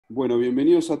Bueno,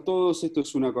 bienvenidos a todos. Esto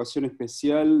es una ocasión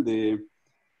especial de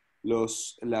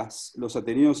los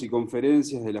ateneos y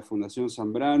conferencias de la Fundación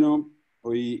Zambrano.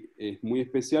 Hoy es muy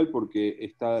especial porque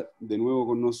está de nuevo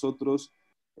con nosotros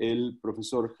el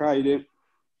profesor Hayreh,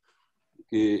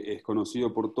 que es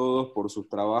conocido por todos por sus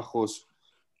trabajos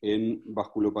en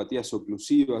vasculopatías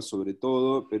oclusivas sobre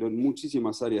todo, pero en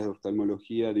muchísimas áreas de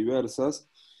oftalmología diversas.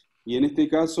 Y en este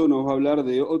caso nos va a hablar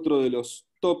de otro de los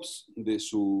tops de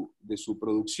su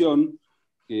producción,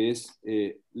 que es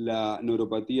la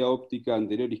neuropatía óptica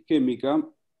anterior isquémica.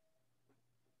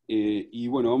 Y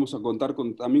bueno, vamos a contar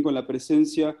también con la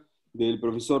presencia del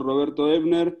profesor Roberto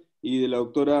Ebner y de la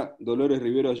doctora Dolores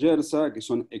Rivero Yerza, que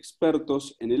son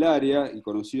expertos en el área y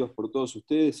conocidos por todos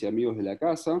ustedes y amigos de la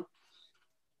casa.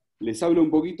 Les hablo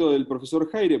un poquito del profesor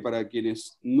Hayreh para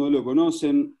quienes no lo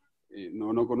conocen,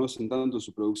 no conocen tanto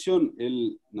su producción.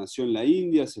 Él nació en la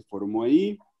India, se formó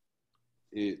ahí,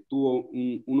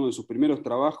 uno de sus primeros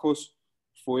trabajos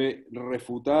fue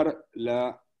refutar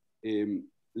la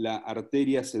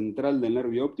arteria central del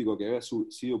nervio óptico que había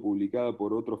sido publicada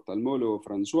por otro oftalmólogo,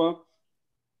 François.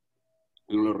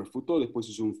 Él lo refutó, después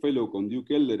hizo un fellow con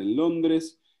Duke Elder en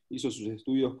Londres, hizo sus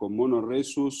estudios con Mono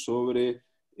Resus sobre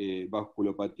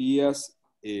vasculopatías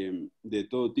de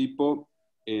todo tipo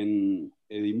en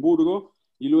Edimburgo,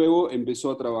 y luego empezó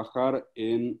a trabajar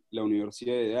en la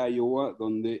Universidad de Iowa,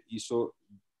 donde hizo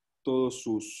todos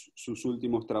sus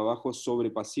últimos trabajos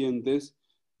sobre pacientes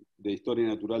de historia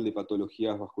natural de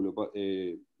patologías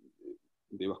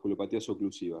de vasculopatías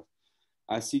oclusivas.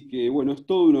 Así que, bueno, es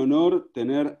todo un honor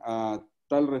tener a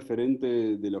tal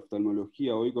referente de la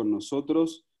oftalmología hoy con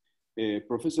nosotros.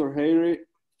 Professor Hayreh,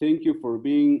 thank you for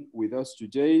being with us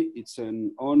today. It's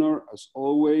an honor as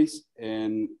always,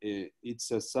 and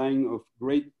it's a sign of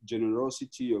great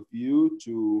generosity of you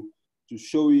to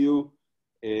show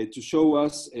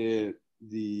us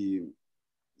the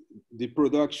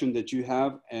production that you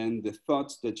have and the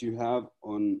thoughts that you have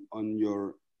on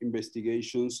your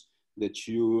investigations that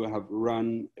you have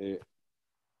run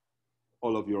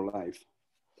all of your life.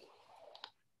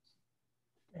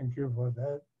 Thank you for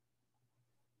that.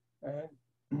 And,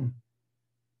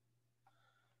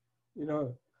 you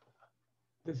know,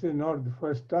 this is not the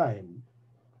first time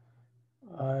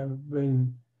I've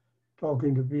been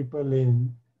talking to people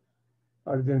in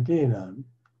Argentina.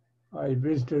 I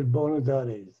visited Buenos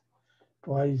Aires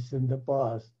twice in the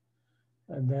past,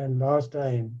 and then last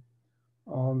time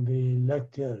on the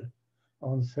lecture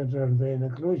on central vein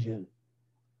occlusion.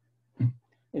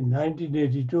 In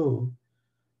 1982,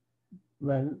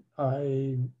 when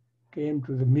I came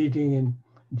to the meeting in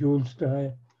Jules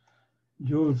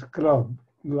Club,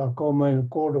 Glaucoma in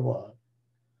Córdoba.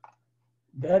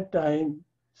 That time,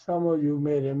 some of you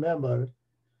may remember,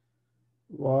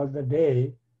 was the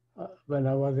day when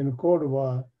I was in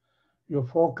Córdoba, your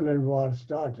Falkland War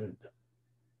started.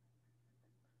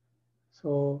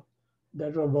 So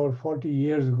that was about 40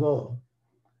 years ago.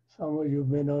 Some of you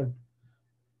may not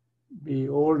be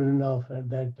old enough at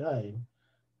that time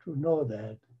to know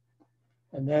that.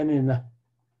 And then in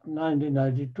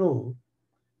 1992,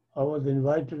 I was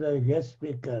invited as a guest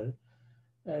speaker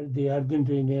at the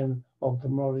Argentinian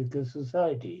Ophthalmological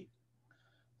Society.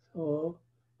 So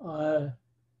I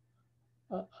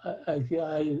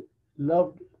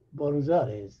loved Buenos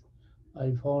Aires.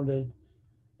 I found it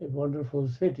a wonderful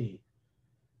city.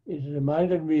 It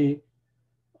reminded me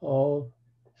of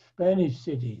Spanish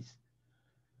cities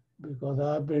because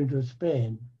I've been to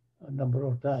Spain a number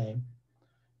of times.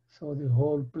 So the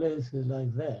whole place is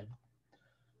like that.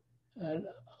 And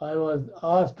I was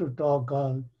asked to talk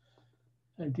on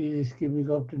anterior ischemic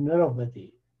optic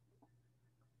neuropathy.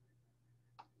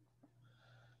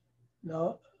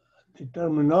 Now, the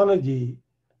terminology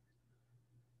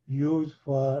used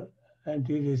for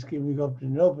anterior ischemic optic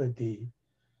neuropathy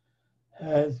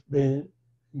has been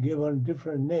given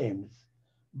different names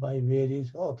by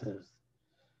various authors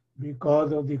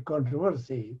because of the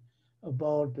controversy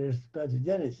about its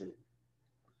pathogenesis.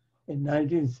 In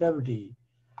 1970,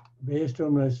 based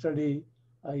on my study,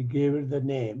 I gave it the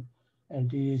name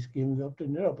anterior ischemic optic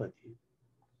neuropathy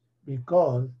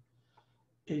because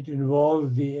it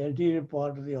involves the anterior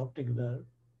part of the optic nerve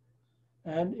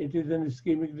and it is an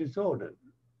ischemic disorder.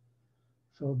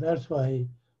 So that's why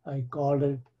I called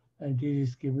it anterior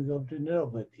ischemic optic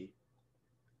neuropathy.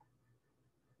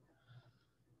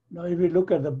 Now, if you look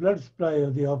at the blood supply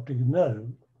of the optic nerve,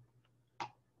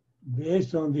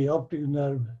 based on the optic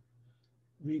nerve,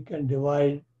 we can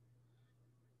divide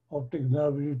optic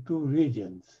nerve into two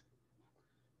regions.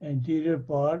 Anterior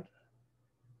part,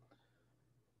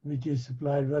 which is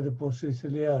supplied by the posterior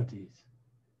ciliary arteries,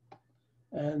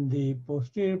 and the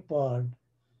posterior part,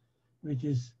 which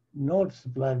is not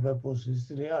supplied by posterior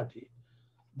ciliary artery.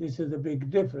 This is a big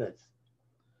difference,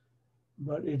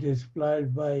 but it is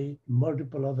supplied by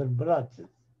multiple other branches.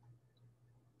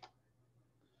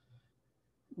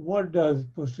 What does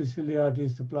posterior ciliary artery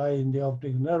supply in the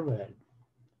optic nerve end?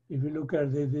 If you look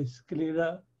at the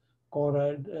sclera,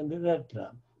 choroid, and the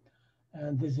retina,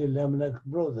 and this is lamina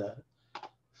cribrosa.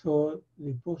 So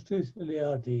the posterior ciliary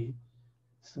artery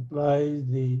supplies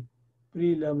the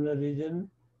prelaminar region,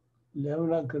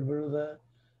 lamina cribrosa,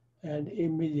 and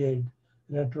immediate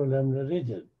retrolaminar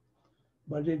region.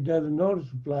 But it does not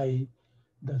supply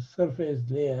the surface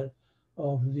layer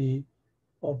of the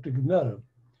optic nerve,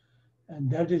 and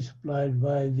that is supplied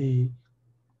by the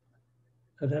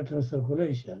retinal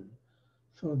circulation.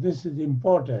 So this is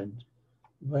important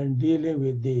when dealing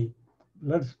with the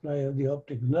blood supply of the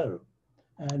optic nerve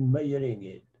and measuring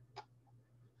it.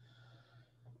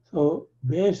 So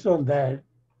based on that,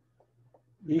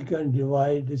 we can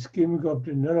divide ischemic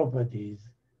optic neuropathies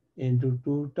into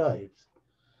two types.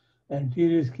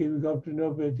 Anterior ischemic optic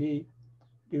neuropathy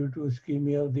due to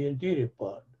ischemia of the anterior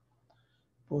part.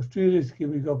 Posterior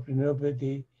ischemic optic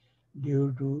neuropathy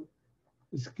due to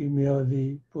ischemia of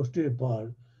the posterior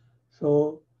part.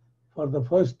 So for the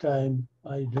first time,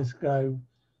 I described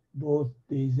both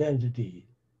these entities.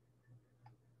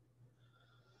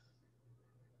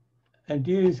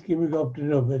 Anterior ischemic optic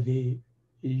neuropathy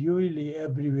is usually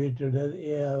abbreviated as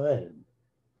AION.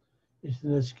 It's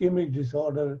an ischemic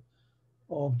disorder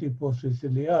of the posterior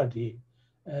ciliary artery,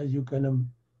 as you can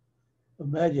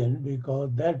imagine, because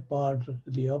that part of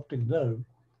the optic nerve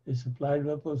is supplied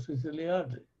by posterior ciliary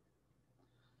artery,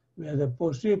 where the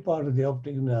posterior part of the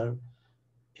optic nerve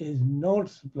is not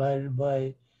supplied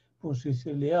by posterior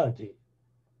ciliary artery.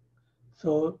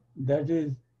 So that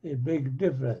is a big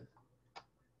difference.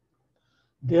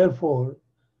 Therefore,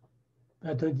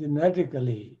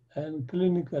 pathogenetically and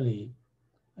clinically,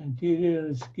 anterior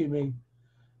ischemic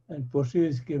and posterior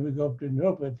ischemic optic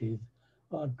neuropathies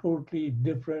are totally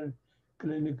different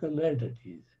clinical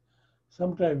entities.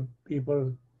 Sometimes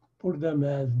people put them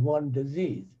as one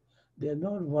disease. They're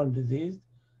not one disease.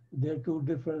 They're two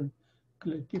different,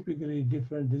 typically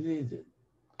different diseases.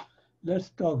 Let's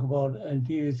talk about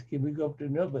anterior ischemic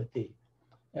optic neuropathy.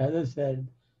 As I said,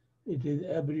 it is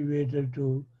abbreviated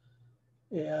to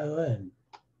AION.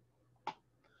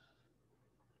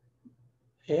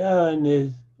 AION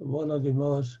is one of the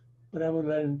most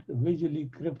prevalent visually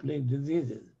crippling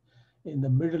diseases in the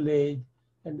middle age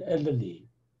and elderly.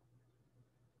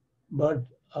 But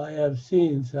I have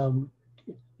seen some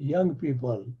young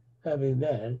people having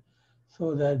that,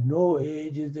 so that no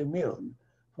age is immune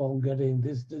from getting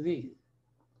this disease.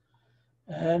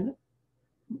 And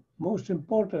most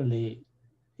importantly,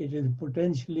 it is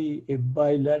potentially a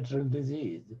bilateral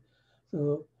disease.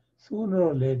 So sooner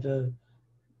or later,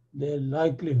 the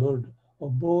likelihood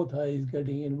of both eyes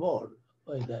getting involved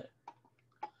by that.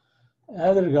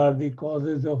 As regards the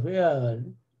causes of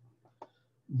AION,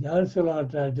 giant cell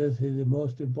arteritis is the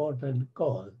most important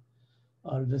cause.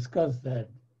 I'll discuss that.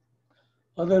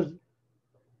 Other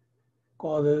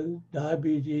causes: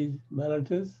 diabetes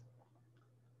mellitus,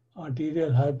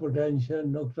 arterial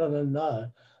hypertension, nocturnal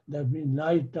nausea, that means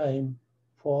nighttime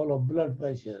fall of blood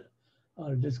pressure.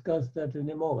 I'll discuss that in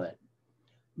a moment.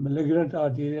 Malignant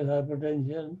arterial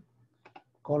hypertension,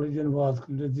 collagen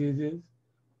vascular diseases,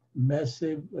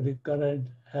 massive recurrent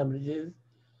hemorrhages,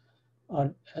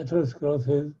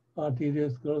 atherosclerosis,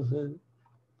 arteriosclerosis,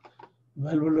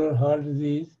 valvular heart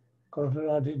disease, carotid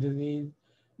artery disease,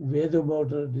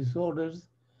 vasomotor disorders.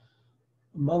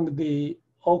 Among the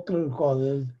ocular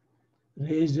causes,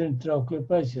 raised intraocular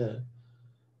pressure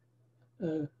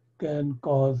can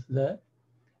cause that,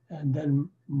 and then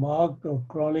marked or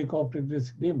chronic optic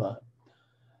disc edema.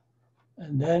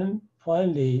 And then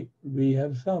finally, we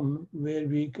have some where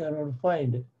we cannot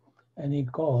find any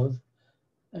cause,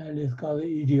 and it's called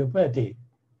idiopathic.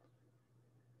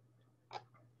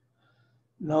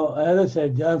 Now, as I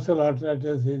said, giant cell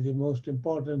arteritis is the most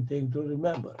important thing to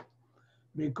remember,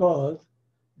 because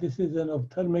this is an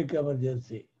ophthalmic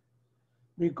emergency,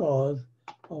 because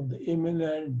of the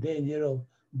imminent danger of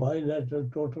bilateral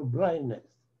total blindness.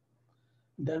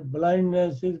 That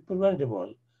blindness is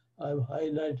preventable. I've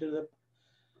highlighted it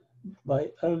by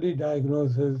early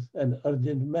diagnosis and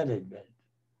urgent management.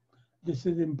 This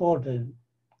is important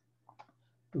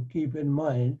to keep in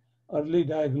mind: early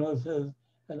diagnosis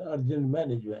and urgent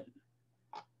management.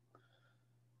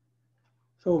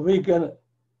 So we can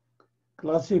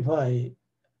classify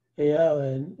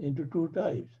AION into two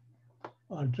types: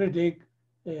 arthritic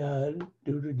AION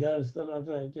due to giant cell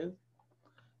arteritis,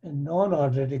 and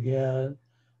non-arthritic AION,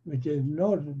 which is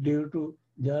not due to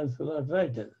germs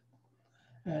arthritis.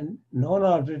 And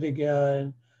non-arthritic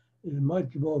AIN is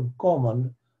much more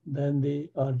common than the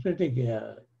arthritic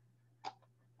AIN.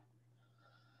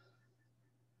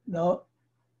 Now,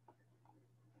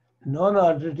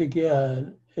 non-arthritic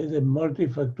AIN is a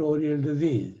multifactorial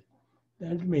disease.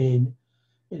 That means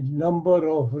a number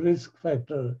of risk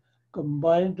factors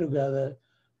combined together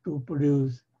to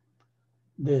produce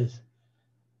this.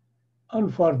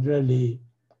 Unfortunately,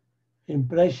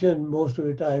 impression most of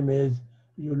the time is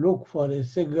you look for a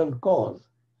single cause,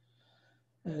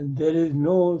 and there is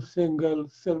no single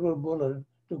silver bullet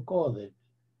to cause it.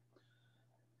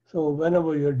 So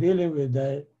whenever you're dealing with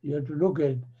that, you have to look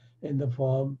at in the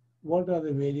form, what are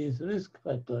the various risk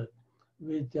factors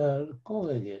which are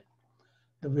causing it.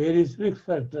 The various risk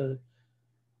factors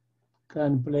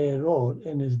can play a role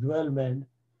in its development.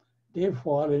 They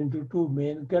fall into two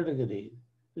main categories,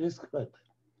 risk factors.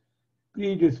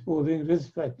 Predisposing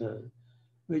risk factors,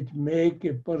 which make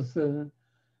a person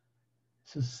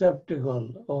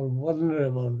susceptible or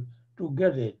vulnerable to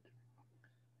get it,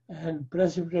 and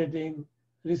precipitating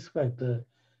risk factor.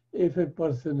 If a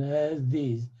person has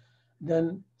these,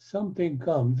 then something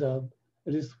comes up,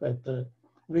 risk factor,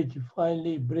 which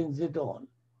finally brings it on.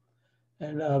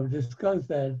 And I've discussed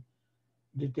that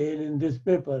detail in this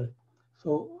paper.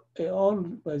 So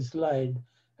on my slide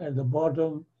at the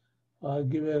bottom, I'll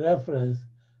give a reference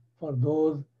for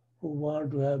those who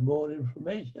want to have more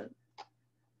information.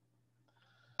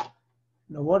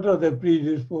 Now, what are the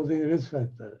predisposing risk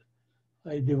factors?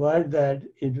 I divide that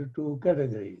into two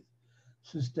categories,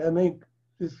 systemic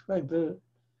risk factor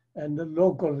and the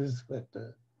local risk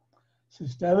factor.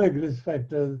 Systemic risk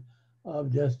factors I've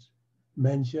just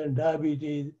mentioned: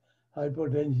 diabetes,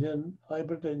 hypertension,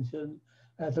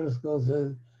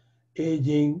 atherosclerosis,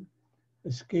 aging,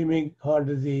 ischemic heart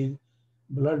disease,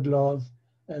 blood loss,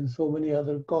 and so many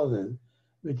other causes,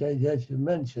 which I just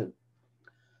mentioned.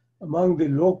 Among the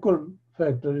local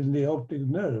factors in the optic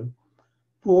nerve,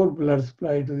 poor blood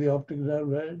supply to the optic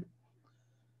nerve head.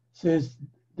 Since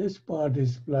this part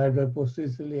is supplied by posterior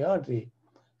ciliary artery,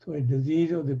 so a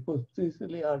disease of the posterior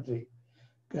ciliary artery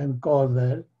can cause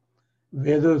that.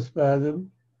 Vasospasm,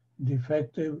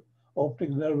 defective optic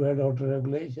nerve head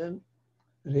autoregulation,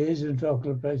 raised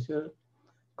intraocular pressure,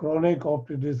 chronic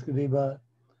optic disc edema,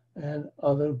 and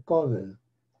other causes.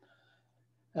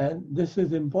 And this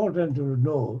is important to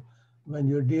know when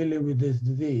you're dealing with this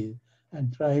disease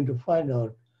and trying to find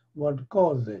out what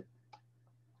caused it.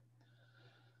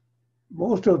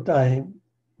 Most of the time,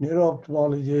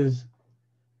 neuro-ophthalmologists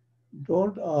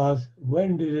don't ask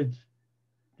when do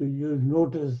you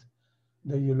notice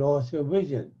that you lost your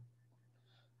vision.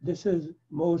 This is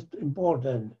most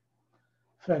important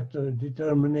factor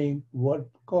determining what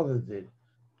causes it.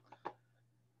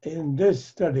 In this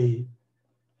study,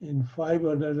 in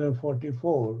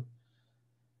 544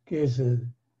 cases,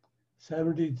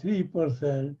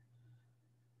 73%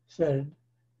 said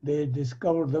they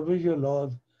discovered the visual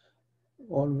loss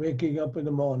on waking up in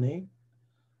the morning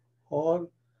or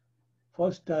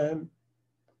first time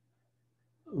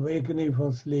awakening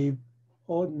from sleep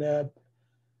or nap,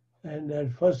 and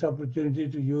that first opportunity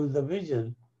to use the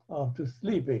vision after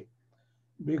sleeping.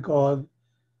 Because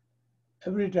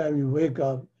every time you wake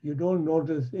up, you don't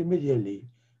notice immediately.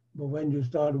 But when you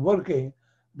start working,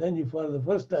 then you, for the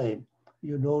first time,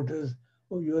 you notice,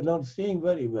 oh, you're not seeing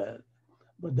very well.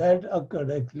 But that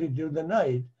occurred actually during the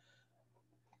night.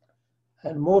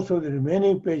 And most of the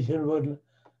remaining patients were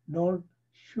not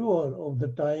sure of the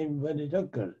time when it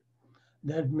occurred.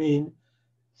 That means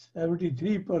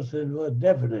 73% were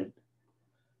definite.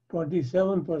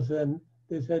 27%,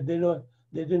 they said they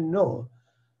didn't know.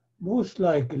 Most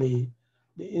likely,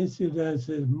 the incidence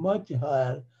is much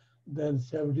higher than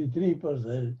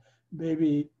 73%,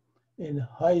 maybe in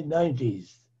high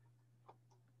 90s.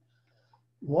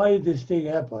 Why this thing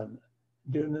happened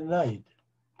during the night?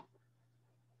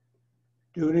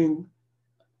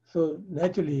 So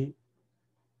naturally,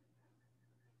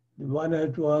 one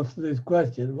has to answer this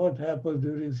question: what happens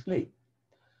during sleep?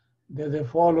 There's a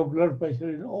fall of blood pressure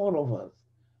in all of us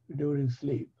during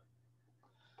sleep.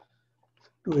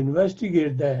 To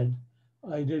investigate that,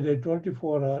 I did a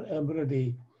 24-hour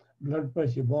ambulatory blood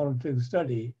pressure monitoring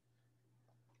study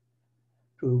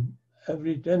to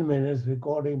every 10 minutes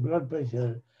recording blood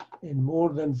pressure in more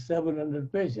than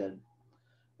 700 patients.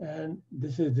 And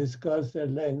this is discussed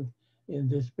at length in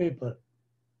this paper.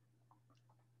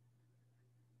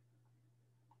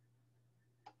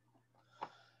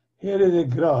 Here is a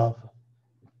graph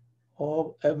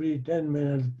of every 10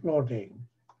 minutes plotting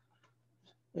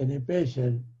in a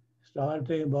patient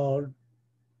starting about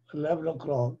 11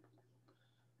 o'clock,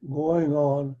 going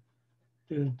on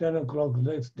till 10 o'clock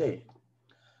next day.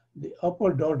 The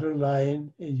upper dotted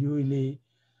line is usually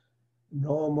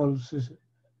normal,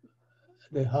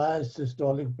 the highest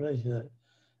systolic pressure,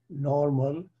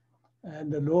 normal,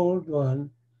 and the lower one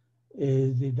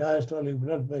is the diastolic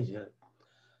blood pressure.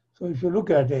 So if you look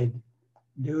at it,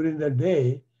 during the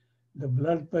day, the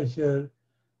blood pressure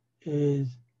is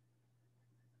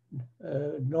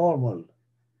normal.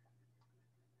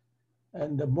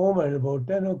 And the moment, about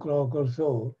 10 o'clock or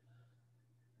so,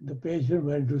 the patient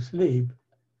went to sleep,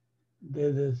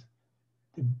 the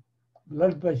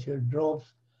blood pressure drops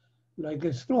like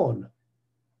a stone,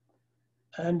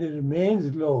 and it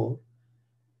remains low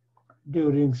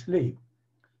during sleep.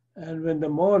 And when the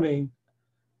morning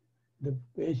the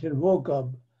patient woke up,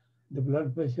 the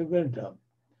blood pressure went up.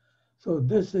 So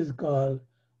this is called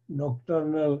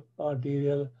nocturnal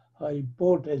arterial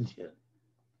hypotension.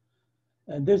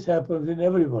 And this happens in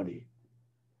everybody.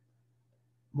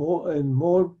 More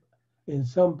in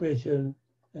some patients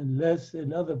and less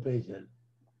in other patients.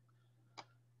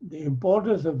 The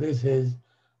importance of this is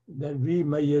that we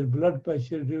measure blood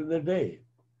pressure during the day.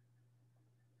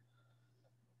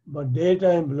 But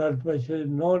daytime blood pressure is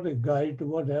not a guide to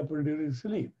what happened during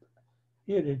sleep.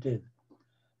 Here it is.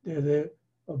 There's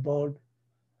about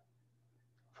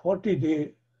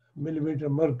 40 millimeter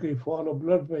mercury fall of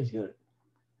blood pressure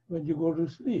when you go to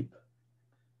sleep.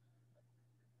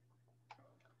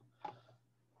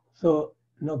 So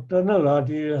nocturnal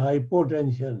arterial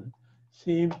hypotension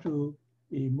seems to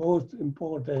be most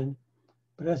important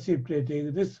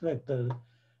precipitating risk factor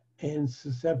in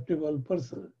susceptible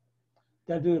person.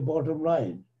 That is the bottom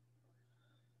line.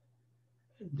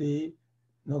 The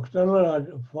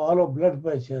nocturnal fall of blood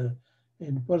pressure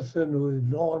in person who is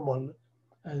normal,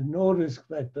 has no risk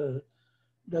factor,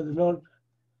 does not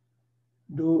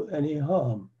do any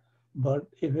harm. But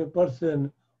if a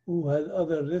person who has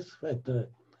other risk factor,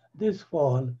 this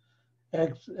fall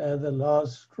acts as a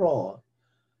last straw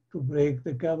to break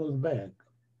the camel's back.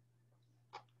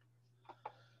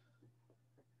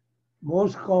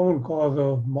 Most common cause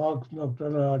of marked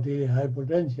nocturnal arterial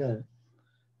hypertension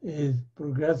is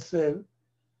aggressive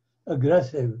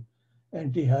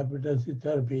antihypertensive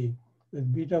therapy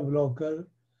with beta blocker,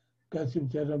 calcium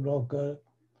channel blocker,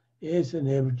 ACE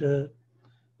inhibitor,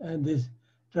 and this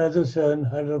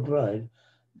trazodone hydrochloride.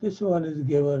 This one is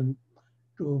given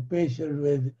to patients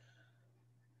with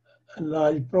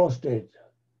enlarged prostate,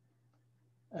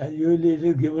 and usually it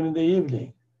is given in the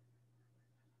evening.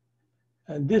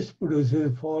 And this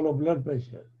produces fall of blood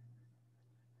pressure.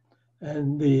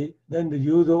 And then the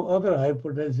use of other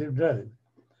hypertensive drugs,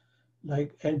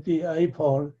 like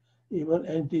anti-iPhone, even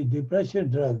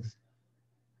anti-depression drugs,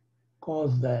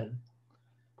 cause that.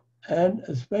 And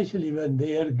especially when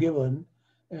they are given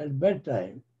at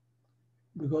bedtime.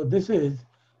 Because this is,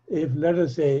 if let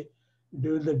us say,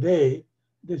 during the day,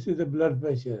 this is the blood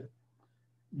pressure.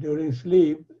 During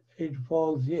sleep, it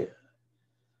falls here.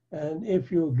 And if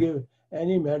you give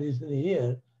any medicine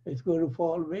here, it's going to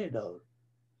fall way down.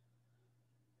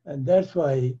 And that's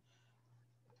why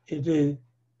it is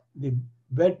the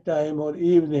bedtime or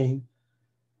evening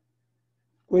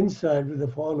coincide with the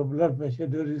fall of blood pressure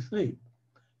during sleep.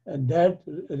 And that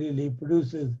really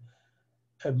produces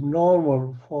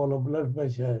abnormal fall of blood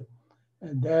pressure,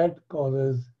 and that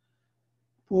causes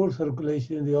poor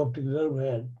circulation in the optic nerve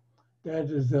head. That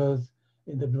results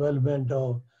in the development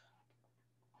of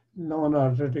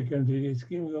non-arthritic anterior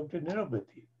ischemic optic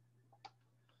neuropathy.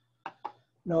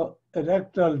 Now,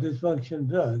 erectile dysfunction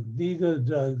drugs, these are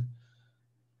drugs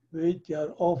which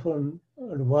are often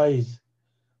advised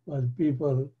for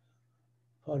people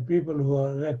who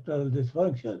are erectile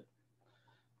dysfunction.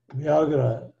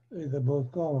 Viagra is the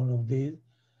most common of these,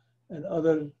 and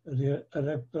other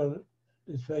erectile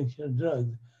dysfunction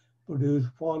drugs produce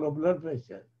fall of blood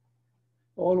pressure,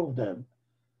 all of them.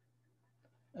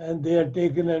 And they are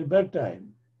taken at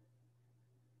bedtime.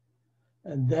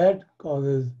 And that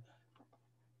causes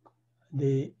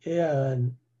the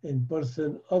AIN in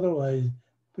person otherwise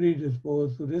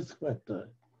predisposed to risk factor.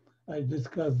 I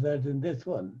discussed that in this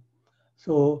one.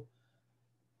 So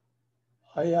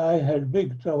I had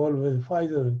big trouble with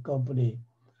Pfizer company,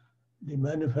 the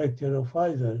manufacturer of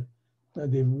Pfizer, the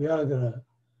Viagra.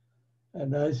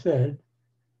 And I said,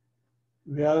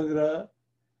 Viagra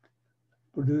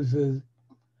produces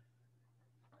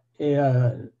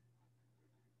AIN.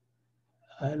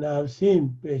 And I've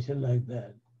seen patients like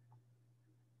that.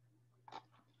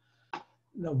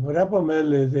 Now,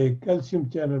 verapamil is a calcium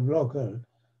channel blocker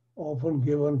often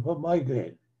given for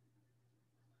migraine.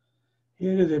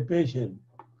 Here is a patient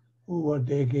who was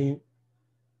taking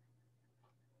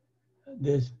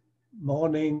this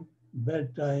morning,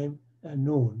 bedtime, and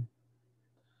noon.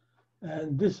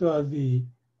 And this was the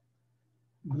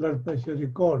blood pressure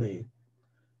recording.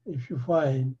 If you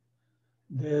find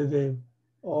there's a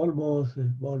almost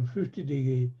about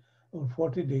 50-degree or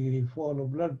 40-degree fall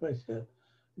of blood pressure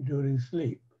during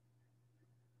sleep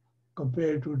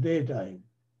compared to daytime.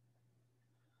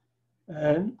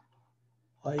 And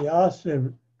I asked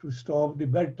him to stop the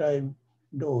bedtime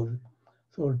dose,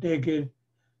 so take it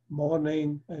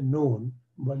morning and noon,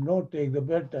 but not take the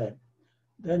bedtime.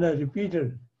 Then I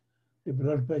repeated the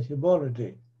blood pressure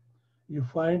monitoring. You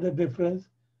find the difference?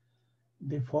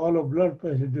 The fall of blood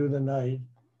pressure during the night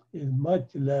is much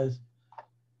less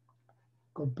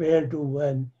compared to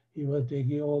when he was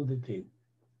taking all the things.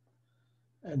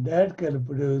 And that can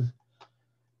produce,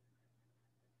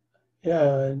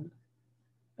 and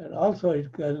also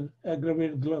it can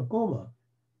aggravate glaucoma.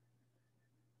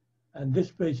 And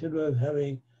this patient was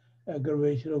having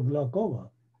aggravation of glaucoma.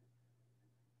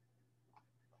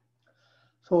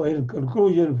 So in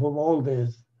conclusion from all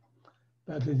this,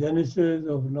 pathogenesis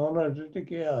of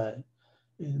non-arthritic AI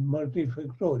is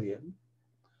multifactorial,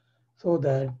 so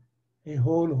that a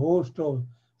whole host of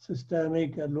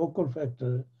systemic and local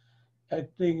factors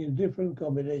acting in different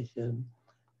combinations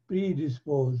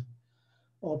predispose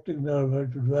optic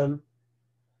nerve to develop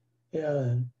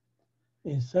AI.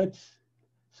 In such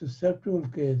susceptible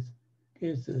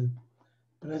cases,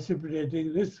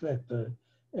 precipitating risk factor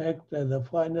act as a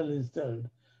final insult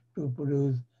to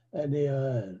produce an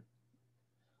AIR.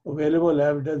 Available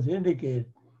evidence indicate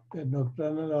that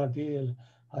nocturnal arterial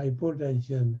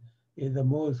hypotension is the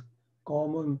most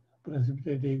common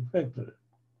precipitating factor.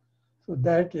 So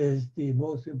that is the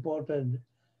most important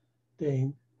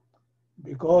thing,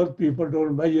 because people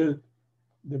don't measure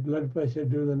the blood pressure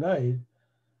during the night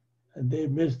and they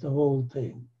miss the whole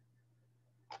thing.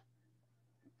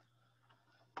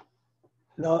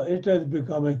 Now it has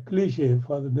become a cliche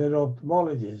for the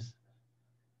neuro-ophthalmologist.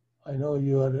 I know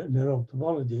you are a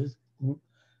neuro-ophthalmologist,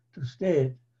 to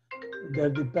state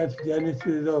that the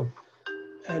pathogenesis of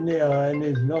NAIN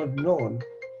is not known.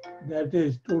 That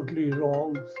is totally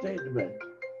wrong statement.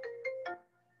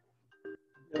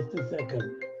 Just a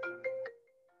second.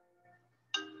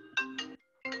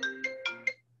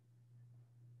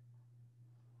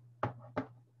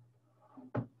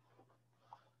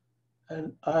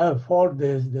 And I have fought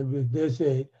this, that they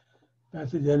say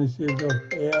pathogenesis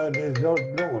of AR is not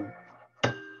known.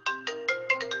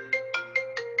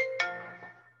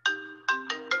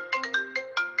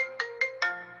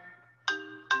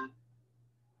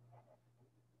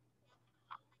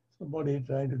 Somebody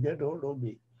trying to get hold of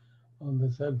me on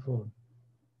the cell phone.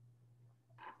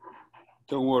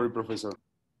 Don't worry, Professor.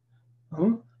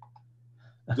 Hmm?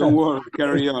 Don't worry,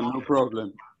 carry on, no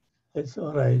problem. It's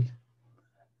all right.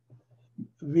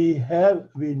 We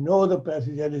know the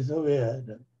pathogenesis of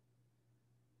AR,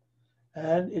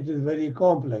 and it is very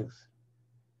complex.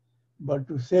 But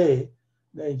to say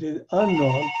that it is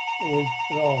unknown is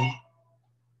wrong.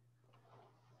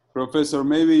 Professor,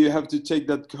 maybe you have to take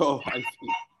that call, I think.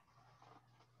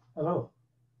 Hello.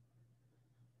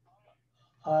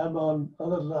 I'm on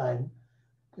other line.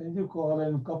 Can you call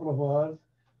in a couple of hours?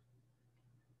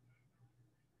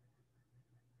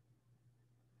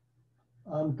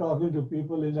 I'm talking to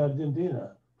people in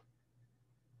Argentina.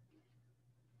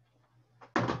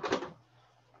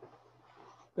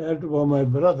 That was my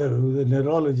brother, who's a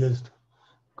neurologist,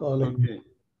 calling me. Okay.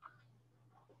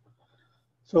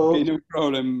 So, okay, no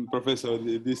problem, Professor.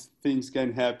 These things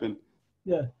can happen.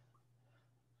 Yeah,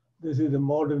 this is the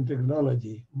modern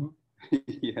technology.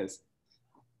 Yes.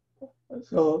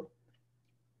 So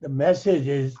the message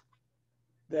is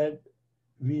that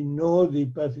we know the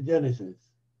pathogenesis.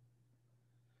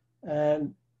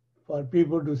 And for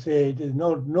people to say it is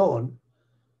not known,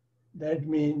 that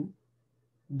means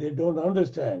they don't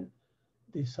understand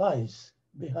the science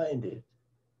behind it.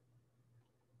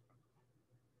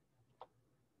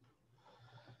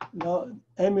 Now,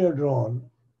 amiodarone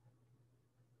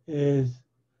is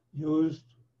used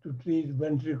to treat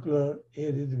ventricular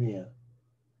arrhythmia.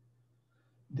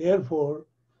 Therefore,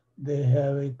 they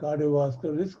have a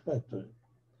cardiovascular risk factor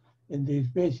in these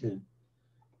patients,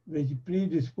 which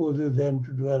predisposes them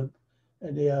to develop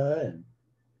an ARN.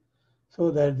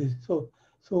 So that this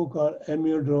so-called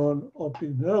amiodarone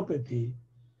optic neuropathy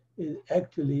is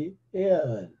actually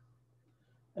ARN.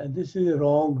 And this is a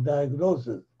wrong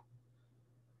diagnosis.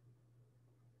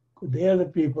 They are the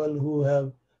people who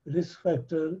have risk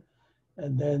factor,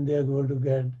 and then they are going to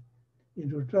get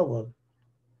into trouble.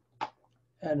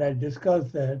 And I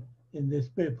discussed that in this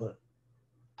paper.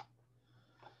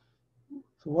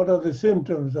 So what are the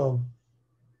symptoms of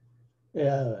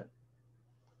ARN?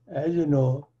 As you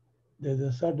know, there's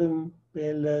a sudden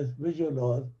painless visual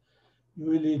loss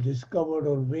usually discovered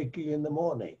on waking in the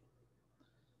morning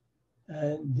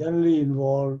and generally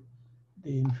involve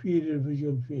the inferior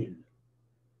visual field.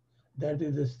 That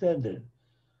is the standard.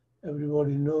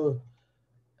 Everybody knows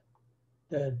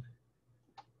that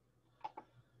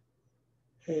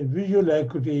a visual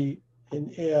acuity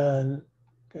in AN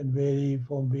can vary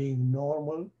from being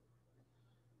normal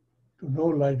to no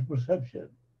light perception.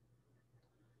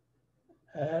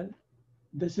 And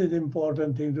this is an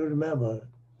important thing to remember,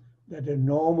 that a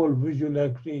normal visual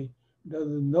acuity does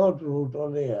not root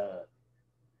on AR.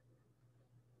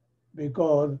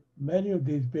 Because many of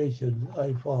these patients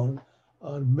I found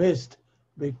are missed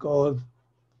because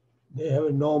they have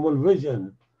a normal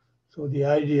vision. So the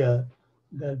idea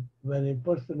that when a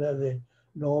person has a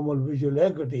normal visual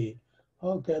acuity,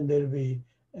 how can there be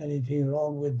anything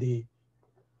wrong with the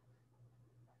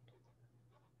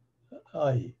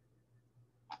eye?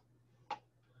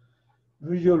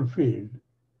 Visual field.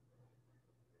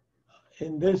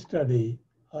 In this study,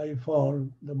 I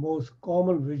found the most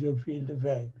common visual field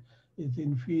defect is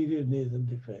inferior nasal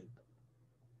defect.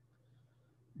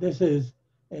 This is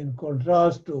in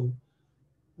contrast to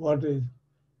what is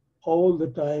all the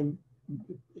time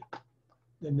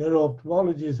the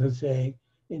neuro-ophthalmologists are saying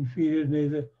inferior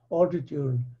nasal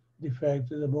altitude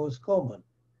defect is the most common.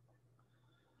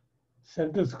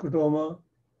 Central scotoma,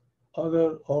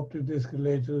 other optic disc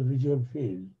related visual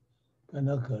field can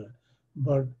occur,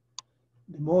 but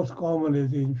the most common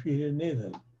is the inferior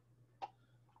nasal.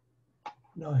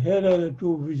 Now here are the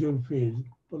two visual fields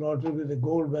plotted with the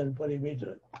Goldman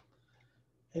perimeter.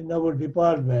 In our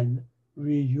department,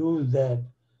 we use that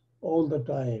all the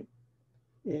time.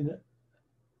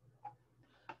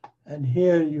 And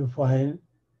here you find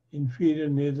inferior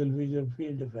nasal visual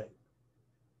field defect.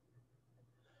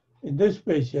 In this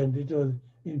patient, it was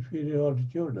inferior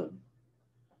altitudinal.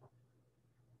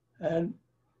 And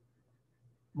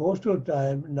most of the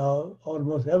time now,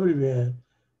 almost everywhere,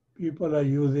 people are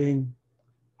using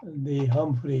the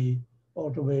Humphrey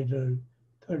automated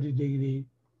 30-degree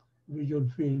visual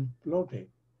field plotting.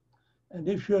 And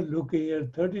if you're looking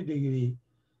at 30-degree,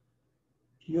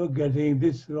 you're getting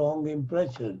this wrong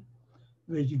impression,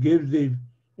 which gives the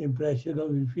impression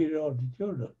of inferior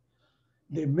altitudinal.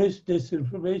 They miss this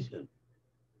information.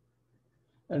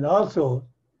 And also,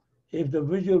 if the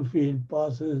visual field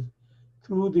passes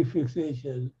through the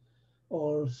fixation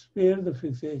or spare the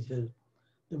fixation,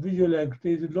 the visual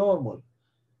acuity is normal,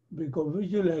 because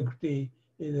visual acuity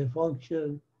is a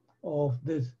function of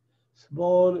this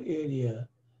small area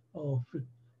of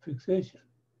fixation.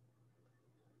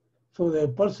 So the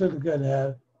person can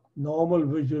have normal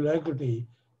visual acuity,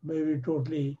 maybe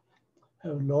totally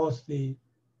have lost the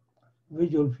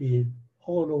visual field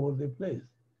all over the place.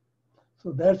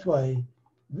 So that's why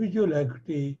visual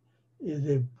acuity is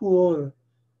a poor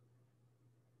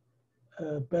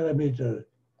parameter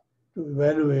to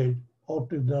evaluate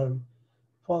optic nerve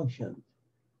functions.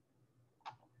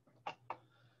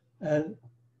 And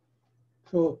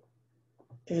so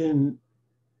in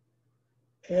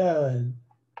AIN,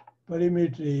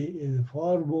 perimetry is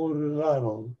far more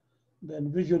reliable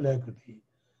than visual acuity.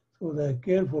 So the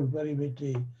careful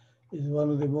perimetry is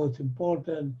one of the most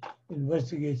important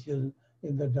investigations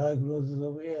in the diagnosis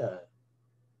of AI.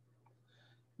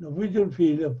 Now, visual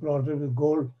field are plotted with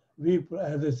gold.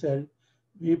 As I said,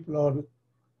 we plot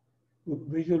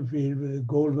visual field with a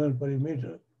Goldman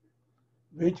perimeter,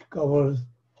 which covers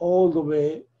all the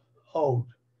way out.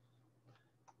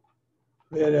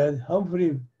 Whereas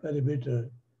Humphrey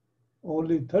perimeter,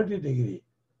 only 30-degree.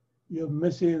 You're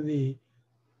missing the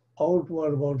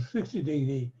outward about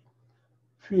 60-degree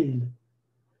field.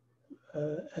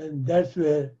 And that's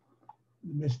where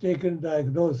mistaken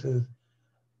diagnosis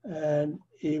and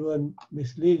even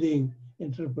misleading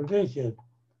interpretation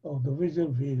of the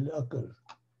visual field occurs.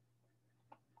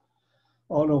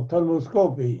 On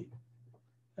ophthalmoscopy,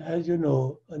 as you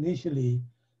know, initially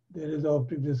there is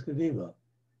optic disc edema.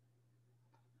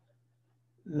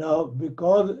 Now,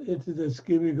 because it is a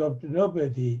ischemic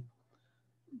optinopathy,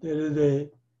 there is a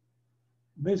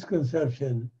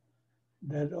misconception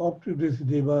that optic disc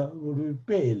edema would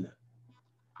be pale.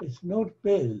 It's not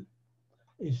pale,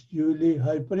 it's usually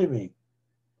hyperemic.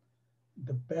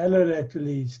 The pallor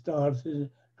actually starts in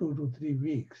 2 to 3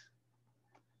 weeks.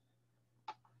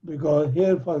 Because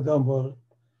here, for example,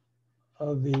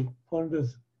 the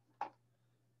fundus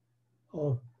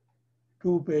of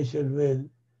 2 patients with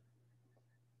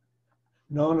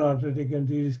non-arthritic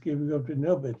anterior ischemic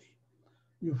optinopathy,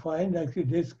 you find actually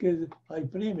disc is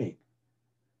hyperemic.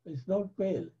 It's not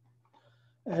pale.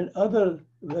 And other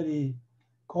very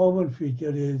common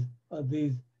feature is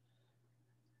these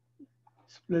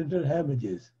splinter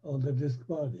hemorrhages on the disc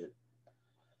margin.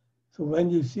 So when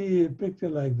you see a picture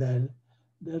like that,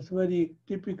 that's very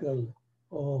typical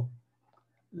of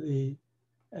the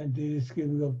anterior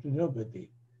ischemic optic.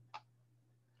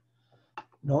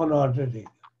 Non-arthritic.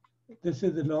 This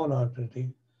is the non-arthritic.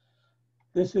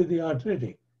 This is the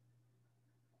arthritic.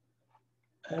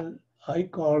 And I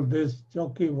call this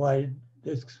chalky white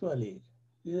disc swelling.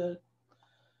 Yeah.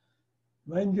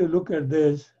 When you look at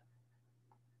this,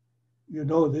 you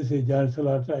know this is giant cell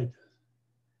arthritis.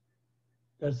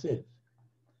 That's it.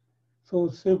 So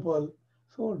simple,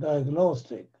 so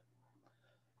diagnostic.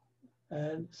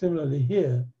 And similarly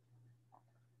here,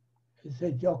 it's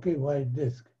a chalky white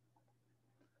disc.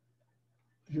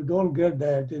 You don't get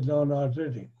that in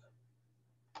non-arthritic.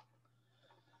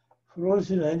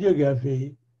 Fluorescein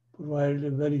angiography provides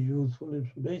very useful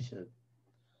information.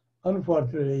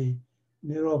 Unfortunately,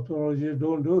 neuroophthalmologists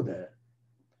don't do that.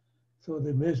 So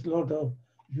they miss a lot of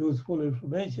useful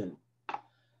information.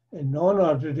 In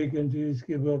non-arthritic anterior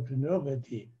ischemic optic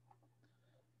neuropathy,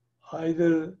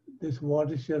 either this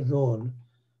watershed zone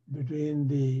between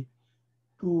the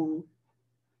two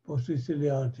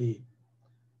posterior artery,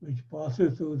 which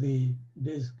passes through the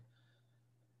disc,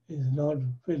 is not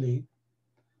filling,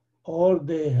 or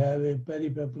they have a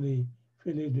peripapillary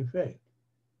filling defect.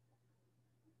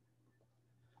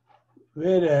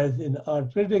 Whereas in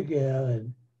arthritic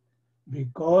AIN,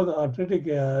 because arthritic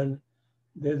AIN,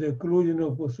 there's occlusion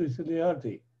of posterior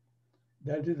artery.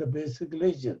 That is the basic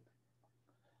lesion.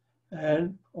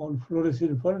 And on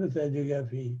fluorescein fundus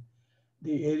angiography,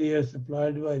 the area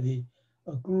supplied by the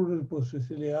occluded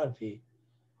posterior artery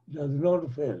does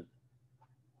not fill.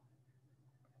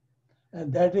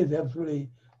 And that is absolutely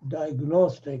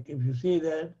diagnostic. If you see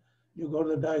that, you got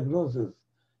the diagnosis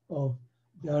of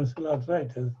giant cell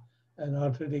arthritis and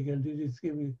arthritic anterior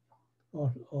ischemic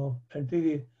or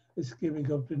anterior ischemic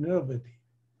optic neuropathy.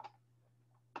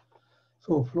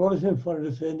 So fluorescein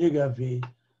fundus angiography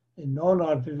in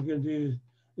non-arthritic anterior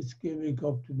ischemic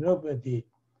optic neuropathy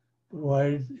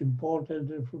provides important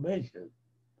information.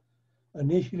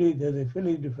 Initially, there's a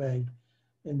filling defect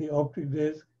in the optic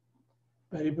disc,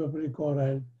 peripapillary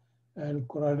choroid, and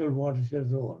choroidal watershed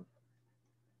zone.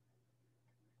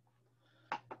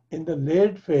 In the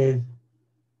late phase,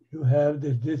 you have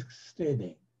this disc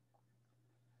staining.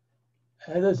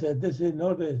 As I said, this is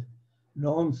not a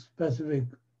non-specific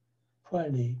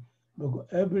finding, because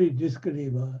every disc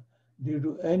edema, due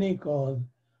to any cause,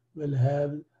 will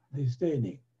have the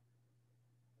staining.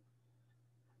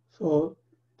 So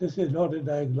this is not a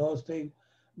diagnostic,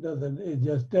 it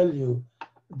just tells you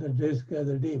the disc has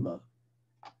edema.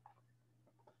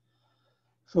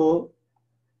 So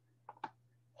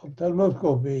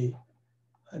ophthalmoscopy,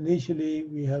 initially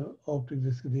we have optic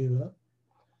disc edema.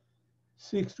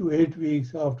 6 to 8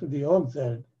 weeks after the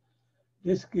onset,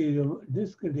 disc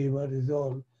edema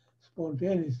resolves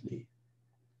spontaneously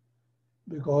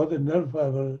because the nerve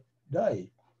fiber die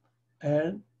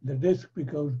and the disc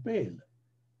becomes pale.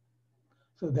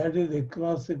 So that is a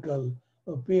classical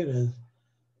appearance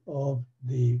of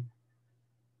the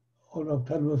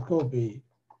ophthalmoscopy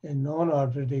in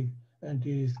non-arthritic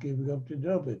anterior ischemic optic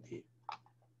neuropathy.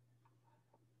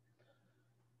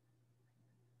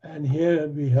 And here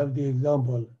we have the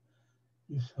example.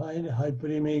 You find a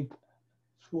hyperemic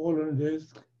swollen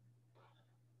disc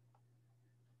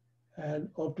and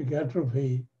optic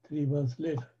atrophy 3 months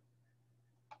later.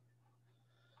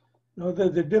 Now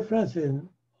there's a difference in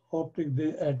optic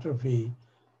atrophy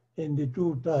in the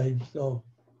two types of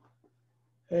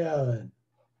AIN.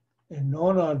 A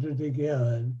non-arthritic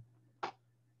AIN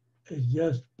is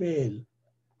just pale.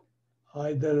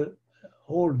 Either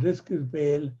whole disc is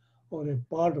pale or a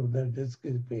part of that disc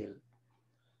is pale.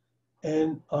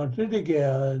 In arthritic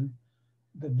AIN,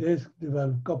 the disc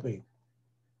develops cupping.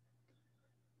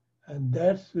 And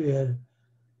that's where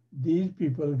these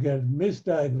people get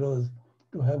misdiagnosed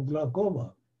to have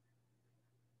glaucoma.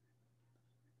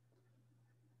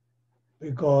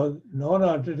 Because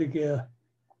non-arthritic AIN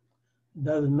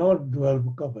does not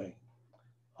develop cupping.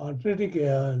 Arthritic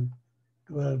AIN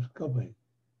develops cupping.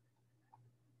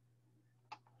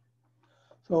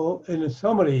 So in a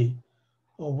summary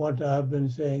of what I have been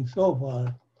saying so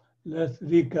far, let's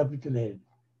recapitulate.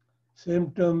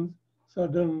 Symptoms: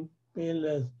 sudden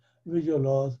painless visual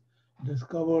loss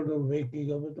discovered on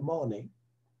waking up in the morning.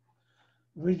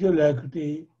 Visual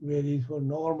acuity varies from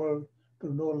normal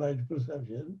to no light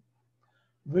perception.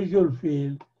 Visual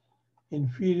field,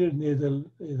 inferior nasal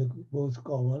is the most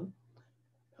common.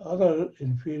 Other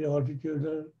inferior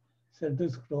altitudinal,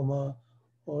 centroscroma,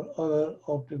 or other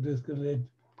optic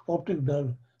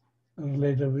nerve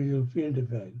related visual field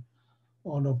defect.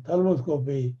 on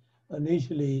ophthalmoscopy,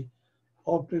 initially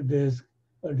optic disc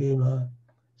edema,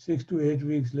 6 to 8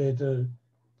 weeks later,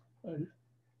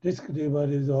 disc edema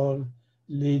resolve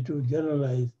lead to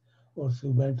generalized or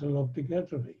segmental optic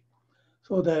atrophy.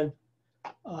 So that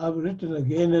I've written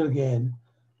again and again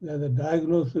that the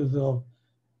diagnosis of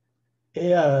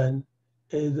AIN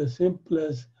is the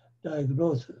simplest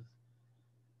diagnosis.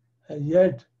 And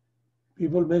yet,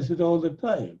 people miss it all the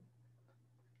time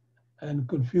and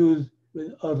confuse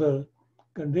with other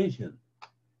conditions.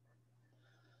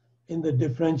 In the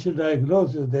differential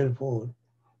diagnosis, therefore,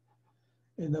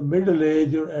 in the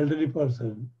middle-aged or elderly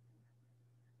person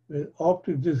with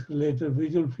optic disc-related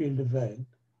visual field defect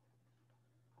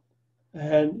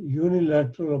and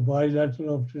unilateral or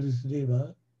bilateral optic disc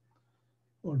edema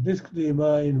or disc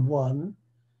edema in one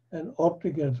and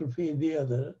optic atrophy in the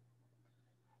other,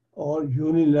 or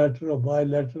unilateral or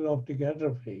bilateral optic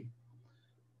atrophy,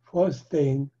 first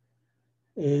thing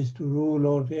is to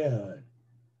rule out AIN.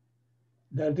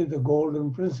 That is the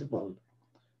golden principle,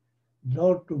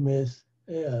 not to miss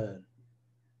AIN.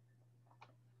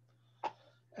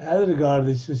 As regards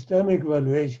the systemic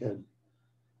evaluation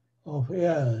of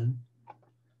AIN,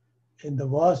 in the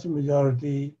vast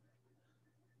majority,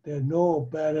 there are no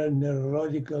apparent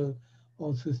neurological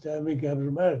or systemic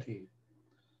abnormality,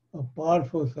 apart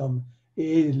from some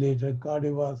age-related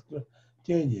cardiovascular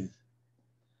changes.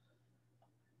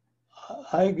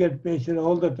 I get patients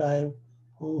all the time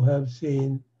who have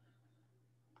seen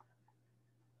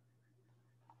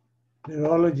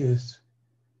neurologists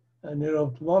and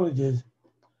neuro-ophthalmologists.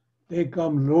 They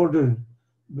come loaded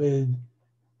with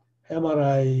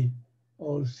MRI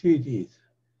or CTs.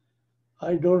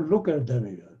 I don't look at them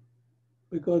even,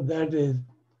 because that is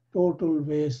total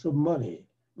waste of money,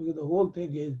 because the whole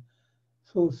thing is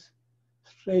so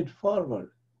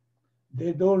straightforward.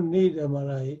 They don't need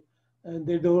MRI and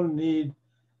they don't need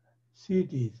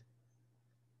CTs,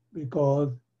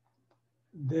 because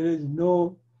there is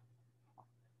nothing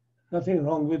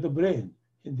wrong with the brain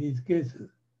in these cases.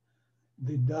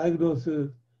 The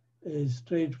diagnosis is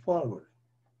straightforward.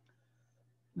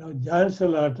 Now, giant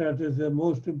cell arteritis is the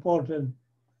most important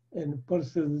in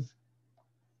persons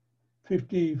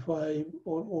 55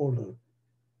 or older.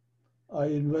 I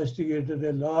investigated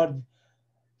a large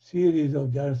series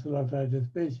of giant cell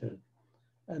arteritis patients,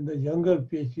 and the youngest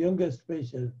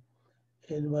patient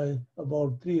in my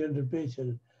about 300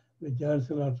 patients with giant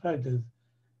cell arteritis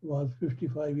was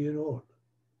 55-year-old.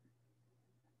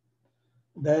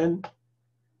 Then,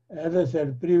 as I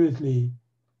said previously,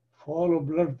 fall of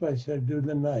blood pressure during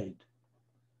the night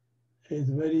is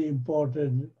a very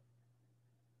important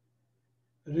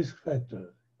risk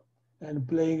factor and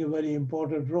playing a very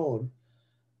important role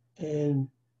in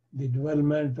the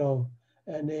development of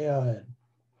an AIN.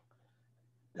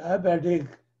 Diabetic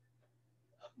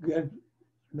get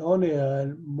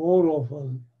non-AIN more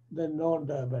often than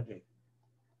non-diabetic.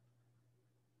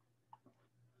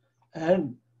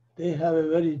 And they have a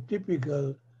very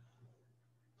typical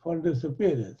fundus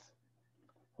appearance.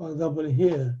 For example,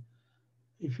 here,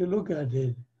 if you look at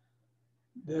it,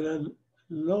 there are a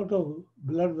lot of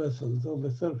blood vessels on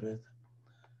the surface,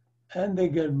 and they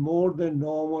get more than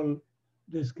normal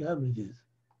disc hemorrhages.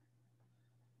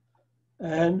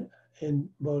 And in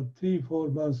about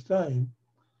 3-4 months' time,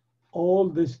 all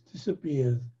this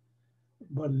disappears,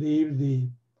 but leaves the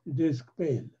disc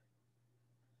pale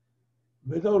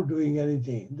without doing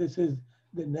anything. This is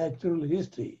the natural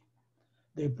history.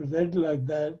 They present like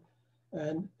that,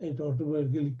 and it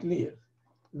automatically clears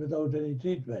without any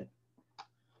treatment.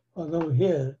 Although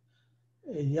here,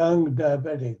 a young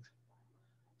diabetic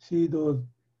see those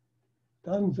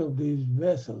tons of these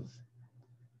vessels.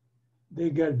 They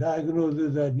get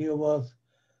diagnosis as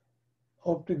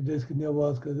optic disc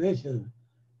neovascularization,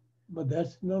 but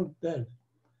that's not that.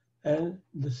 And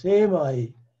the same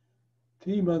eye,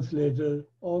 3 months later,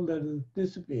 all that has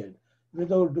disappeared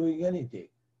without doing anything.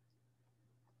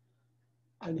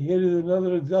 And here is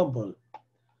another example.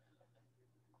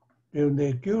 In the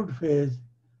acute phase,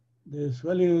 the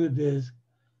swelling of the disc,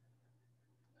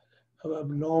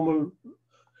 abnormal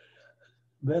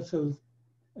vessels,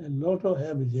 and lot of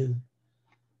hemorrhages,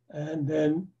 and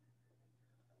then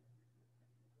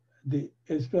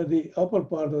it's the upper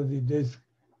part of the disc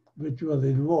which was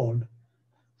involved,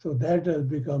 so that has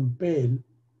become pale,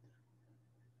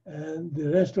 and the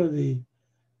rest of the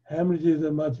hemorrhages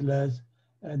are much less,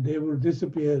 and they will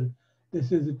disappear.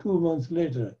 This is 2 months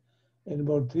later. In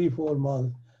about 3-4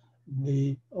 months,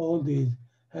 all these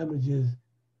hemorrhages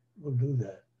will do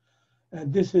that.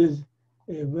 And this is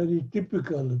a very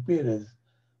typical appearance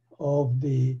of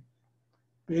the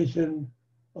patient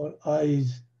or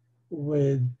eyes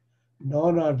with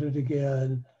non-arteritic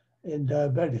AIN in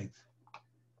diabetics.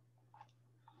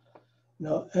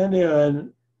 Now,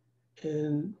 NAIN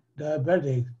in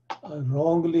diabetics are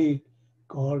wrongly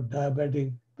called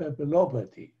diabetic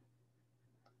papillopathy.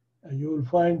 And you will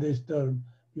find this term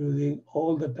using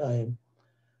all the time.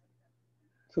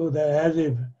 So that as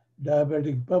if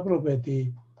diabetic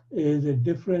papillopathy is a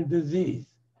different disease.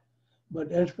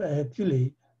 But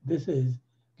actually, this is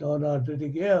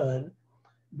non-arteritic AIN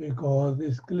because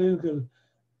its clinical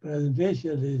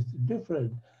presentation is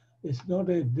different. It's not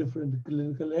a different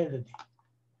clinical entity.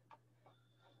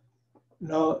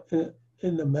 Now,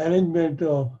 in the management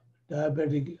of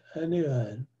diabetic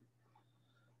NAIN,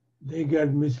 they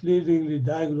get misleadingly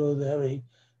diagnosed having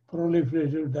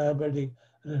proliferative diabetic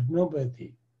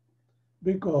retinopathy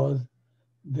because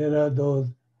there are those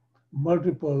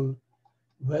multiple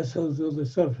vessels on the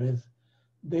surface.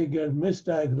 They get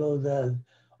misdiagnosed as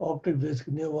optic disc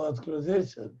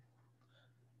neovascularization,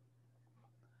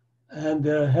 and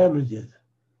there are hemorrhages.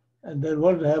 And then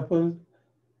what happens?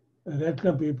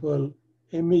 Retina people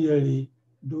immediately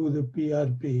do the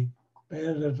PRP,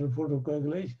 pan-retinal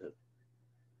photocoagulation.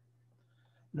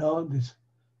 Now, this,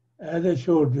 as I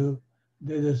showed you,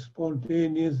 there's a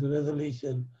spontaneous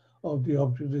resolution of the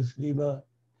optic disc edema,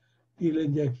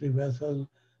 telangiectatic vessel,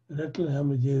 retinal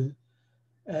hemorrhages,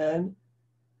 and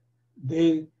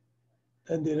the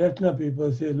retina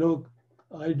people say, look,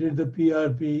 I did the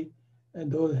PRP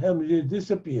and those hemorrhages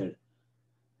disappeared.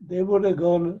 They would have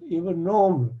gone even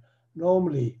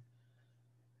normally.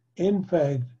 In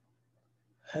fact,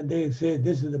 and they say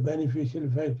this is the beneficial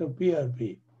effect of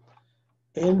PRP.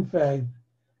 In fact,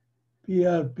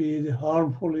 PRP is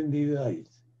harmful in these eyes.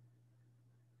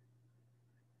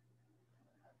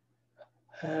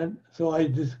 And so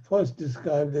I first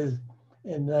described this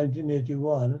in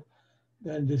 1981,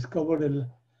 then described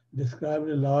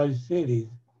a large series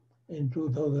in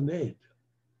 2008.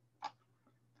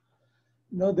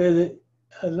 Now there's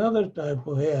another type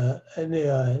of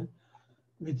NAIN,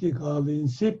 which is called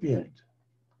incipient.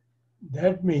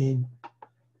 That means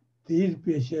these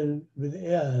patients with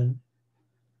AIN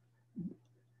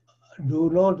do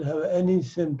not have any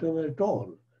symptom at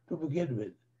all to begin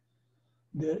with.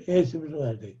 They're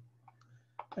asymptomatic.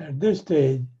 At this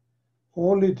stage,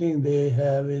 only thing they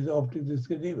have is optic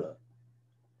disc edema.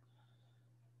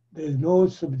 There is no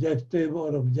subjective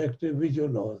or objective visual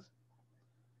loss.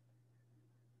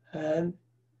 And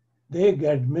they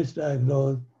get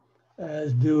misdiagnosed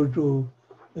as due to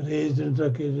raised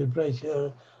intracranial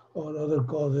pressure or other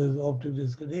causes of optic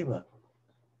disc edema.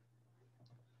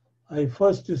 I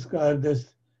first described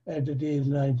this entity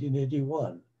in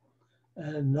 1981,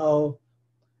 and now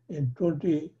in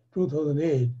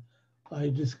 2008, I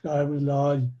described a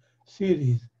large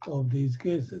series of these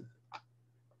cases.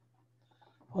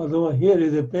 Although here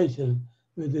is a patient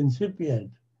with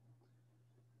incipient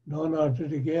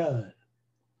non-arteritic AIN.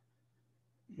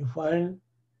 You find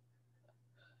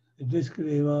the disc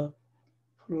edema,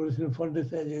 fluorescent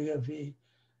fundus angiography,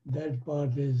 that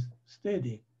part is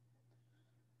steady.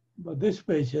 But this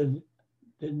patient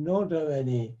did not have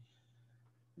any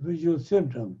visual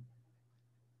symptom.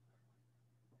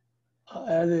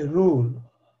 As a rule,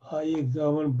 I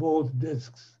examine both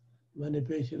discs when a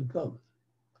patient comes.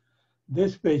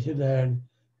 This patient had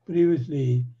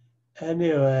previously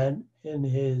NAIN in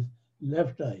his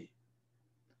left eye.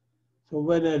 So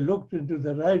when I looked into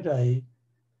the right eye,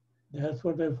 that's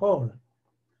what I found.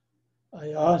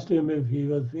 I asked him if he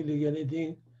was feeling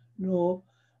anything. No,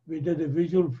 we did a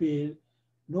visual field,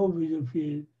 no visual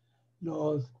field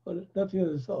loss, or nothing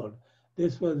of the sort.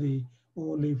 This was the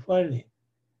only finding.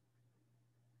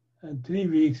 And 3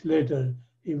 weeks later,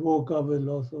 he woke up with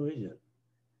loss of vision.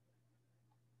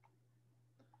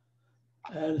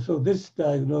 And so this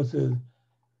diagnosis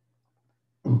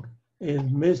is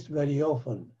missed very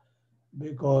often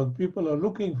because people are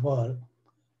looking for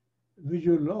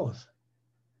visual loss.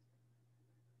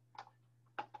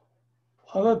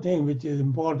 Other thing which is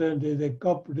important is a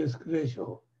cup-disc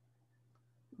ratio,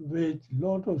 which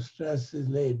lot of stress is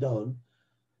laid down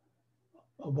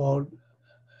about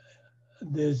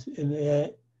this in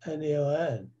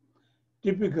NAIN.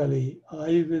 Typically,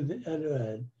 eyes with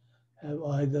NAIN have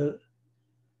either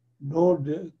no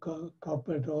cup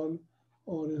at all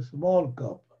or a small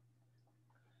cup.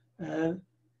 And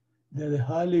there's a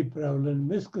highly prevalent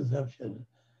misconception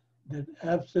that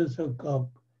absence of cup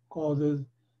causes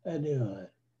NAIN.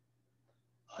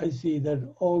 I see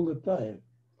that all the time.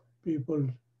 People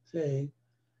saying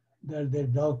that their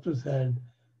doctor said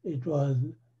it was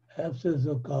absence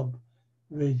of cup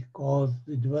which caused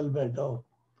the development of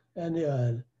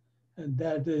NAIN, and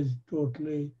that is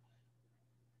totally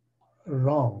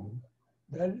wrong.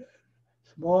 That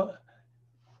small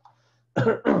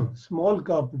small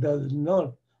cup does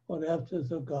not, or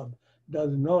absence of cup,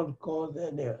 does not cause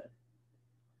any.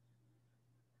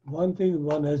 One thing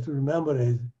one has to remember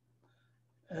is,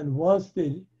 and once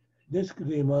the disc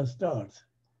edema starts,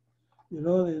 you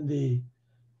know, in the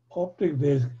optic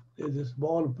disc, there's a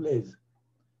small place,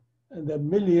 and a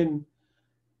million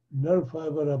nerve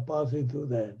fibers are passing through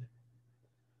that.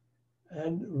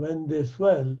 And when they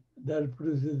swell, that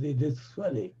produces the disc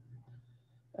swelling.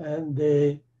 And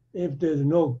if there's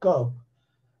no cup,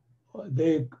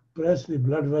 they press the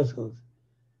blood vessels,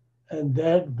 and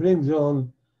that brings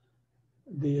on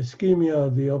the ischemia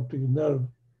of the optic nerve,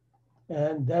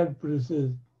 and that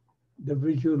produces the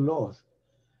visual loss.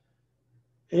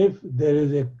 If there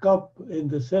is a cup in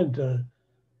the center,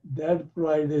 that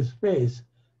provides a space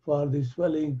for the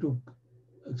swelling to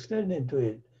extend into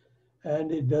it,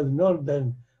 and it does not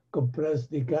then compress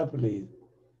the capillaries.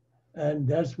 And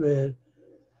that's where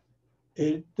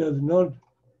it does not,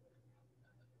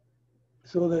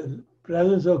 so the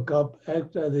presence of cup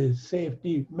acts as a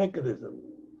safety mechanism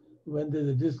when there's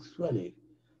a disc swelling.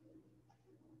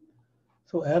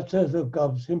 So absence of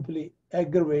cup simply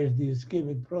aggravates the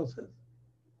ischemic process.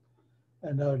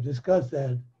 And I'll discuss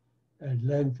that at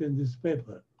length in this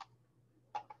paper.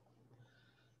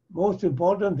 Most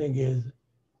important thing is,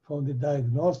 from the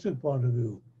diagnostic point of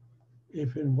view,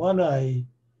 if in one eye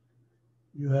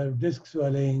you have disc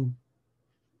swelling,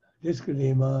 disc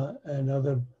edema, and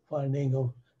other finding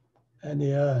of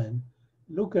NAIN,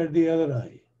 look at the other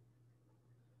eye.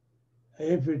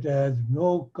 If it has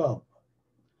no cup,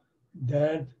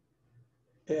 that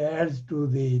adds to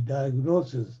the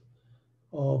diagnosis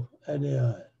of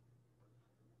NAIN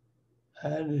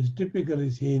and is typically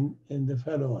seen in the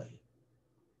fellow eye.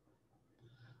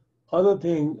 Other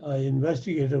thing I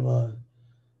investigated was,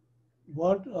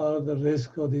 what are the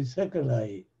risks of the second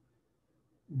eye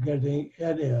getting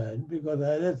NAIN? Because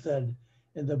as I said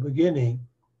in the beginning,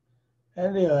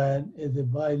 NAIN is a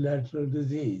bilateral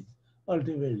disease,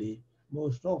 ultimately,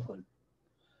 most often.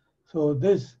 So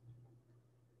this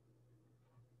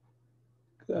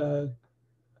curve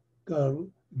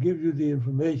gives you the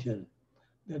information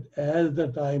that as the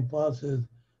time passes,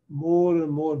 more and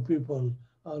more people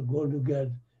are going to get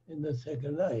in the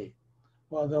second eye.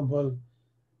 For example,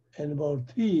 in about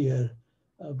 3 years,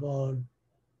 about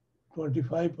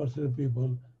 25% of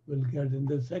people will get in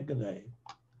the second eye.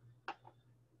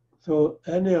 So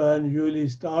NAIN usually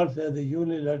starts as a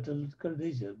unilateral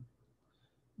condition,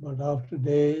 but after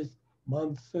days,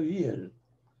 months, or years,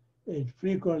 it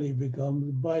frequently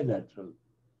becomes bilateral.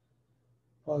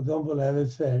 For example, as I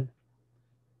said,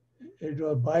 it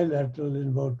was bilateral in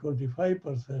about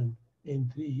 25%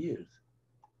 in 3 years.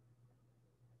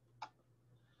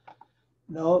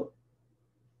 Now,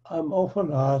 I'm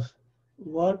often asked,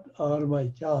 what are my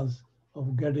chances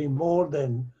of getting more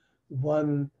than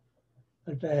one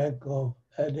attack of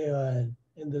NAIN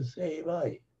in the same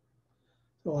eye?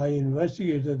 So I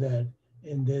investigated that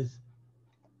in this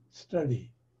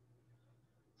study.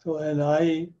 So an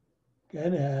eye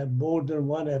can have more than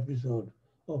one episode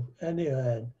of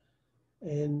NAIN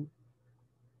in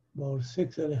about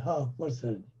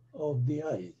 6.5% of the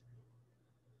eyes.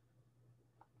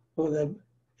 So that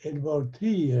in about 3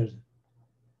 years,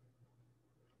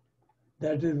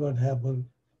 that is what happened,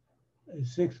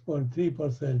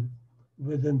 6.3%.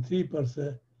 Within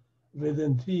 3%,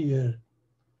 within 3 years,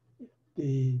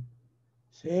 the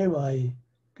same eye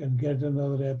can get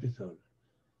another episode.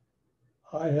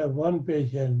 I have one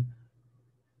patient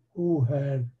who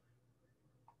had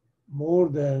more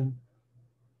than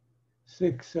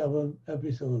 6-7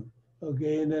 episodes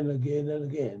again and again and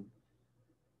again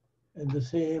in the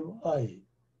same eye.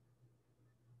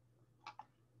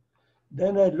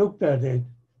 Then I looked at it.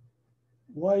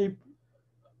 What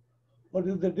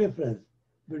is the difference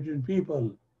between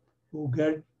people who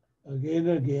get again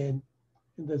and again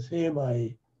in the same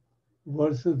eye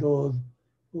versus those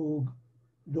who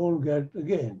don't get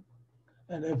again?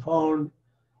 And I found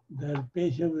that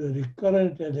patients with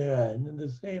recurrent NAIN in the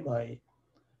same eye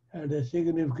had a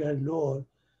significant lower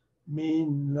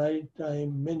mean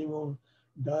nighttime minimum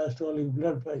diastolic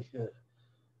blood pressure,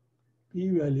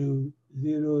 p-value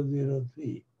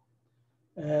 0.003,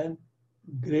 and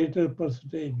greater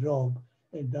percentage drop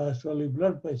in diastolic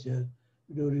blood pressure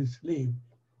during sleep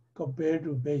compared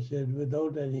to patients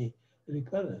without any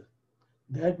recurrence.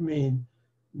 That means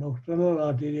nocturnal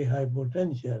arterial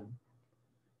hypotension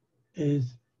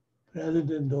is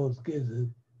present in those cases,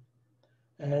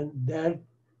 and that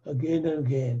again and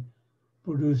again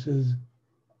produces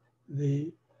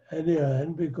the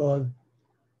NAIN, because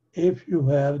if you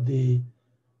have the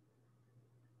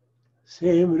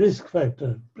same risk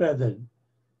factor present,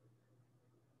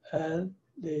 and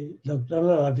the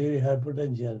nocturnal artery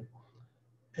hypertension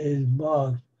is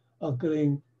marked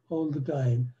occurring all the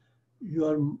time, you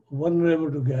are vulnerable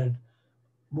to get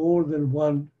more than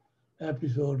one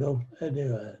episode of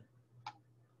Hayreh.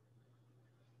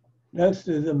 Next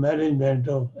is the management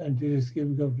of anterior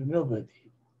ischemic neuropathy.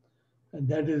 And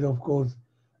that is, of course,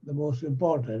 the most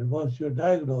important. Once you're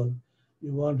diagnosed,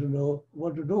 you want to know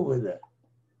what to do with it.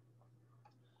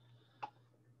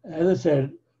 As I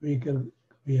said,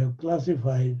 we have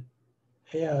classified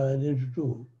AIN into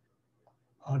two,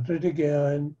 arthritic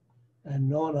AIN and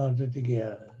non-arthritic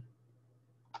AIN.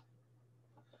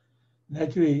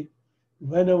 Naturally,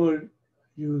 whenever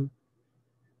you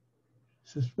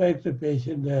suspect a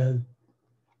patient has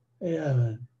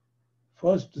AIN,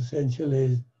 first essential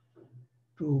is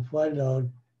to find out,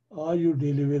 are you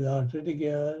dealing with arthritic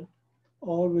AIN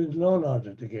or with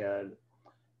non-arthritic AIN?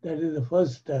 That is the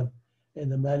first step in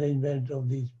the management of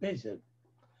these patients.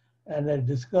 And I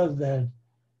discussed that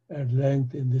at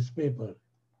length in this paper,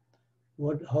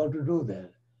 how to do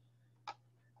that.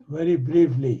 Very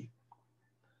briefly,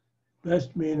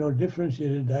 best mean or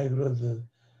differentiated diagnosis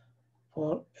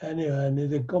for AIN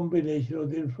is a combination of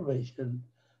the information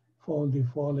from the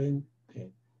following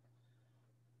thing.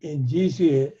 In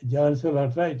GCA, giant cell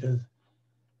arthritis,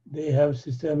 they have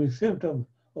systemic symptoms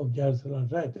of giant cell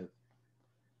arthritis.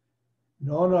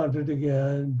 Non-arthritic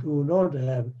AIN do not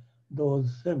have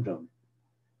those symptoms.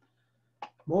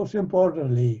 Most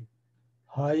importantly,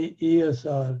 high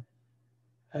ESR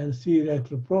and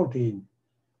C-reactive protein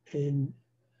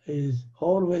is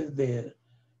always there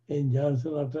in giant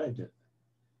cell arthritis,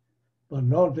 but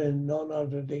not in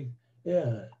non-arthritic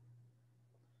AIN.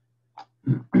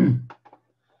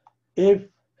 If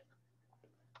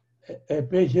a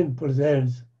patient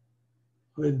presents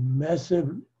with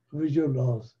massive visual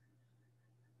loss,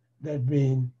 that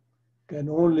means can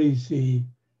only see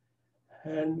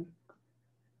hand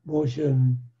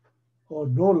motion or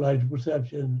no light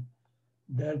perception,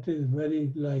 that is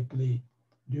very likely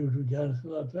due to giant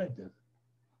cell arthritis.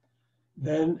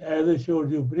 Then, as I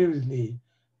showed you previously,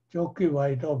 chalky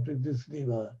white optic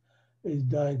dyschema is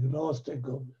diagnostic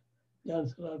of giant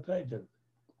cell arthritis.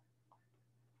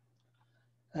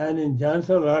 And in giant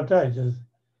cell arthritis,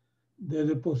 there is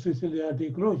a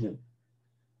posticiliary occlusion.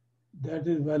 That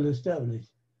is well established.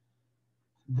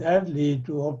 That leads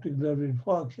to optic nerve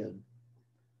infarction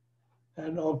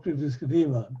and optic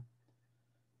dyschema.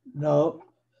 Now,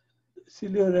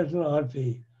 ciliary retinal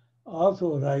artery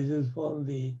also arises from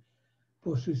the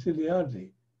posticiliary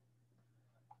artery.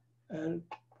 And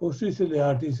posticiliary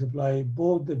artery supply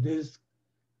both the disc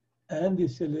and the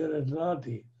ciliary retinal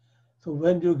artery. So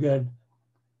when you get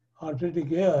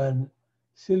arthritic AIN,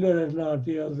 ciliary retinal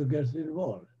artery also gets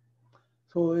involved.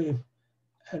 So if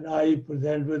an eye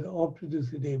presents with optic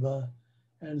dyschema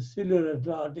and ciliary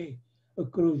retinal artery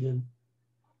occlusion,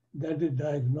 that is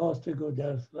diagnostic of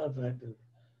giant cell arthritis,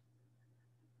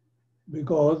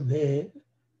 because they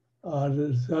are the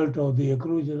result of the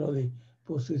occlusion of the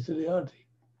posticiliary artery.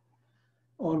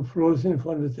 On fluorescein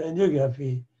fundus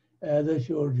angiography, as I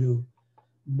showed you,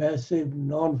 massive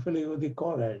non-filling of the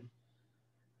cornea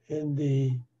in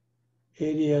the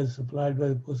areas supplied by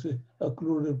the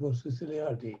occluded posticiliary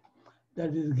artery,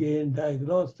 that is again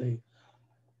diagnostic.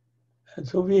 And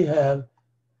so we have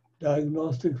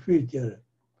diagnostic feature,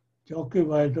 chalky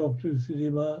white optic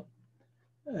dyschema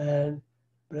and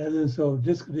presence of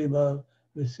dyschema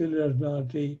with ciliary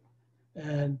artery,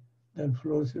 and then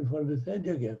fluorescein fundus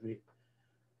angiography.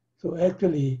 So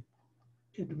actually,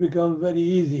 it becomes very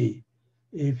easy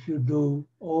if you do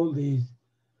all these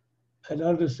and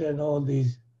understand all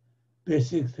these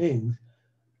basic things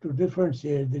to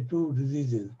differentiate the two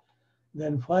diseases.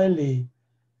 Then finally,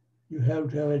 you have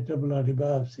to have a tabulatory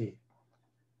biopsy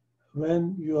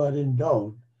when you are in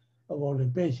doubt about a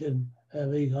patient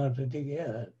having arthritic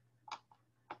AIN.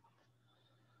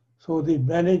 So the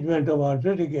management of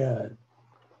arthritic AIN,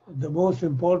 the most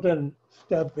important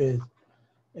step is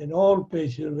in all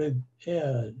patients with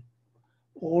AIN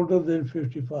older than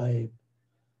 55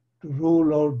 to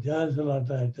rule out giant cell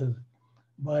arthritis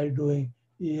by doing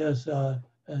ESR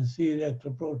and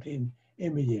C-reactive protein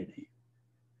immediately.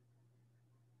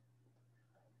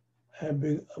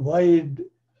 And why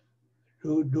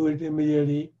do it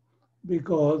immediately?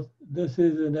 Because this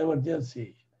is an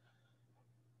emergency.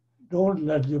 Don't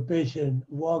let your patient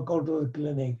walk out of the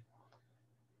clinic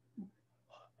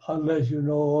unless you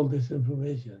know all this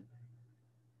information.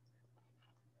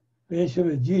 Patients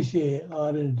with GCA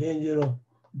are in danger of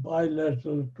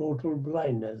bilateral total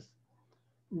blindness,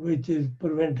 which is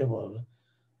preventable.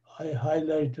 I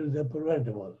highlighted the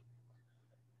preventable.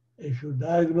 If you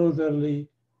diagnose early,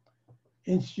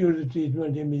 institute the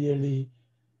treatment immediately,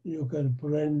 you can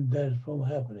prevent that from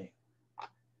happening.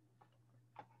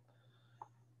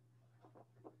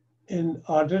 In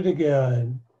arthritic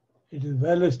AIN, it is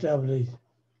well established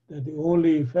that the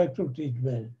only effective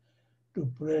treatment to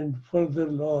prevent further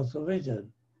loss of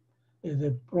vision is a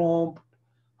prompt,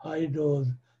 high-dose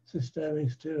systemic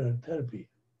steroid therapy.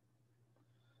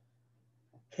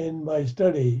 In my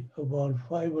study, about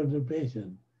 500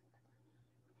 patients,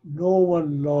 no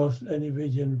one lost any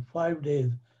vision 5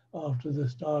 days after the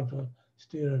start of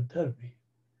steroid therapy.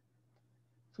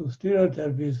 So steroid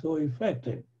therapy is so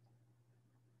effective.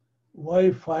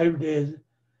 Why 5 days?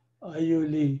 I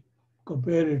usually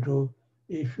compare it to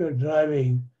if you're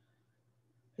driving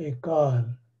a car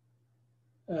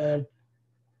at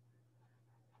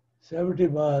 70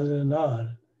 miles an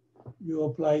hour, you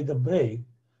apply the brake,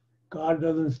 car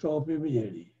doesn't stop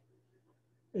immediately.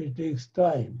 It takes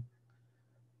time.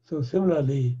 So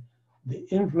similarly, the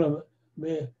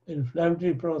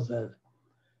inflammatory process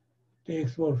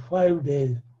takes about 5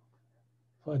 days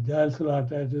for giant cell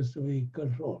arteritis to be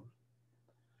controlled.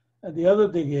 And the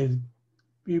other thing is,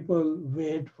 people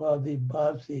wait for the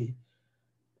biopsy,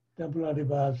 temporal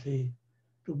biopsy,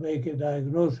 to make a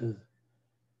diagnosis.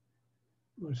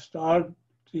 But start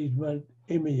treatment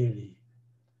immediately.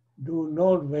 Do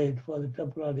not wait for the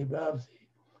temporal biopsy,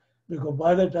 because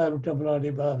by the time temporal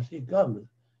biopsy comes,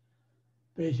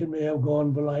 patient may have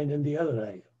gone blind in the other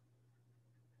eye.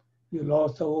 You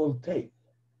lost the whole thing.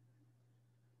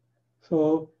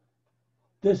 So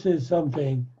this is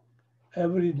something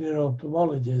every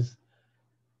neuro-ophthalmologist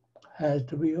has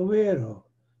to be aware of.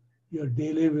 You're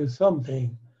dealing with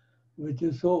something which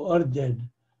is so urgent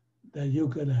that you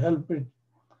can help it,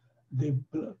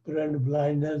 prevent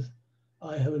blindness.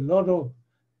 I have a lot of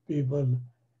people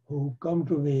who come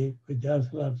to me with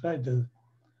giant cell arteritis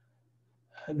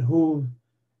and who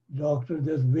doctor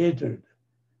just waited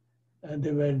and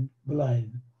they went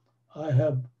blind. I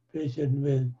have patients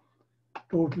with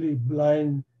totally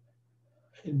blind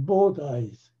in both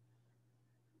eyes,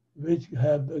 which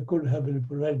could have been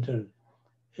prevented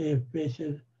if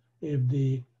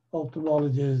the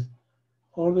ophthalmologist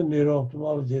or the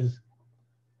neuro-ophthalmologist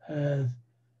has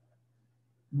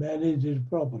managed it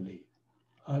properly.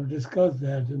 I've discussed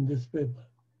that in this paper.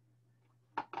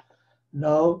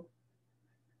 Now,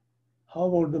 how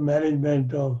about the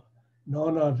management of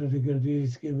non-arthritic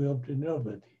ischemic optic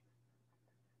neuropathy?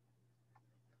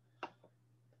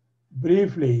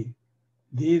 Briefly,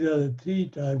 these are the 3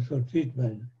 types of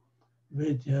treatment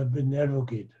which have been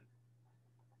advocated.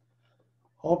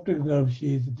 Optic nerve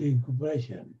sheath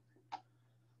decompression.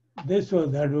 This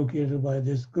was advocated by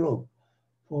this group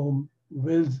from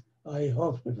Wills Eye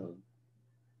Hospital.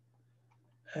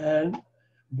 And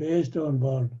based on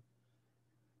about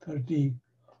 30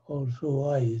 or so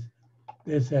eyes,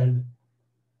 they said,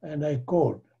 and I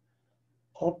quote,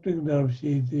 optic nerve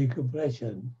sheath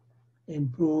decompression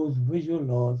improves visual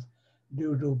loss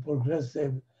due to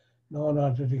progressive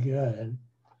non-arthritic AIN,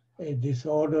 a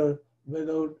disorder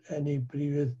without any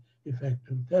previous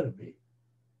effective therapy.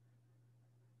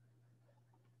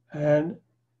 And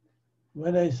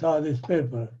when I saw this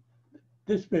paper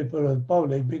was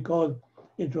published because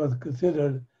it was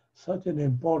considered such an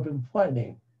important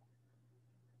finding.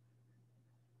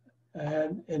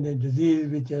 And in a disease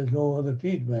which has no other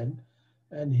treatment,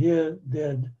 and here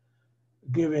they're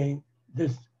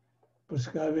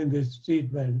prescribing this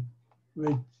treatment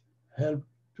which helped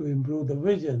to improve the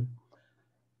vision.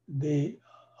 The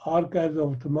Archives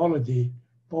of Ophthalmology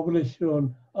published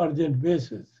on urgent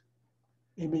basis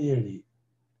immediately.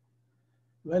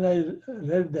 When I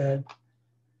read that,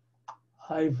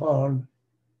 I found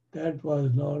that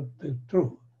was not the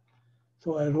truth.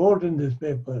 So I wrote in this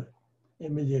paper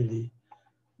immediately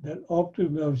that optic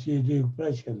nerve sheath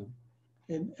decompression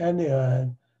in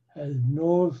NAIN has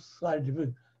no scientific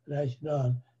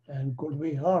rationale and could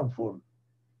be harmful.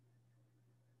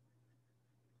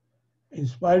 In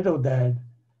spite of that,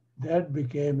 that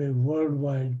became a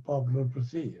worldwide popular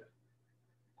procedure.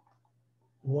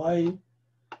 Why?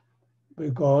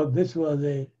 Because this was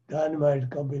a dynamite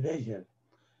combination.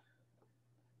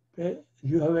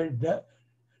 You have a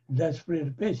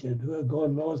desperate patient who has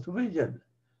gone lost vision,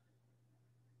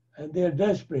 and they are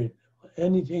desperate for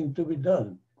anything to be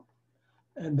done.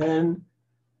 And then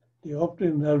the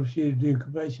optic nerve sheath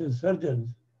decompression surgeons,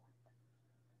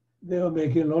 they were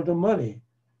making a lot of money.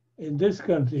 In this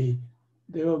country,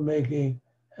 they were making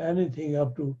anything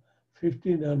up to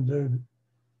 $1,500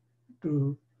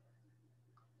 to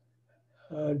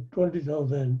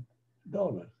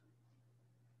 $20,000.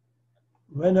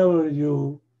 Whenever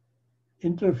you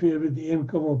interfere with the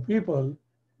income of people,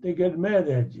 they get mad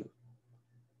at you.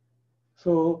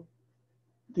 So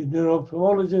the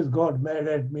neuro-ophthalmologist got mad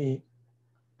at me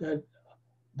that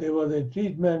there was a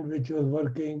treatment which was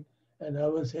working and I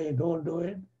was saying, don't do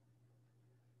it.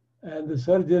 And the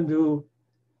surgeon who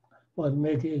was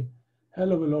making a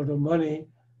hell of a lot of money,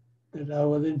 that I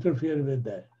was interfering with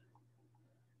that.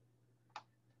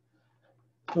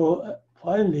 So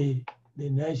finally, the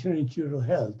National Institute of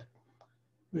Health,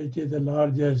 which is the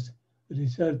largest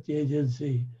research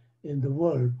agency in the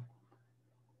world,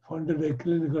 funded a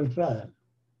clinical trial.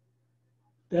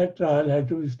 That trial had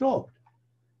to be stopped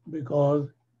because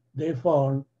they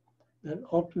found that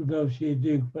optic nerve sheath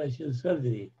decompression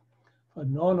surgery for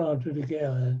non-arteritic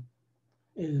AIN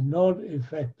is not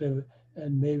effective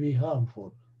and may be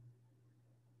harmful.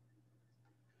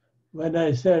 When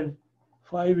I said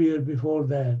 5 years before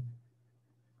that,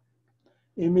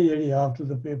 immediately after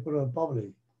the paper was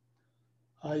published,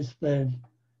 I spent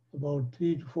about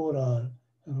 3 to 4 hours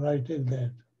writing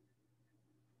that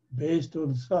based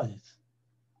on science.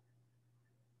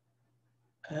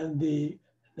 And the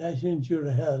National Institute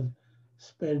of Health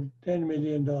spent $10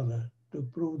 million to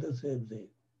prove the same thing.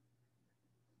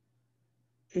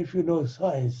 If you know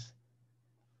science,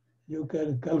 you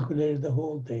can calculate the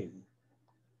whole thing.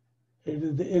 It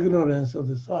is the ignorance of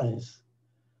the science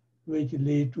which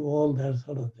lead to all that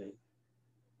sort of thing.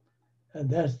 And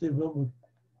that's the most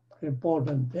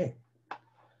important thing.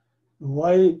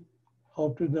 Why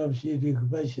optic nerve sheath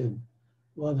decompression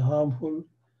was harmful?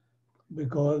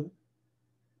 Because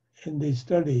in the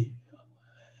study,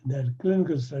 that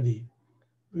clinical study,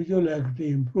 visual acuity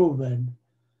improvement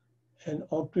and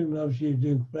optic nerve sheath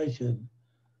decompression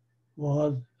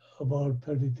was about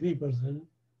 33%.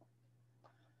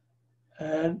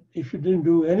 And if you didn't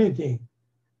do anything,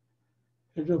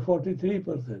 it was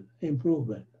 43%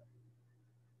 improvement.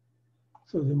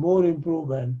 So the more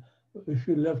improvement if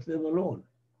you left them alone.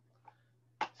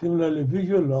 Similarly,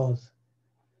 visual loss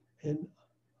in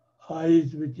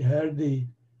eyes which had the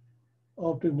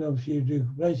optic nerve sheath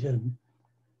decompression,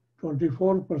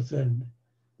 24%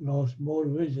 lost more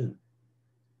vision.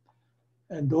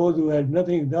 And those who had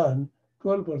nothing done,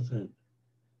 12%.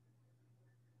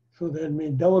 So that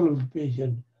means double of the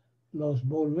patient lost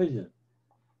more vision.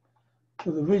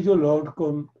 So the visual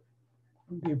outcome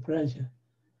depression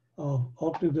of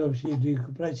optic nerve sheath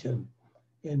decompression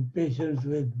in patients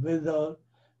without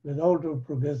a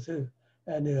progressive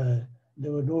annuli,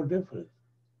 there was no difference.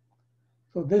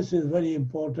 So this is very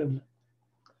important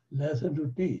lesson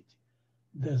to teach.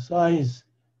 The science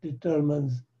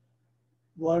determines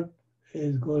what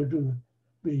is going to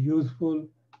be useful,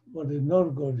 what is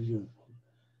not going to be useful.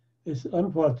 It's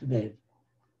unfortunate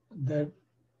that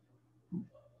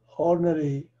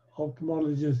ordinary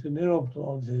ophthalmologists and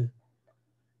neuro-ophthalmologists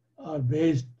are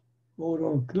based more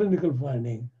on clinical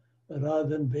finding rather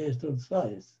than based on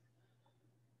science.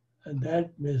 And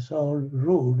that may sound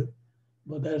rude,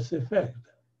 but that's a fact.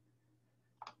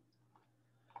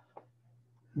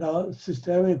 Now,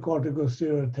 systemic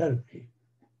corticosteroid therapy.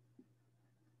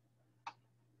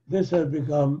 This has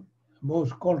become the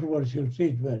most controversial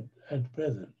treatment at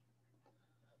present.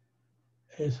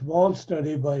 A small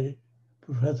study by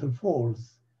Professor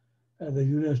Forbes at the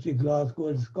University of Glasgow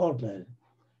in Scotland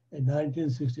in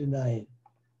 1969,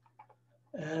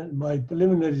 and my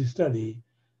preliminary study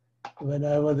when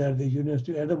I was at the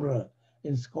University of Edinburgh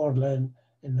in Scotland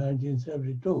in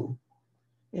 1972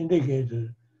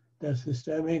 indicated that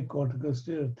systemic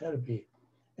corticosteroid therapy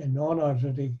in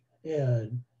non-arthritic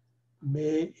AIN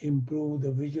may improve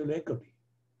the visual acuity.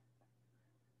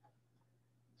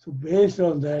 So based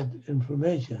on that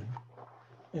information,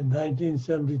 in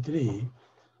 1973,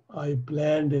 I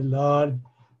planned a large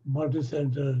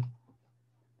multi-center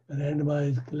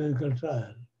randomized clinical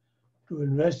trial to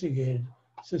investigate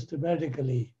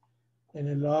systematically in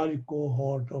a large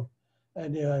cohort of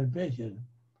NAIN patients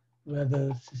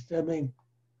whether systemic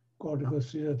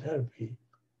corticosteroid therapy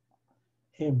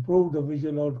improved the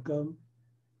visual outcome.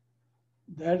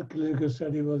 That clinical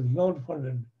study was not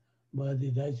funded by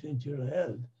the National Institute of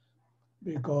Health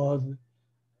because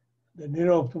the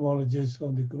neuro-ophthalmologists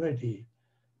on the committee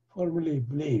firmly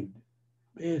believed,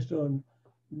 based on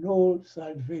no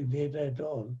scientific data at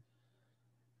all,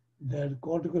 that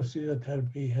corticosteroid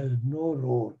therapy has no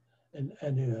role in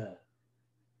NAIN.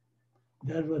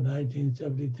 That was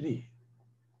 1973.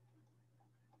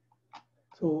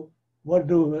 So what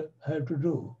do we have to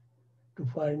do to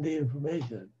find the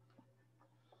information?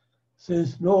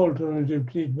 Since no alternative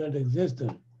treatment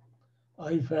existed,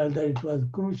 I felt that it was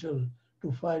crucial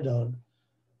to find out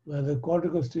whether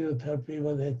corticosteroid therapy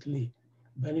was actually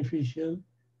beneficial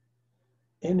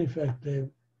ineffective,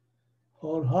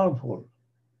 or harmful.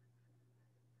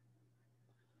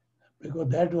 Because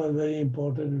that was very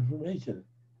important information.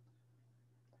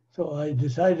 So I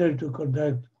decided to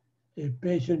conduct a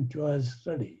patient choice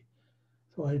study.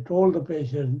 So I told the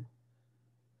patient,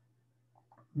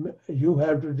 you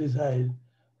have to decide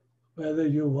whether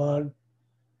you want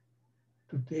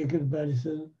to take the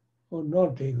medicine or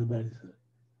not take the medicine,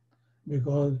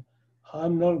 because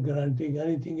I'm not granting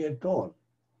anything at all.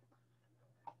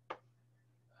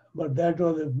 But that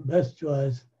was the best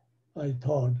choice, I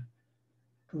thought,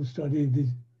 to study this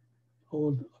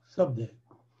whole subject.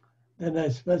 Then I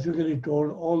specifically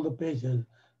told all the patients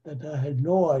that I had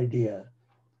no idea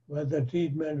whether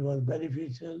treatment was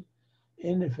beneficial,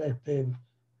 ineffective,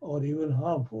 or even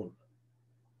harmful.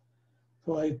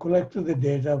 So I collected the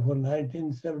data for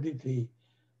 1973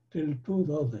 till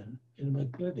 2000 in my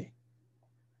clinic.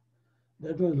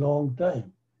 That was a long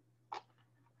time.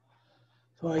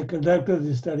 So I conducted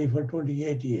this study for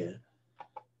 28 years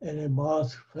in a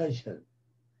mass fashion,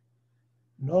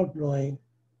 not knowing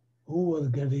who was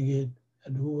getting it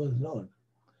and who was not.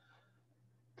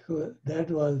 So that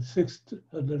was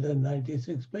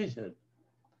 696 patients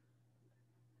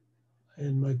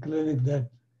in my clinic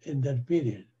in that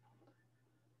period.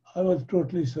 I was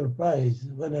totally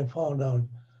surprised when I found out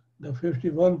the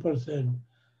 51%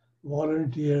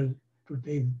 volunteered to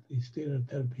take the steroid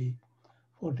therapy.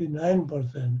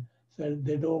 49% said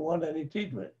they don't want any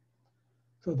treatment.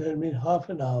 So that means half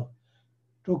and half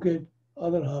took it,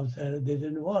 other half said they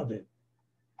didn't want it.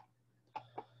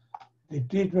 The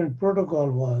treatment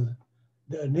protocol was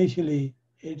the initially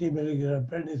 80 milligram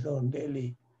prednisone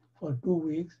daily for 2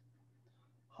 weeks.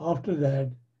 After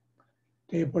that,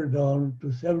 tapered down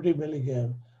to 70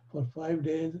 milligram for 5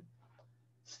 days,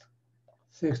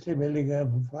 60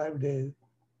 milligram for 5 days,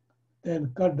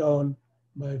 then cut down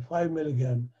by 5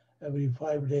 milligram every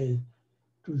 5 days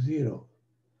to 0.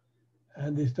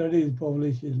 And the study is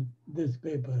published in this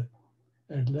paper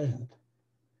at length.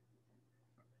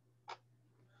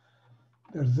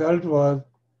 The result was,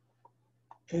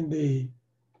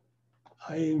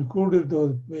 I included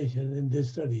those patients in this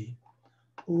study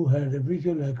who had a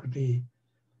visual acuity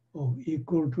of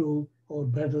equal to or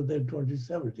better than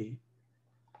 20/70,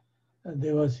 and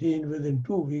they were seen within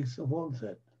 2 weeks of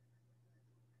onset.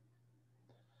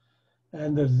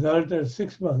 And the result at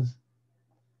 6 months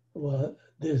was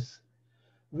this: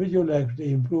 visual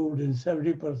acuity improved in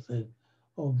 70%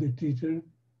 of the treated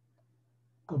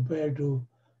compared to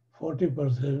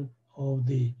 40% of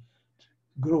the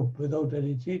group without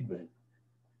any treatment.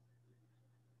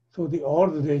 So the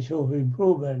odds ratio of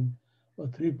improvement was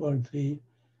 3.3,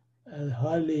 and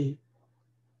highly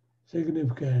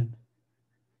significant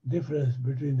difference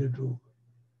between the two.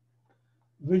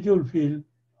 Visual field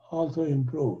also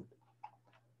improved.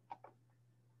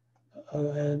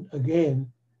 And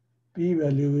again,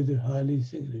 p-value is highly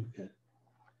significant.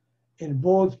 In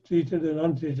both treated and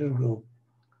untreated group,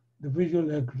 the visual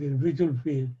acuity and visual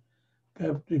field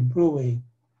kept improving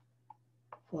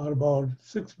for about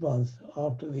 6 months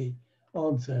after the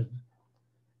onset.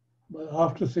 But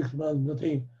after 6 months,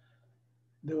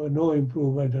 there was no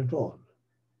improvement at all.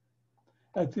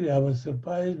 Actually, I was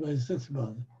surprised by 6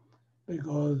 months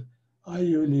because I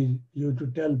usually used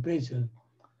to tell patients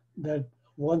that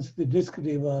once the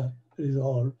discedema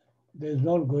resolved, there's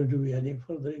not going to be any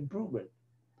further improvement.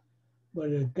 But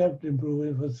it kept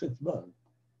improving for 6 months.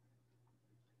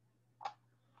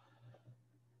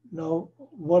 Now,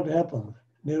 what happened?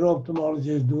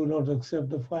 Neuro-ophthalmologists do not accept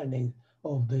the findings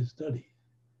of this study.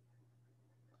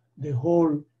 They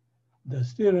hold the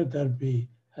steroid therapy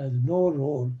has no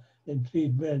role in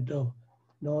treatment of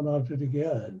non-arthritic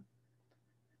AIN.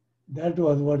 That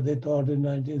was what they thought in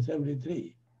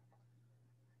 1973.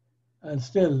 And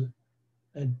still,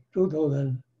 in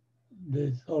 2000,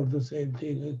 they thought the same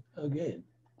thing again.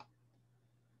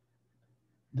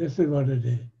 This is what it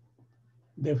is.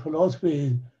 Their philosophy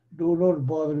is, do not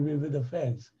bother me with the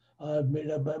facts. I have made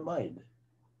up my mind.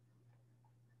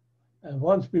 And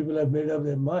once people have made up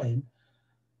their mind,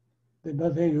 there's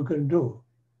nothing you can do.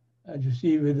 As you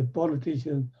see with the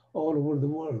politicians all over the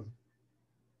world.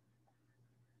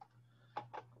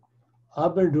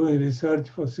 I've been doing research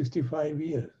for 65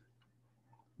 years.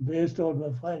 Based on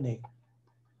my findings,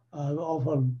 I've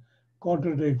often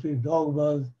contradictory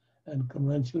dogmas and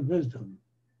conventional wisdom.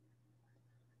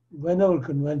 Whenever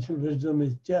conventional wisdom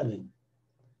is challenged,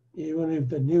 even if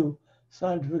the new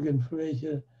scientific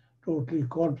information totally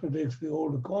contradicts the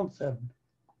old concept,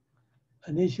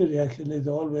 initial reaction is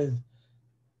always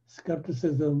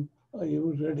skepticism or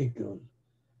even ridicule.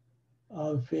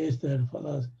 I've faced that for the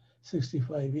last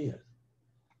 65 years.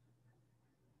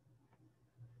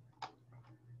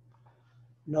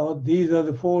 Now, these are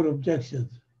the 4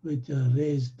 objections which are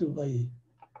raised to my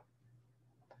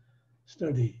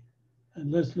study.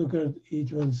 And let's look at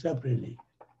each one separately.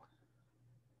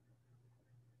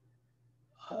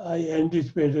 I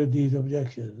anticipated these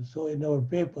objections. So in our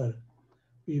paper,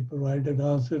 we provide an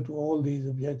answer to all these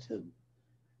objections.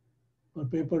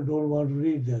 But people don't want to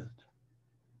read that.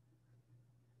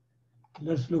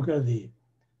 Let's look at the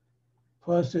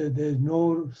first. There is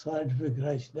no scientific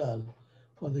rationale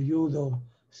for the use of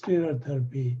steroid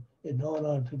therapy in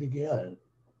non-arthritic AR.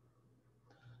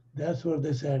 That's what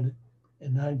they said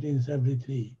in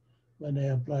 1973 when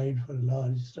I applied for a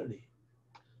large study.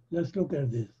 Let's look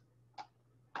at this.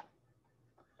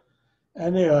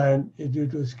 NAIN is due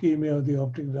to ischemia of the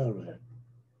optic nerve.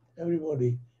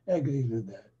 Everybody agrees with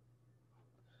that.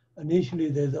 Initially,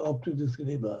 there's the optic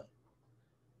ischemia,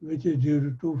 which is due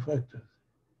to 2 factors.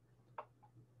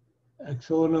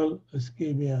 Axonal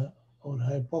ischemia or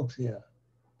hypoxia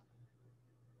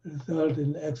result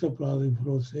in exoplasmic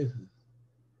fluorosis.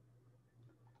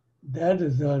 That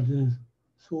results in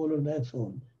swollen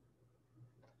axons.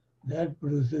 That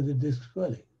produces the disc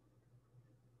swelling.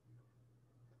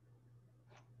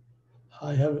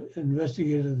 I have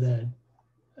investigated that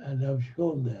and have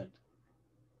shown that.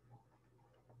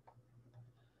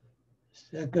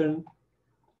 Second,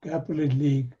 capillary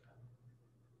leak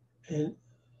in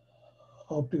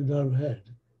optic nerve head.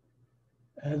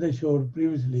 As I showed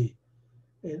previously,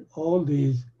 in all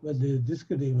these, when there is disc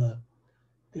edema,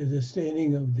 there is a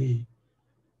staining of the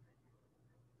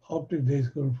optic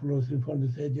disc or fluorescein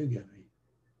fundus angiography.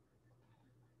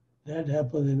 That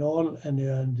happens in all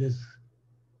NAIN discs.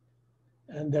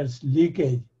 And that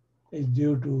leakage is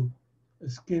due to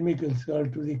ischemic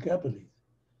insult to the capillaries.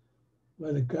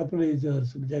 When the capillaries are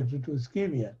subjected to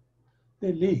ischemia,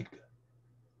 they leak.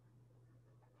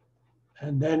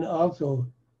 And then also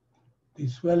the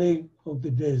swelling of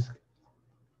the disc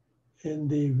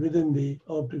within the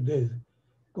optic disc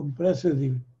compresses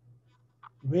the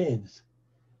veins.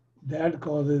 That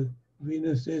causes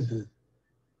venous stasis.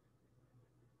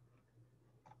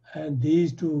 And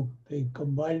these 2 things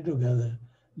combined together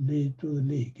lead to the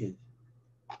leakage.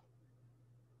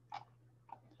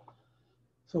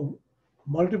 So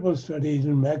multiple studies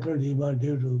in macular edema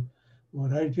due to a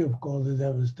variety of causes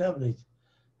have established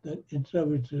that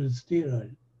intravitreal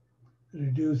steroid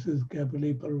reduces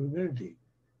capillary permeability.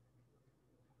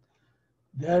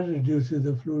 That reduces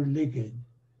the fluid leakage.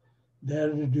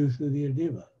 That reduces the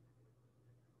edema.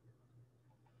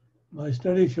 My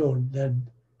study showed that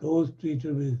those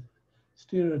treated with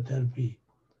steroid therapy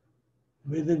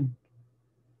within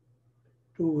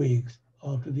 2 weeks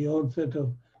after the onset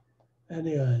of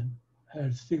NAIN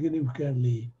had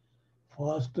significantly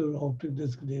faster optic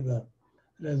disc edema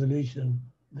resolution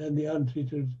than the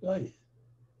untreated guys.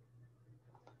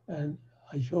 And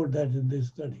I showed that in this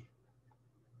study.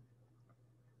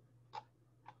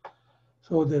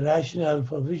 So the rationale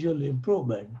for visual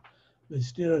improvement with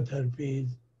steroid therapy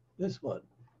is this one.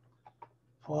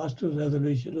 Faster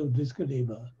resolution of disc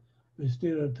edema with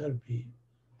steroid therapy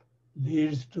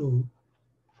leads to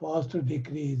faster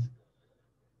decrease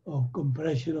of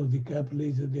compression of the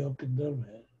capillaries of the optic nerve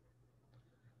head.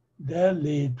 That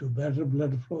leads to better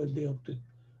blood flow in the optic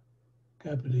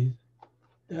capillaries.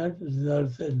 That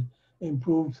results in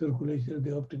improved circulation of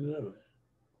the optic nerve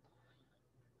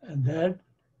head. And that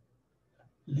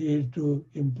leads to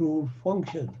improved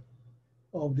function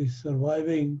of the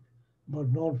surviving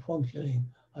but not functioning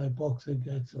hypoxic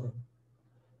axon.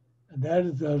 And that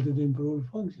results in improved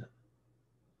function.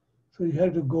 So you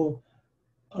have to go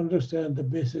understand the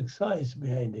basic science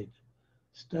behind it,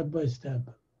 step by step,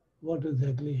 what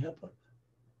exactly happened.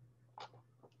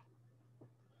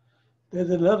 There's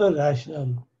another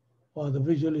rationale for the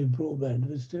visual improvement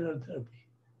with steroid therapy.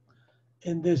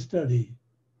 In this study,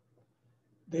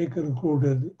 they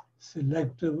concluded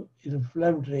selective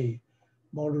inflammatory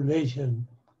modulation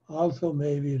also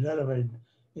may be relevant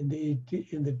in the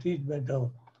treatment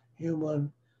of human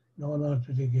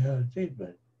non-arthritic hair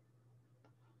treatment.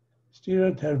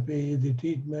 Steroid therapy is the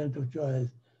treatment of choice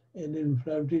in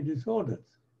inflammatory disorders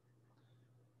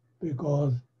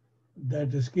because that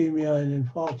ischemia and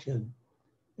infarction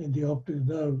in the optic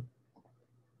nerve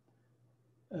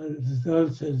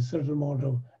results in a certain amount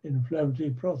of inflammatory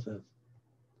process.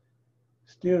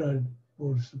 Steroid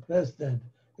would suppress that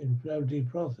inflammatory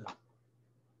process.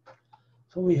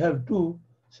 So we have 2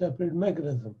 separate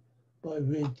mechanisms by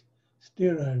which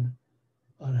steroids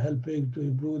are helping to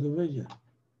improve the vision.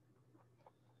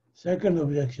 Second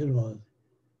objection was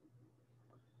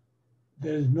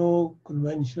there is no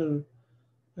conventional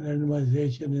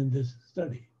randomization in this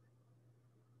study.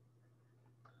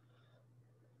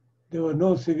 there was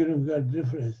no significant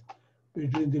difference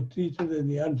between the treated and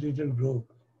the untreated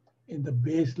group in the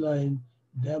baseline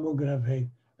demographic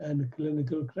and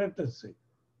clinical characteristics.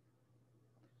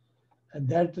 And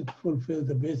that fulfills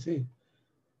the basic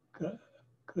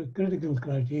critical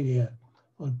criteria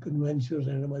for conventional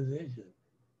randomization.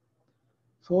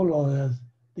 So long as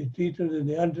the treated and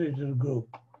the untreated group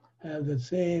have the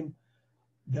same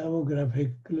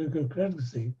demographic clinical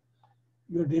characteristics,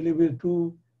 you're dealing with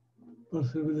two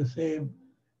persons with the same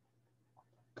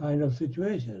kind of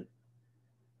situation.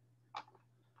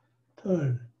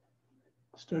 Third,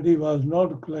 study was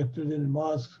not collected in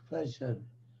mass fashion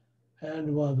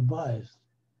and was biased.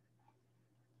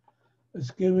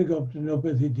 Ischemic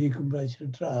optinopathy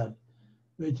decompression trial,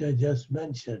 which I just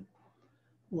mentioned,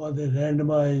 was a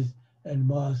randomized and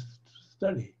masked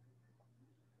study.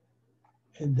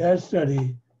 In that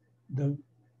study, the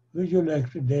visual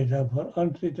acuity data for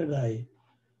untreated eye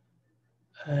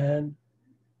and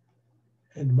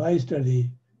in my study,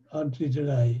 untreated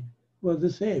eye was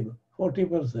the same,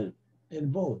 40% in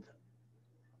both.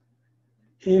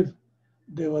 If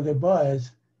there was a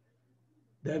bias,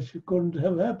 that couldn't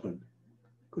have happened.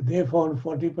 They found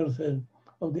 40%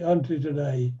 of the untreated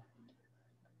eye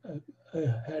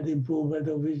had improvement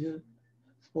of vision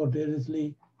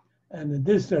spontaneously, and in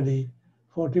this study,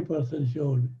 40%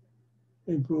 showed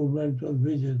improvement of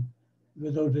vision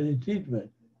without any treatment.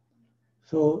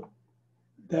 So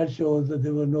that shows that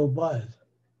there was no bias.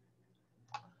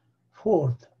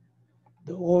 Fourth,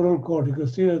 the oral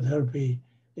corticosteroid therapy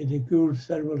in acute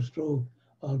cerebral stroke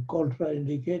are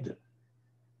contraindicated.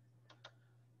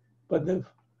 But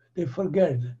they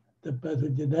forget that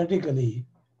pathogenetically,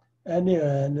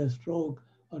 anemia and a stroke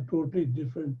are totally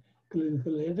different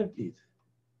clinical entities.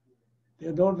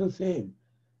 They're not the same,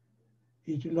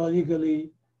 etiologically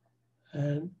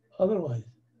and otherwise,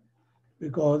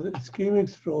 because ischemic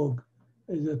stroke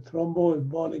is a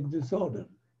thromboembolic disorder,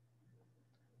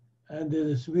 and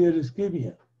there's a severe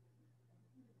ischemia.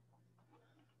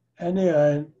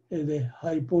 Anemia is a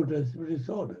hypotensive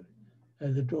disorder,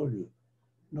 as I told you.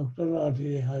 Nocturnal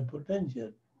artery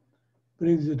hypotension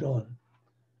brings it on,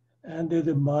 and there's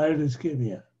a mild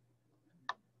ischemia.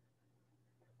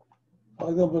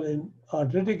 For example, in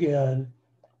arthritic AR,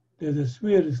 there's a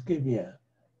severe ischemia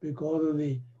because of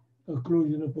the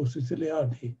occlusion of posterior ciliary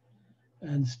artery,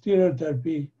 and steroid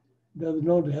therapy does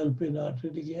not help in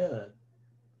arthritic AR.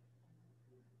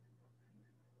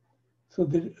 So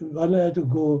one has to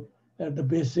go at the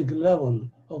basic level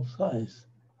of science.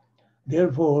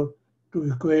 Therefore, to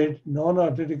equate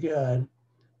non-arthritic AR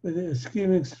with an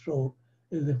ischemic stroke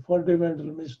is a fundamental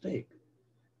mistake.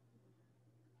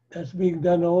 That's being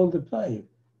done all the time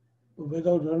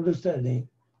without understanding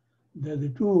that the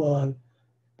two are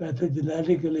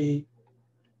pathogenetically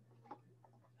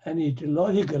and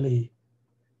etiologically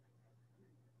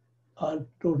are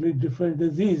totally different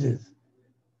diseases.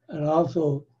 And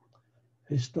also,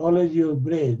 histology of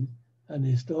brain and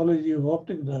histology of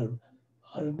optic nerve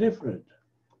are different.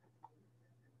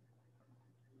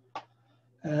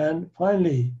 And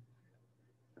finally,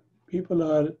 people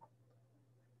are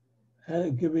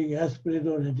giving aspirin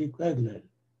or anticoagulant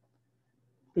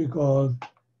because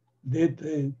they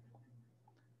think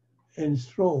in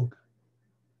stroke,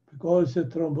 because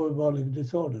it's a thromboembolic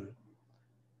disorder,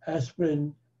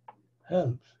 aspirin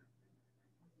helps.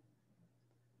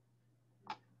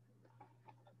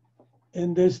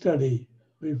 In this study,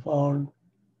 we found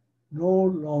no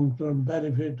long-term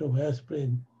benefit of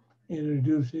aspirin in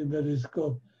reducing the risk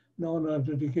of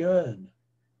non-arthritic AR.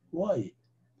 Why?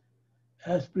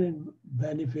 Aspirin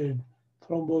benefits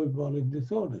thromboembolic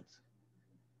disorders.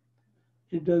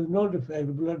 It does not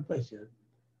affect blood pressure.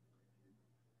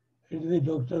 It is the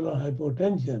nocturnal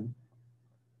hypotension,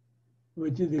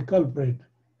 which is the culprit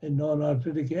in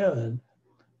non-arthritic AR,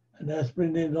 and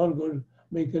aspirin is not going to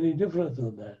make any difference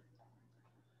on that.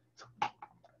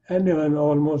 Anyone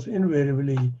almost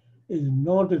invariably is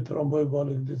not a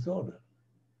thromboembolic disorder.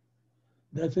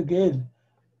 That's again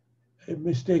a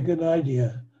mistaken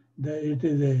idea that it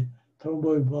is a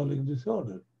thromboembolic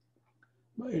disorder.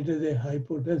 But it is a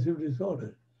hypotensive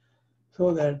disorder.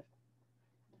 So that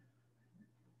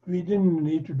we didn't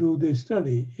need to do this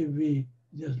study if we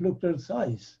just looked at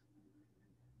science.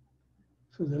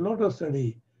 So there's a lot of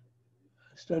studies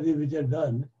which are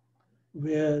done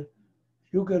where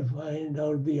you can find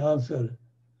out the answer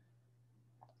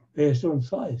based on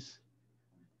science.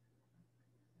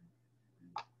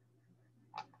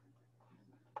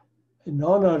 In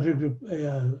non-arthritic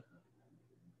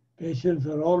patients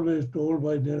are always told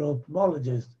by their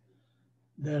ophthalmologist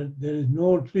that there is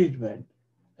no treatment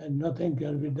and nothing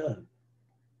can be done.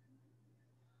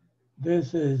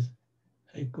 This is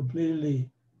a completely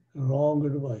wrong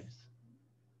advice.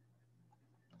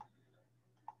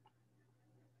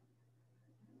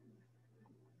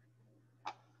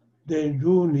 They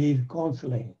do need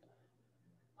counseling,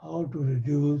 how to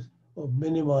reduce or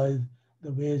minimize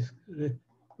the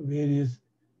various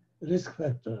risk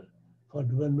factors for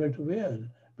development of hair,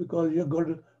 because you're going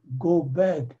to go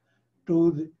back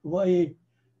to why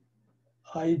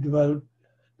I developed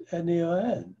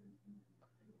NAIN.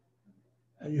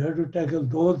 And you have to tackle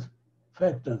those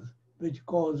factors which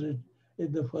caused it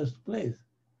in the first place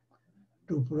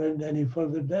to prevent any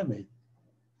further damage.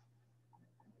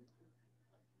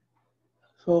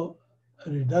 So a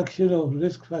reduction of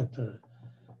risk factor,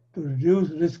 to reduce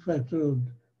risk factor of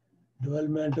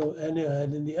development of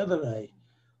NAIN in the other eye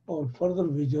or further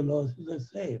visual loss is the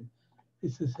same.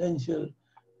 It's essential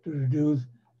to reduce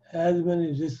as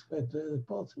many risk factors as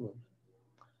possible.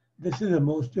 This is the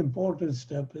most important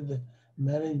step in the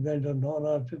management of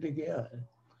non-arthritic eye.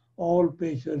 All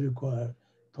patients require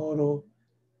thorough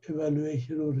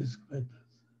evaluation of risk factors.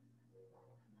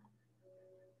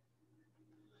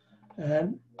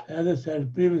 And as I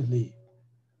said previously,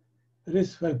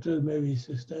 risk factors may be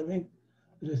systemic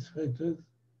risk factors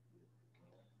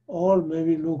or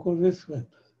maybe local risk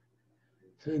factors.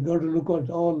 So you've got to look at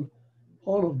all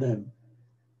of them.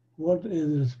 What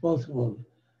is responsible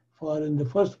for, in the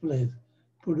first place,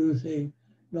 producing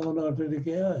non-arteritic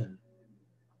eye?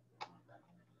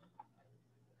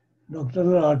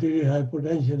 Nocturnal arterial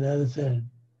hypertension, as I said,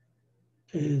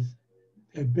 is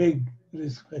a big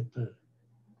risk factor.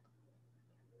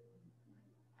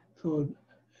 So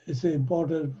it's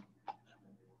important.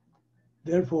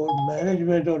 Therefore,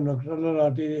 management of nocturnal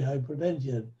arterial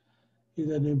hypertension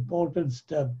is an important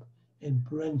step in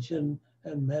prevention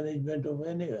and management of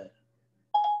NAIN.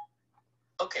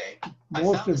 Okay, I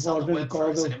found this on the web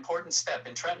first, an important step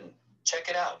in Trenton. Check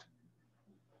it out.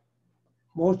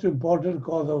 Most important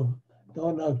cause of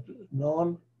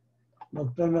non-nocturnal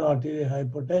arterial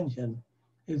hypertension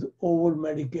is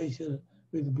over-medication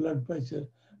with blood pressure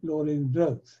lowering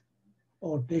drugs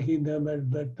or taking them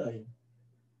at bedtime.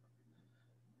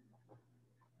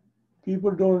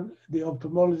 People don't, the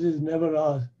ophthalmologist never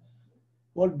asks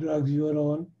what drugs you are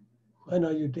on, when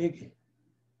are you taking?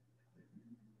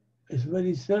 It's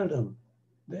very seldom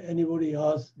that anybody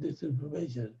asks this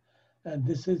information, and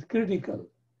this is critical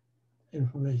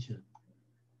information.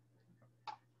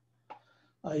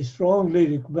 I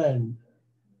strongly recommend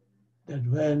that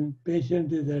when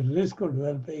patient is at risk of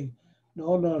developing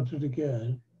non-arthritic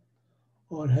eye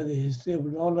or has a history of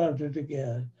non-arthritic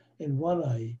eye in one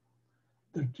eye,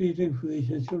 the treating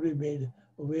physician should be made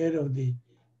aware of the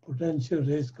potential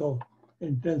risk of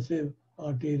intensive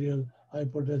arterial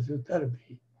hypertensive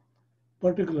therapy,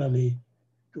 particularly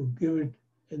to give it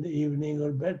in the evening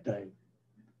or bedtime.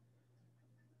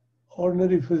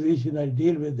 Ordinary physicians, I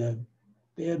deal with them,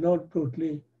 they are not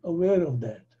totally aware of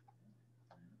that.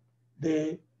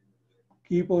 They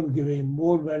keep on giving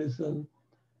more medicine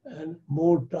and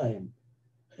more time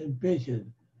in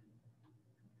patients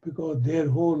because their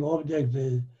whole object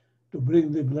is to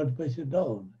bring the blood pressure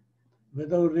down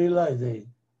without realizing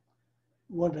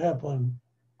what happens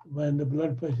when the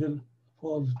blood pressure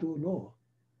falls too low.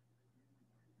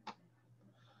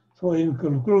 So in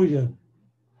conclusion,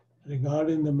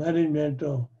 regarding the management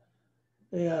of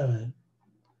AIN,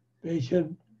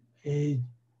 patient age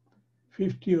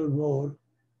 50 or more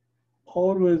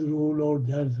always rule out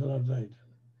giant cell arthritis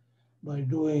by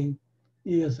doing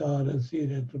ESR and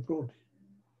C-erythropoietin.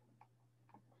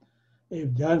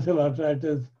 If giant cell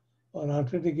arthritis or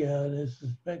arthritic AIN is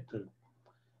suspected,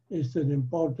 it's an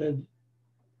important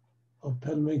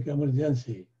ophthalmic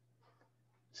emergency.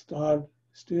 Start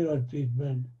steroid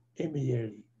treatment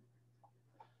immediately.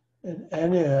 And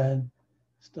NAIN,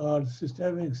 start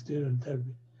systemic steroid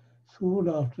therapy soon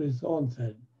after its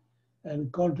onset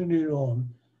and continue on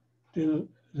till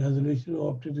resolution of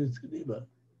optic edema.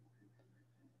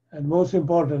 And most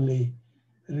importantly,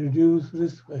 reduce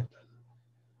risk factors,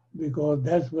 because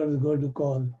that's what is going to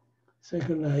cause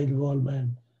second eye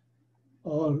involvement.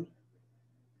 Or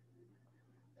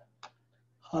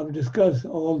I've discussed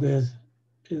all this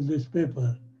in this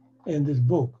paper, in this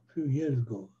book a few years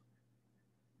ago.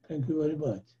 Thank you very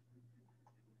much.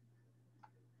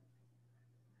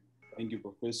 Thank you,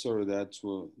 Professor. That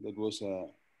was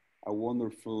a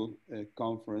wonderful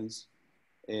conference,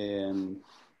 and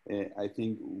I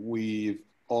think we've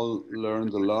all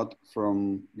learned a lot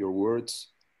from your words.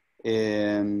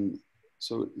 And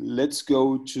so let's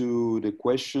go to the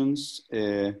questions.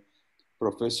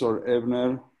 Professor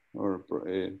Ebner or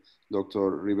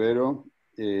Dr. Rivero,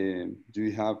 do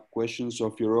you have questions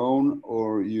of your own,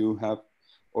 or you have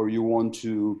or you want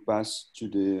to pass to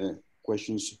the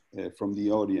questions from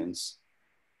the audience?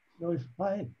 No, it's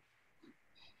fine.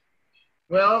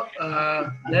 Well,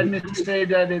 let me say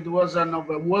that it was an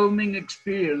overwhelming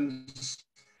experience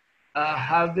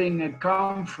having a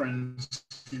conference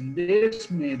in this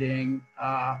meeting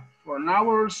for an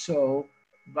hour or so,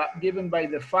 given by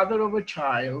the father of a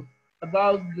child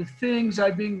about the things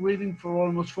I've been reading for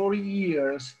almost 40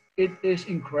 years. It is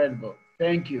incredible.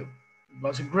 Thank you. It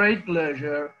was a great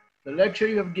pleasure. The lecture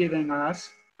you have given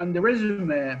us and the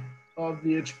resume of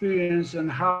the experience and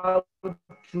how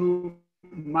to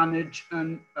manage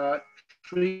and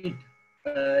treat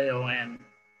AON.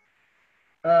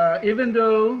 Even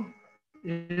though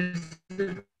it's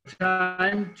the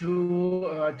time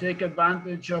to take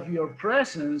advantage of your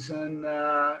presence and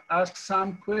ask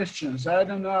some questions. I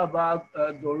don't know about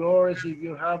Dolores, if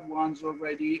you have ones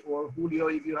already, or Julio,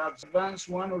 if you have advanced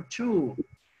one or two.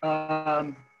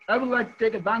 I would like to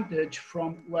take advantage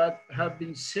from what have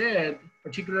been said,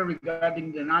 particularly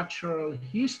regarding the natural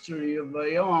history of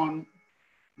AON,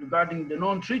 regarding the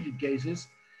non-treated cases,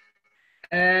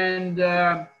 and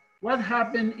what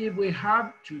happens if we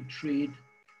have to treat,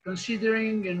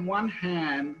 considering in one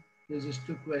hand, this is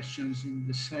two questions in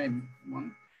the same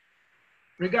one,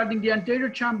 regarding the anterior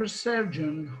chamber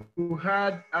surgeon who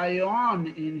had AON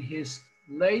in his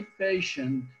late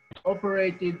patient,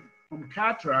 operated from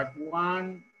cataract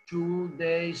 1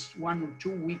 or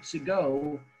 2 weeks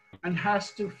ago, and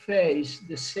has to face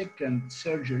the second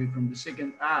surgery from the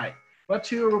second eye.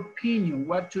 What's your opinion?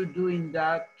 What to do in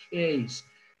that case?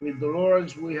 With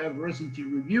Dolores, we have recently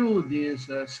reviewed this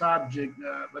subject,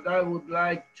 but I would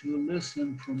like to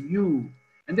listen from you.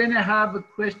 And then I have a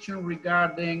question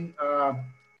regarding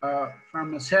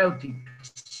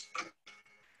pharmaceuticals.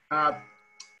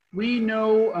 We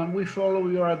know and we follow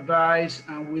your advice,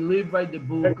 and we live by the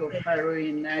book of Hayreh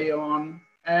in AON,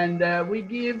 and we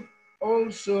give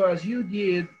also, as you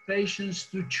did, patients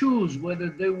to choose whether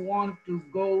they want to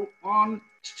go on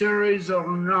steroids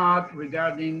or not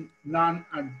regarding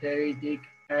non-arteritic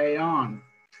AON.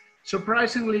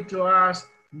 Surprisingly to us,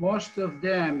 most of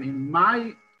them in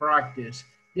my practice,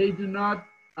 they do not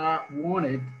want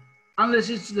it unless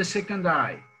it's the second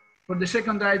eye. For the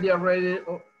second eye, they are ready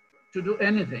to do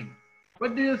anything.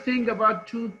 What do you think about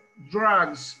two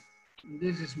drugs?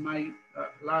 This is my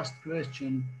last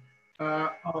question.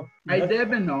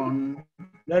 Idebenone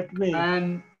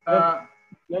and...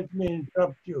 let me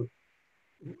interrupt you.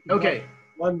 Okay.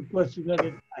 One question at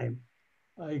a time.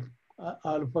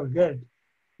 I'll forget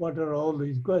what are all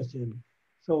these questions.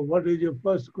 So what is your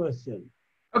first question?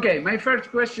 Okay, my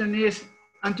first question is,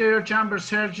 anterior chamber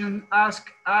surgeon asked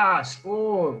us,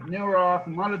 or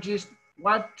neuro-ophthalmologist,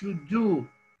 what to do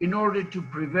in order to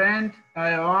prevent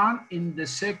AON in the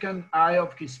second eye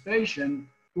of his patient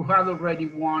who had already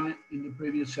one in the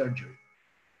previous surgery.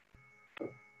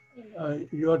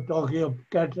 You're talking of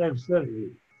cataract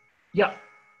surgery. Yeah.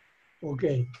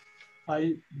 Okay.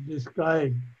 I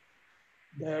described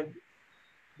that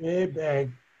way back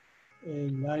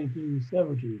in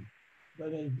 1970,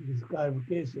 when I described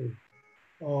cases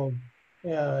of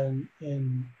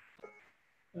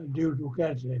due to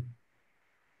cataract.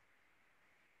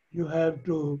 You have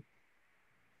to,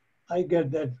 I get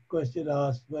that question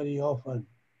asked very often,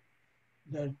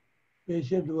 that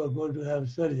patients who are going to have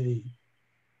surgery,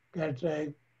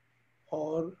 cataract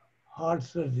or heart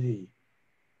surgery,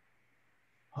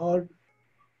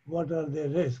 what are the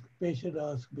risks? Patient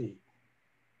asks me.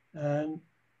 And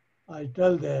I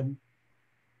tell them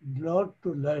not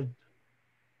to let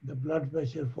the blood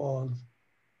pressure falls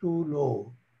too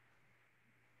low,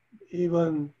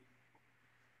 even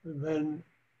when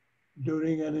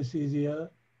during anesthesia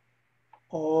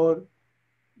or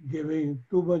giving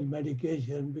too much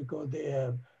medication because they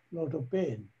have a lot of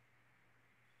pain.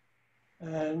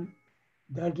 And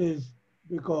that is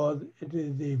because it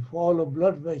is the fall of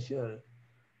blood pressure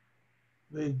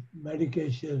with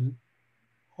medication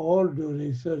all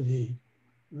during surgery,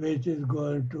 which is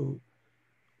going to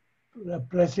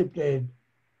precipitate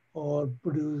or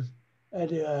produce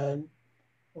AON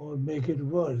or make it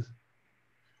worse.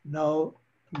 Now,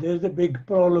 there's a big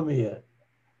problem here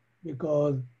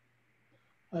because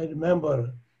I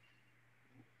remember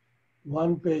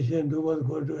one patient who was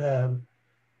going to have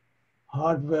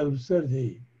heart valve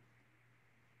surgery.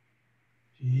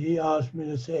 He asked me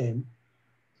the same.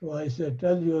 So I said,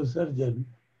 tell your surgeon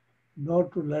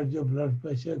not to let your blood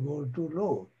pressure go too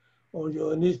low, or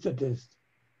your anesthetist.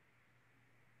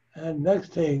 And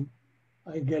next thing,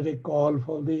 I get a call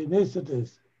from the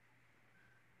anesthetist.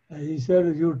 And he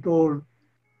said, you told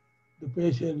the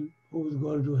patient who was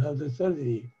going to have the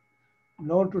surgery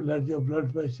not to let your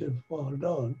blood pressure fall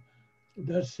down.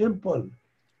 That's simple.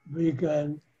 We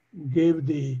can give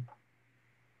the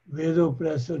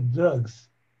vasopressor drugs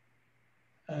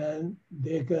and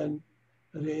they can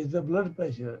raise the blood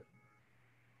pressure.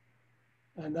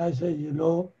 And I said, you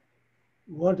know,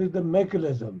 what is the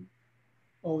mechanism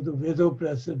of the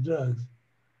vasopressor drugs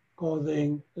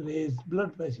causing raised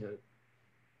blood pressure?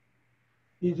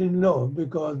 He didn't know,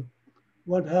 because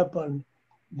what happened,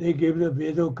 they gave the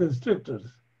vasoconstrictors.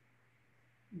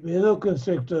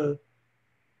 Vasoconstrictor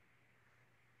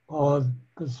cause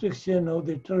constriction of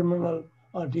the terminal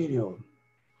arteriole.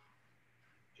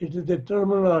 It is the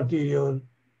terminal arteriole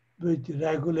which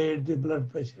regulates the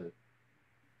blood pressure.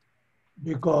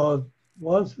 Because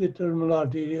once the terminal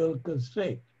arteriole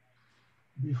constricts,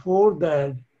 before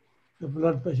that, the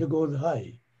blood pressure goes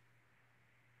high.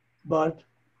 But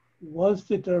once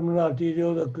the terminal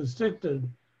arteriole are constricted,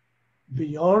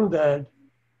 beyond that,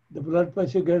 the blood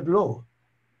pressure gets low.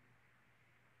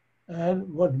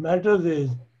 And what matters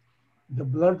is the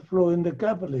blood flow in the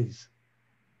capillaries.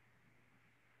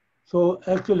 So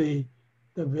actually,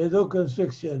 the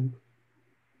vasoconstriction,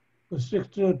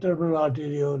 constriction of terminal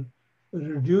arteriole,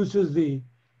 reduces the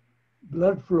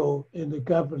blood flow in the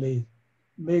capillaries,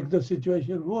 make the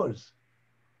situation worse.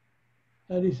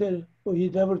 And he said, oh, he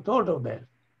never thought of that.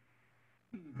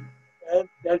 And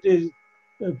that is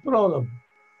a problem,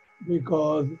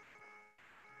 because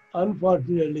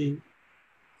unfortunately,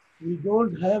 we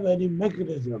don't have any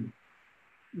mechanism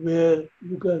where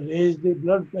you can raise the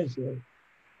blood pressure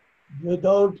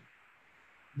without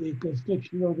the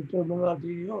constriction of the terminal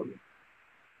arteriole.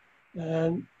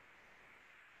 And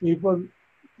people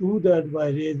do that by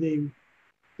raising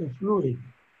the fluid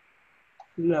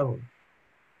level.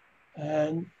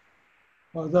 And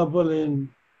for example, in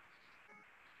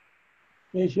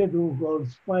patient who got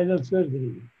spinal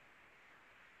surgery,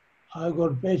 I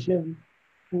got patients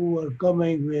who were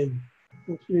coming with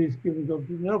ischemic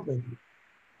neuropathy.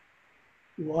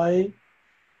 Why?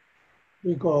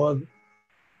 Because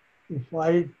to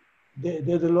fight,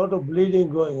 there's a lot of bleeding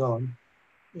going on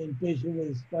in patients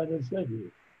with spinal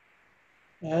surgery.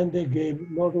 And they gave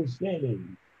a lot of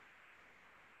saline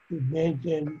to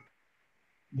maintain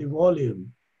the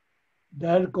volume.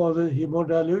 That causes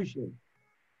hemodilution.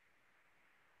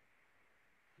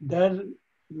 That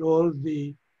lowers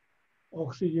the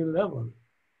oxygen level.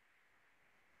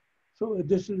 So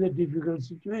this is a difficult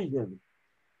situation.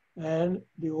 And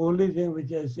the only thing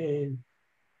which I say is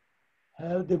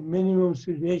have the minimum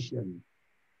sedation.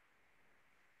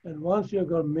 And once you've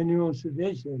got minimum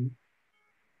sedation,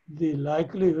 the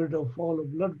likelihood of fall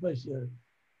of blood pressure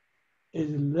is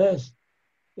less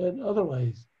than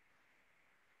otherwise.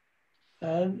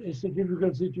 And it's a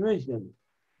difficult situation.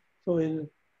 So in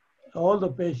all the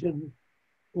patients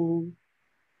who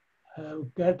have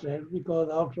cataract, because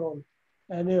after all,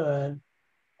 anyway,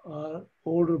 are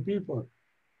older people.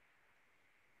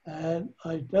 And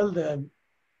I tell them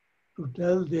to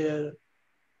tell their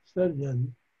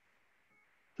surgeon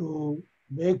to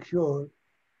make sure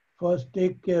first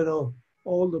take care of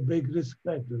all the big risk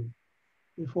factors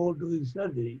before doing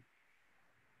surgery.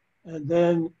 And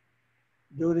then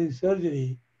during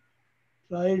surgery,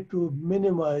 try to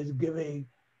minimize giving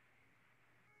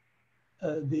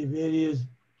the various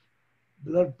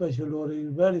blood pressure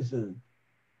lowering medicines.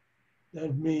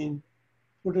 That means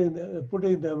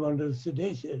putting them under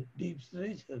sedation, deep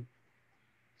sedation.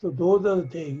 So those are the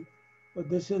things, but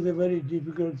this is a very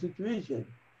difficult situation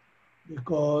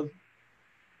because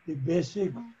the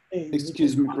basic thing.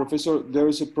 Excuse me, Professor, there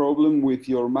is a problem with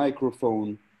your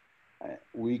microphone.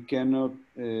 We cannot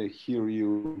hear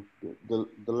you the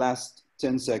last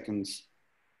 10 seconds.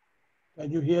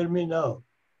 Can you hear me now?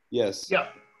 Yes. Yeah.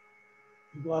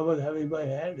 Because I was having my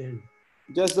hand in.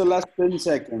 Just the last 10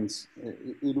 seconds.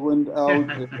 It went out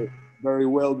very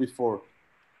well before.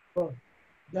 So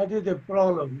that is a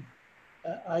problem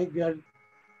I get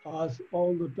asked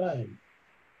all the time.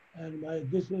 And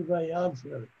this is my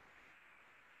answer.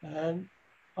 And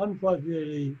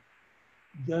unfortunately,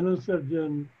 general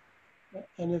surgeon,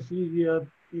 anesthesia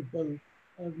people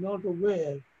are not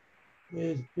aware.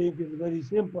 They think it's very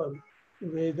simple to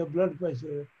raise the blood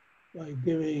pressure by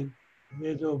giving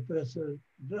vasopressor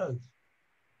drugs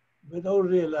without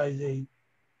realizing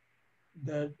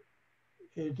that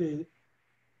it is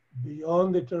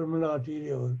beyond the terminal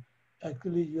arteriole.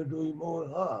 Actually, you're doing more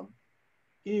harm.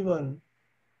 Even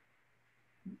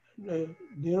the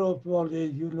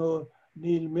neuropathologist, you know,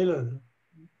 Neil Miller,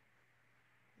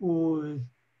 who is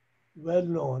well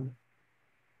known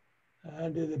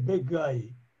and is a big guy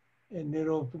in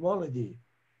neuro-ophthalmology.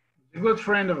 A good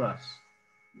friend of us.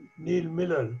 Neil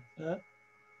Miller,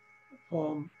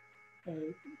 from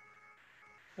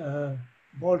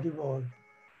Baltimore.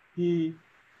 He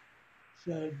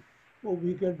said, oh,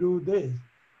 we can do this.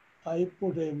 I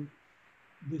put him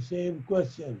the same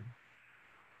question.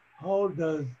 How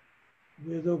does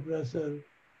vasopressor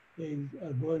things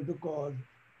are going to cause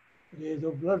raise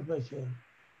of blood pressure?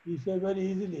 He said very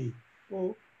easily,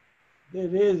 oh, they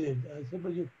raise it. I said,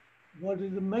 but what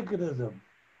is the mechanism?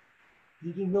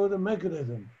 He didn't know the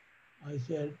mechanism. I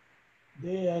said,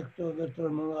 they act on the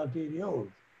terminal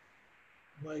arterioles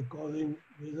by causing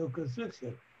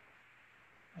vasoconstriction.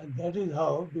 And that is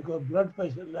how, because blood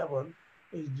pressure level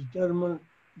is determined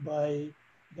by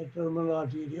the terminal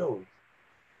arterioles.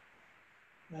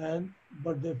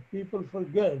 But the people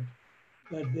forget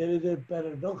that there is a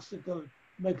paradoxical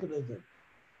mechanism,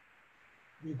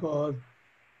 because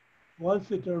once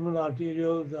the terminal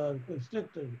arterioles are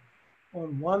constricted,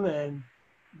 on one end,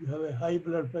 you have a high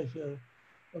blood pressure.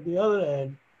 On the other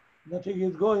end, nothing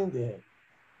is going there.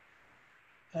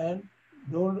 And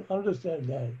don't understand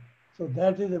that. So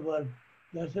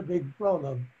that's a big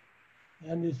problem.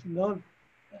 And it's not,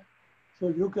 so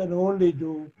you can only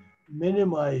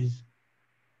minimize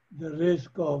the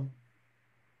risk of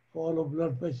fall of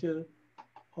blood pressure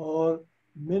or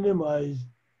minimize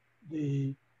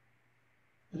the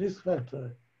risk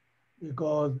factor,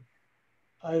 because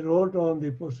I wrote on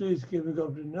the posterior ischemic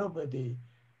of neuropathy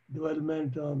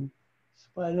development on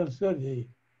spinal surgery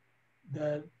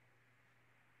that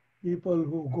people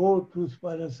who go through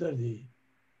spinal surgery,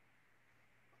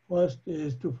 first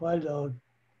is to find out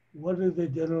what is the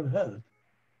general health,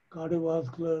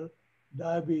 cardiovascular,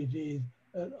 diabetes,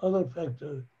 and other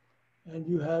factors, and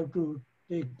you have to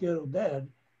take care of that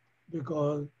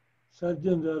because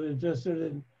surgeons are interested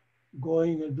in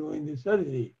going and doing the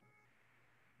surgery,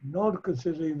 not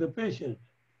considering the patient.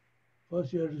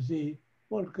 First, you have to see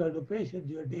what kind of patient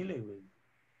you are dealing with.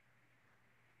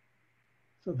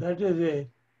 So that is a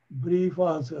brief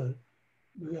answer.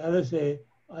 As I say,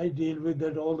 I deal with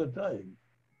that all the time.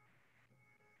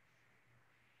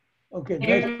 Okay,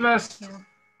 give us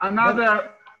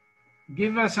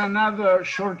another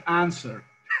short answer.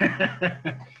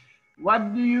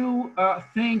 What do you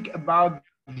think about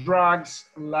drugs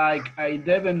like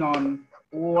idebenone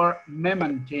or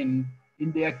memantine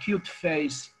in the acute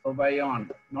phase of AION,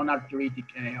 non-arteritic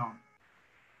AION?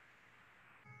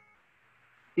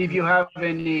 If you have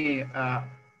any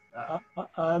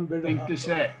thing to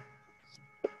say.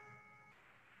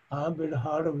 I'm a bit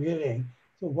hard of hearing.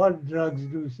 So what drugs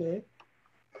do you say?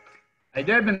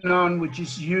 Idebenone, which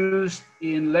is used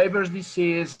in Leber's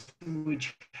disease,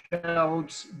 which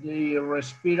helps the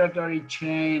respiratory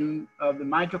chain of the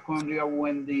mitochondria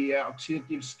when the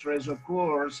oxidative stress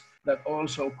occurs, that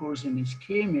also occurs in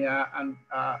ischemia and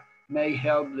may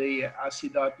help the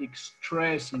acidotic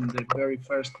stress in the very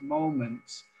first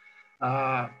moments.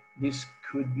 This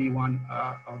could be one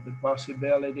of the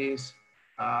possibilities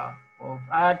of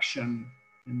action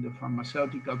in the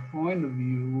pharmaceutical point of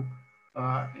view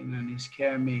in an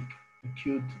ischemic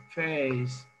acute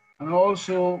phase. And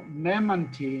also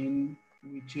memantine,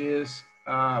 which is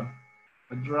a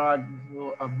drug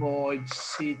to avoid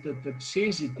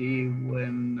cytotoxicity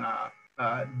when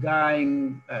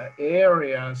dying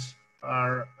areas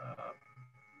are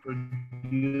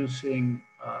producing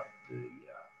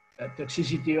the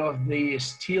toxicity of the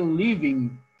still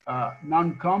living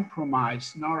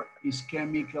non-compromised nor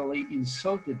ischemically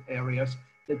insulted areas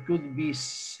that could be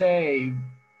saved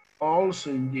also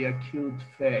in the acute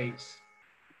phase.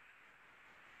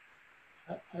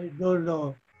 I don't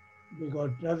know,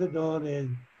 because trazodone is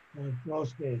for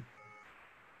prostate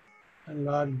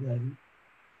enlargement,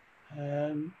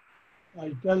 and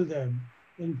I tell them,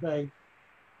 in fact,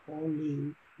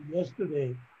 only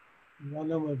yesterday,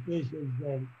 one of my patients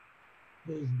said,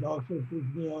 his doctor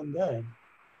put me on that.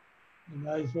 And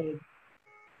I said,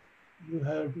 you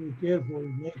have to be careful,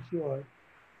 make sure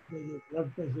that your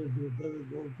blood pressure doesn't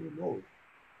go too low.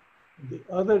 The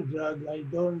other drug, I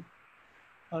don't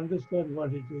understand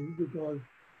what it is because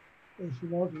it's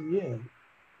not here.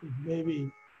 It may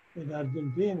be in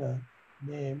Argentina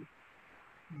name,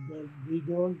 but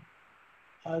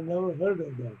I never heard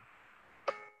of that.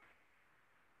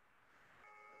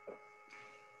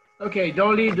 Okay,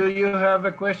 Dolly, do you have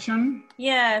a question?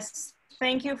 Yes,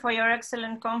 thank you for your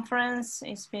excellent conference.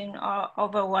 It's been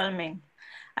overwhelming.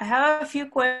 I have a few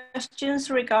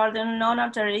questions regarding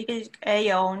non-arteritic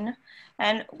AION,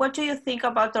 and what do you think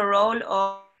about the role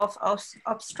of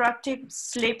obstructive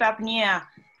sleep apnea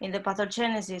in the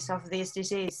pathogenesis of this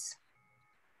disease?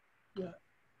 Yeah,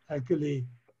 actually,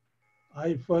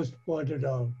 I first pointed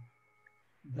out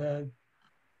that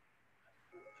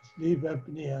sleep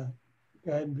apnea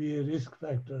can be a risk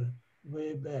factor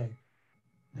way back.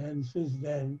 And since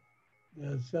then,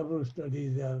 there are several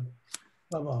studies that have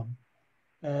come up.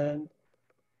 And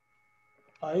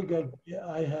I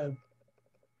have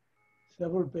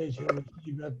several patients with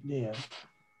sleep apnea,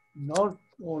 not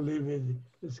only with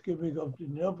ischemic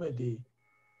neuropathy,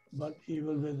 but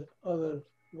even with other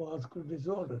vascular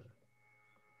disorders.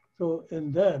 So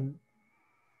in them,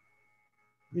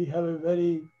 we have a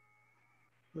very,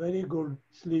 very good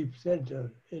sleep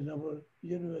center in our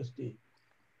university.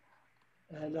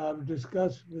 And I've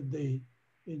discussed with the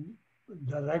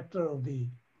director of the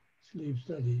sleep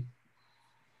study,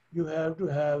 you have to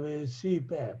have a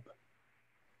CPAP.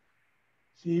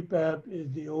 CPAP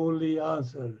is the only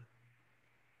answer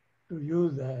to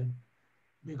use that,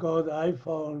 because I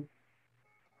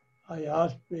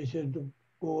asked patients to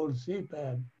go on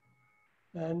CPAP,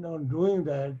 and on doing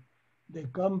that, they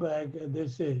come back and they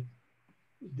say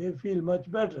they feel much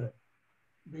better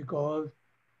because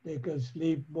they can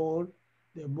sleep more,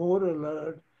 they're more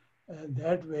alert, and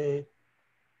that way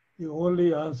the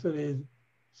only answer is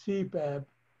CPAP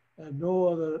and no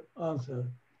other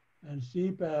answer. And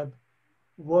CPAP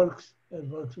works and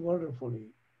works wonderfully.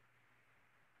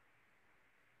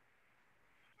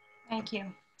 Thank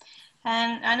you.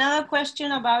 And another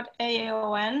question about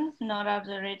AAON,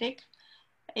 non-arthritic,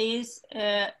 is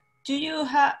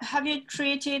have you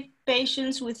treated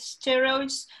patients with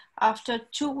steroids after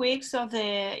 2 weeks of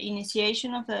the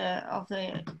initiation of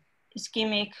the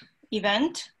ischemic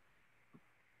event?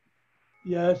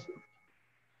 Yes,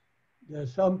 there are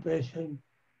some patients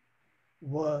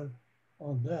were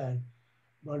on that,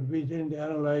 but we didn't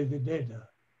analyze the data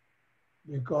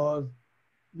because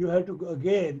you have to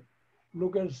again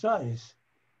look at science.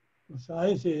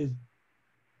 Science is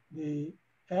the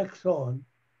axon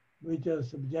which are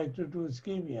subjected to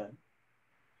ischemia.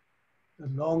 The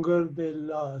longer they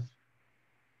last,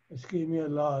 ischemia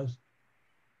lasts,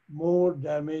 more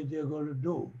damage they're going to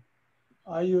do.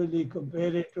 I usually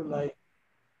compare it to like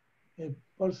a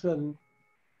person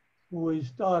who is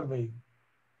starving.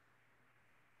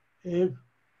 If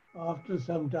after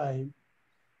some time,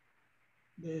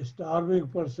 the starving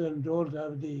person don't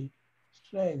have the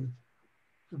strength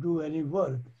to do any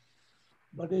work,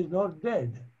 but is not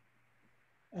dead.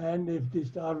 And if the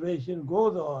starvation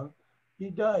goes on, he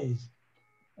dies.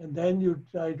 And then you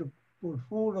try to put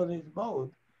food on his mouth,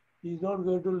 he's not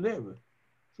going to live.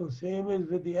 So same is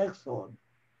with the axon.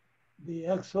 The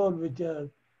axon which are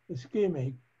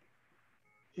ischemic,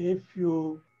 if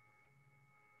you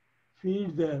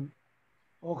feed them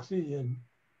oxygen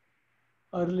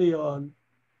early on,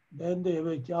 then they have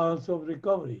a chance of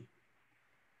recovery.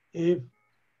 If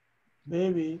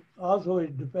maybe also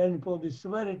it depends upon the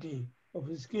severity of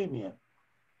ischemia,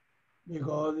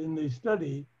 because in the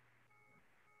study,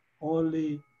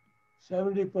 only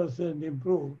 70%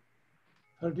 improved,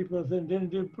 30%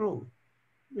 didn't improve,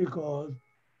 because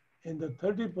in the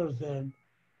 30%,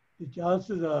 the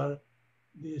chances are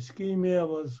the ischemia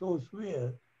was so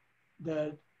severe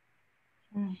that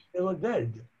they were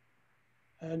dead.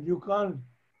 And you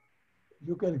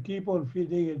can keep on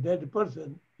feeding a dead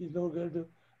person, he's not going to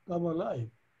come alive.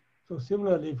 So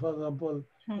similarly, for example,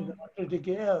 in arthritic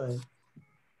AON,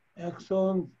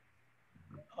 axons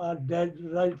are dead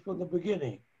right from the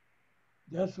beginning.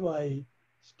 That's why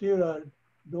steroids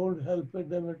don't help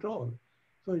them at all.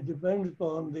 So it depends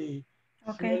upon the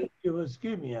severity of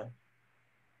ischemia.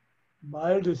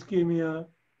 Mild ischemia,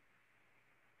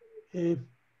 if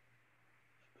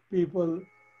people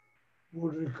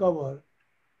would recover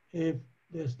if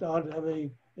they start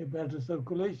having a better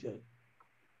circulation.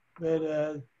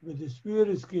 Whereas with the severe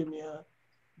ischemia,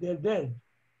 they're dead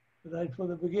right from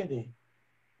the beginning.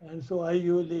 And so I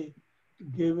usually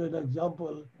give an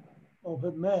example of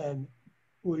a man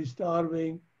who is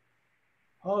starving,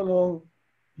 how long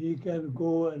he can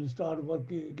go and start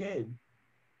working again.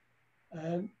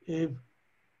 And if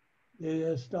they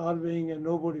are starving and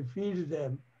nobody feeds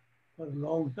them for a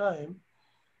long time,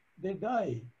 they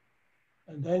die.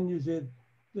 And then you say,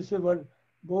 this is what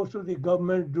most of the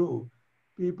government do.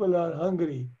 People are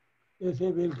hungry. They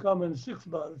say, we'll come in 6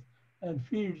 months and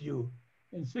feed you.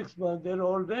 In 6 months, they're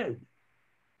all dead.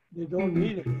 They don't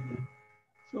need anything.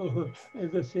 So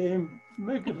it's the same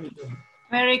mechanism.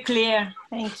 Very clear,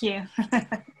 thank you.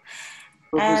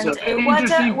 Professor,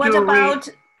 And what about?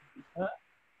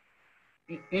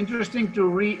 Interesting to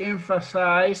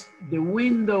re-emphasize the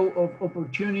window of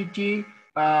opportunity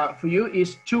for you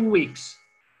is 2 weeks.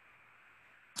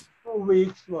 2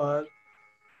 weeks was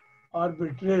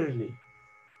arbitrarily.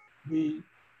 We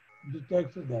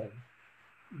detected that.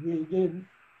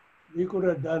 We could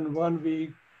have done 1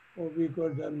 week or we could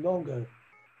have done longer.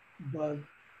 but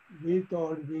we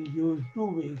thought we use 2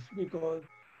 weeks because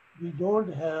we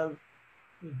don't have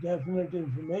the definite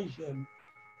information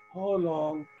how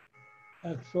long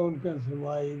axon can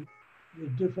survive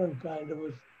with different kind of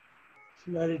a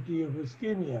severity of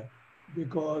ischemia,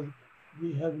 because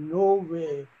we have no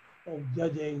way of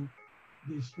judging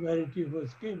the severity of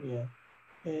ischemia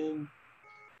in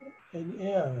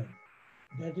AR.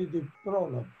 That is the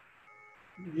problem.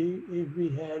 If we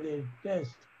had a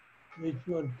test which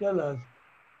would tell us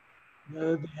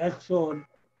whether the axons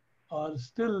are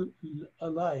still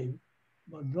alive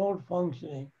but not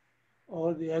functioning,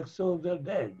 or the axons are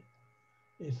dead,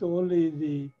 it's only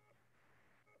the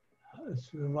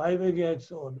surviving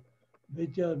axons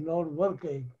which are not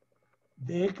working,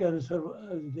 they can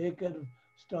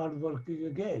start working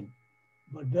again.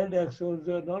 But dead axons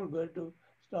are not going to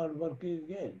start working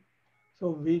again. So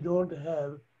we don't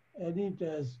have any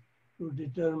test to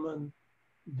determine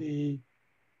the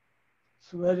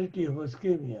severity of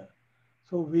ischemia.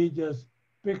 So we just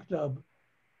picked up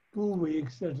 2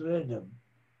 weeks at random,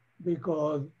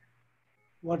 because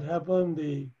what happened,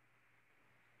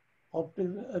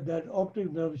 that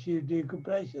optic nerve sheath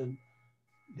decompression,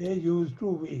 they used 2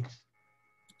 weeks.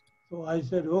 So I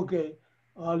said, okay,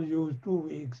 I'll use 2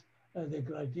 weeks as a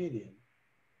criterion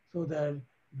so that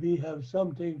we have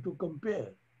something to compare.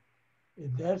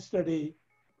 In that study,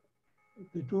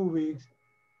 the 2 weeks,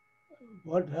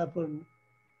 what happened,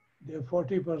 the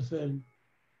 40%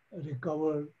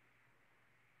 recovered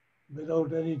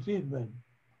without any treatment.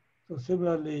 So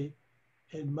similarly,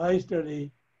 in my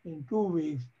study, in 2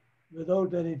 weeks,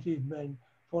 without any treatment,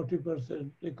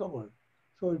 40% recovered.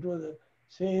 So it was the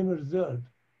same result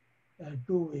at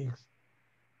 2 weeks.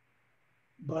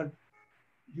 But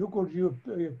you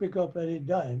could pick up any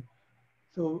time.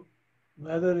 So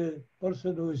whether a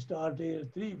person who is starting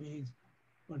at 3 weeks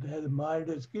but has mild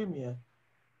ischemia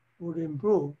would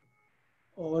improve,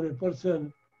 or a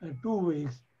person at 2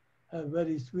 weeks have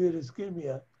very severe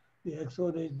ischemia, the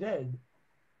axon is dead,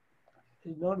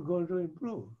 is not going to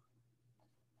improve.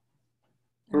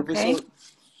 Okay.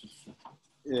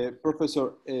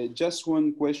 Professor, just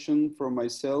one question from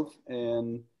myself,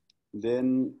 and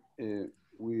then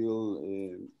we'll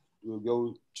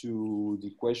go to the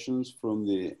questions from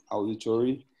the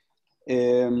auditory.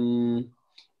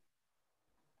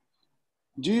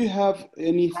 Do you have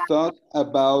any thought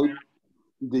about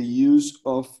the use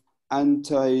of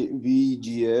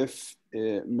anti-VEGF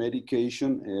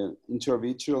medication,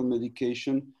 intravitreal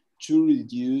medication, to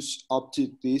reduce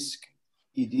optic disc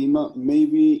edema?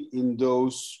 Maybe in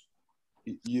those,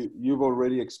 you've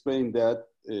already explained that,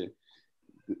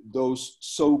 those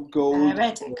so-called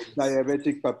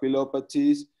diabetic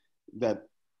papillopathies that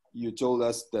you told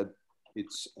us that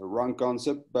it's a wrong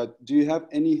concept, but do you have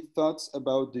any thoughts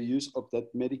about the use of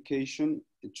that medication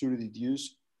to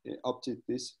reduce optic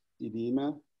disc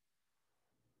edema?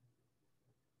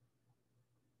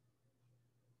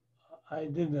 I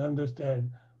didn't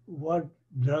understand. What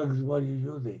drugs were you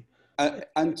using?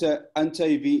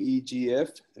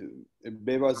 Anti-VEGF,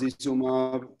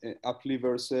 bevacizumab,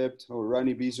 aflibercept, or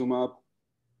ranibizumab.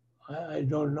 I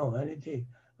don't know anything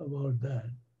about that.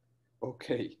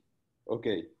 Okay,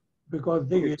 okay. Because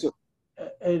Okay, so,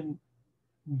 in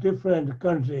different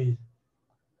countries,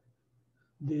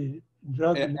 the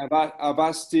drug...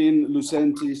 Avastin,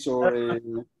 Lucentis, or...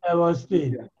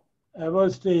 Avastin. Yeah.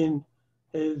 Avastin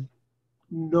is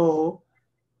no,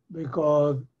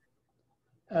 because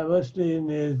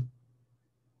Avastin is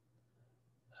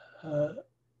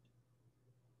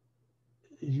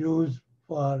used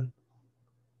for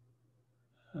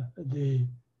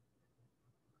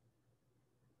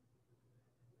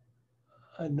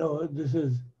no, this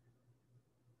is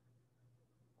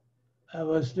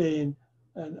Avastin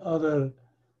and other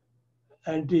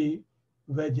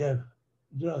anti-VEGF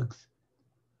drugs.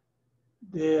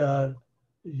 They are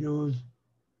used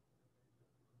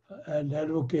and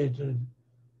advocated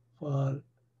for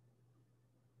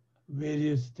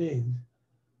various things,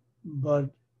 but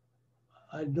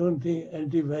I don't think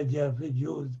anti-VEGF is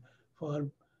used for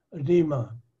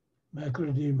edema,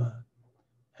 macroedema.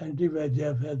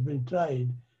 Anti-VEGF has been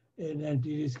tried in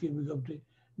anterior ischemic optic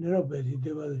neuropathy.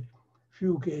 There were a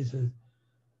few cases.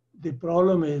 The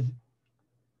problem is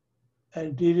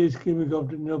anterior ischemic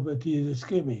optic neuropathy is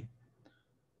ischemic.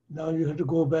 Now you have to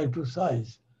go back to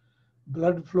science.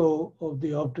 Blood flow of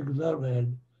the optic nerve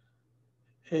head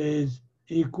is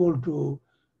equal to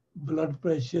blood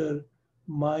pressure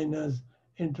minus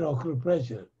intraocular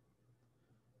pressure.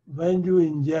 When you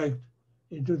inject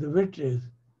into the vitreous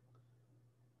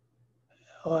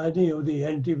or any of the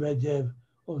anti-VEGF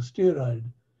or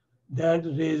steroid, that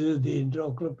raises the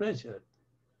intraocular pressure.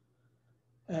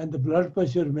 and the blood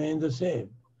pressure remains the same,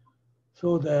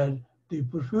 so that the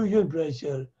perfusion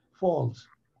pressure falls.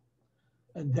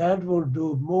 And that would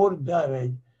do more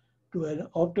damage to an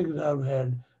optic nerve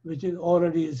head, which is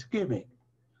already ischemic.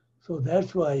 So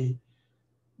that's why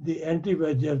the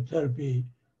anti-VEGF therapy,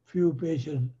 few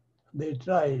patients, they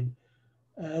tried,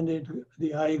 and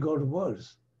the eye got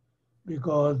worse,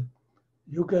 because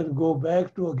you can go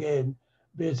back to, again,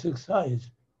 basic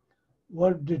science.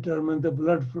 What determines the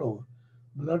blood flow?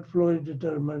 Blood flow is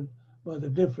determined by the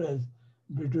difference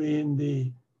between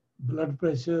the blood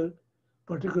pressure,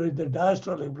 particularly the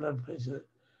diastolic blood pressure,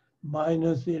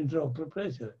 minus the intraocular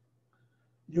pressure.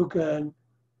 You can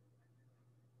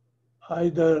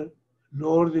either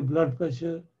lower the blood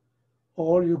pressure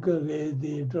or you can raise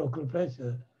the intraocular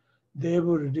pressure. They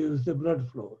will reduce the blood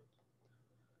flow.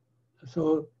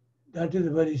 So that is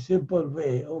a very simple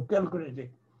way of calculating.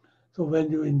 So when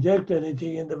you inject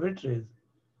anything in the vitreous,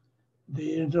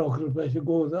 the intraocular pressure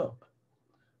goes up,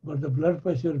 but the blood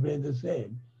pressure remains the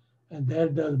same, and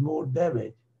that does more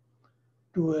damage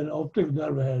to an optic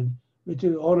nerve head, which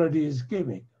is already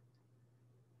ischemic.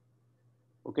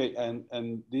 Okay,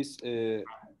 and this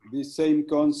same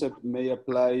concept may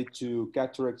apply to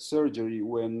cataract surgery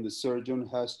when the surgeon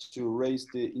has to raise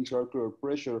the intraocular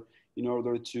pressure in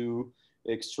order to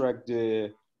extract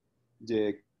the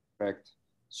cataract.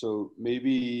 So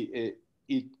maybe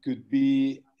it could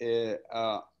be a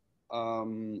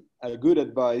good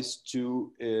advice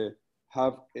to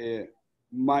have a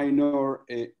minor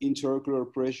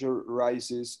intraocular pressure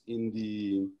rises in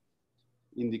the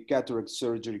cataract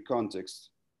surgery context.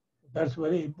 That's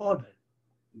very important.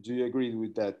 Do you agree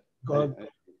with that? Because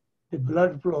the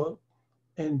blood flow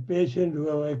in patients who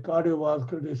have a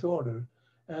cardiovascular disorder,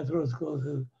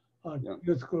 atherosclerosis,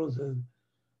 arteriosclerosis,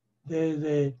 there is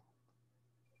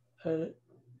a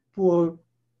poor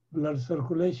blood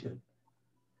circulation,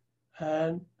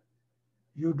 and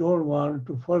you don't want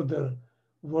to further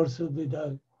worsen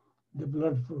the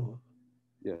blood flow.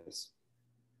 Yes.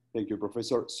 Thank you,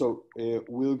 Professor. So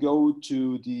we'll go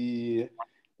to the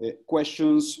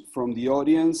questions from the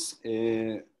audience.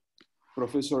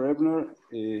 Professor Ebner,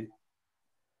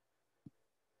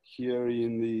 here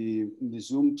in the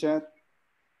Zoom chat,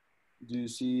 do you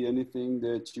see anything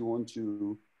that you want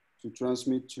to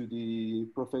transmit to the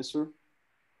professor?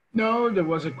 No, there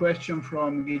was a question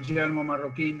from Guillermo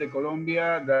Marroquín de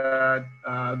Colombia that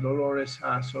Dolores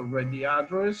has already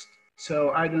addressed. So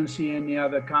I don't see any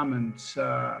other comments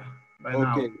by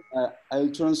now. Okay, I'll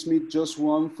transmit just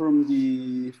one from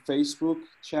the Facebook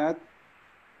chat.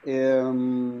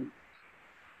 In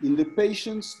the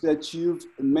patients that you've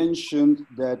mentioned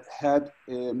that had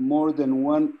more than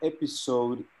one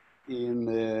episode in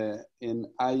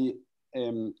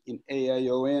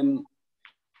AION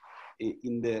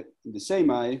in the same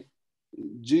eye,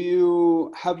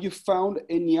 have you found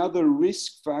any other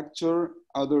risk factor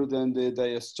other than the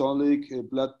diastolic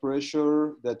blood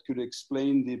pressure that could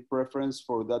explain the preference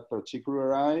for that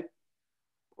particular eye?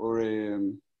 Or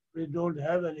we don't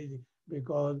have anything,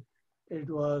 because it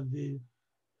was the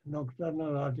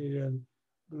nocturnal arterial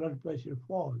blood pressure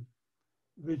fall,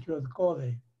 which was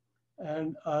causing.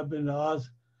 And I've been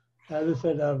asked, as I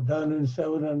said, I've done in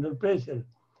 700 patients.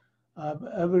 I've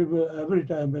every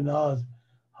time been asked,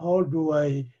 how do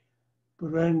I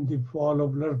prevent the fall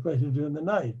of blood pressure during the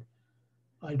night?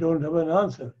 I don't have an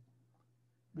answer,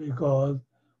 because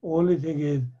only thing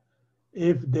is,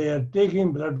 if they are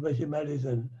taking blood pressure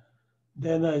medicine,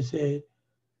 then I say,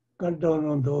 cut down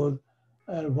on those,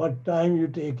 and what time you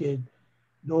take it,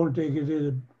 don't take it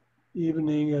in the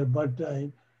evening or bud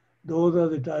time. Those are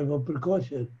the type of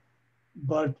precaution.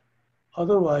 But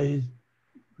otherwise,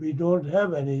 we don't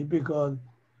have any, because,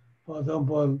 for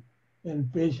example, in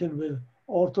patients with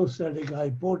orthostatic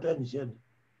hypotension,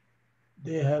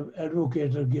 they have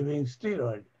advocated giving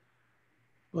steroid.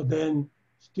 But then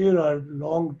steroid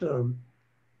long-term,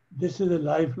 this is a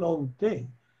lifelong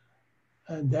thing,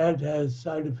 and that has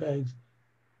side effects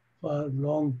for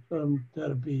long-term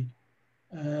therapy,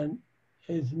 and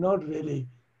it's not really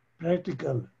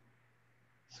practical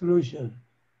solution.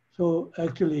 So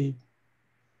actually,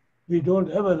 we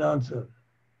don't have an answer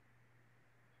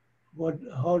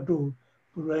how to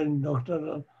prevent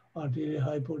nocturnal arterial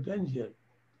hypotension.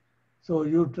 So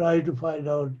you try to find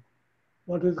out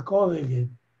what is causing it,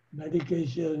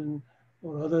 medication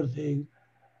or other things,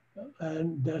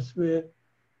 and that's where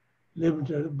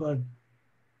limited. But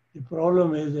the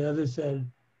problem is, as I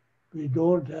said, we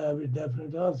don't have a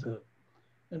definite answer.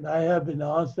 And I have been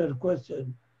asked that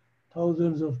question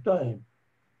thousands of times.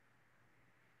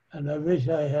 And I wish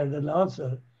I had an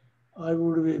answer. I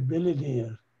would be a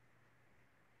billionaire.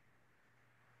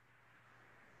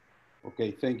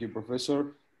 Okay, thank you,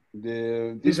 Professor.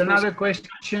 There's another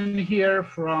question here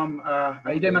from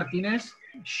Hayreh Martinez.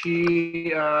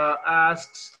 She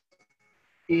asks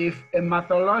if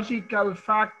hematological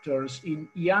factors in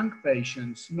young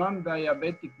patients,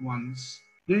 non-diabetic ones,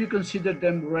 do you consider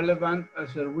them relevant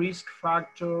as a risk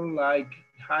factor like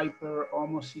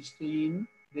hyperhomocysteine?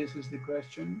 This is the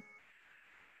question.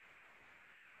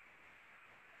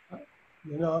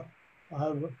 You know, I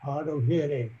have hard of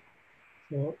hearing,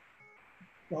 so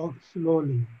talk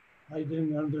slowly. I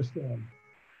didn't understand.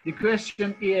 The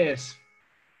question is,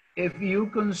 if you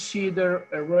consider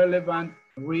a relevant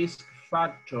risk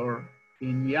factor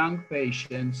in young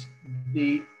patients,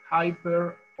 the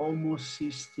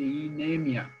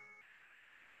hyperhomocysteinemia.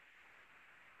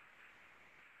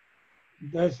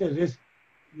 That's a risk.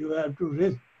 You have to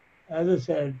risk, as I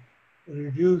said,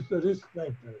 reduce the risk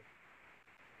factor,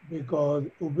 because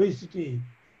obesity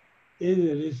is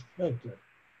a risk factor.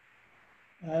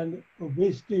 And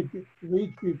obesity,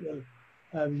 weak people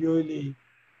have usually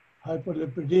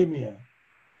hyperlipidemia,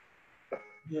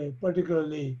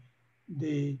 particularly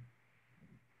the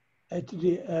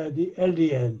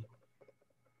LDL,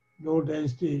 low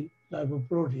density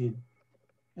lipoprotein,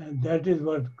 and that is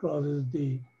what causes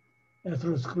the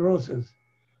atherosclerosis.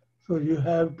 So you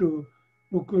have to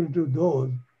look into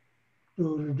those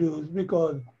to reduce,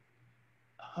 because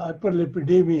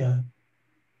hyperlipidemia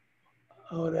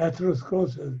or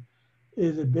atherosclerosis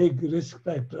is a big risk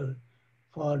factor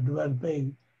for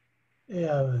developing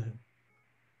AION.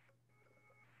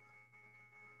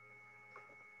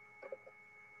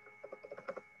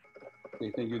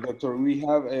 Okay, thank you, Doctor. We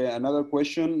have another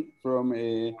question from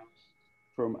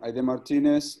Hayreh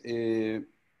Martinez.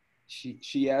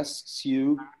 She asks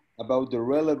you about the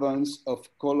relevance of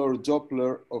color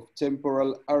Doppler of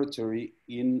temporal artery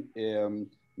in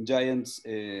giant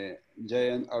cell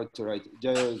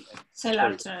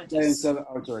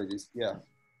arteritis. Yeah.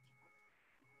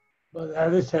 But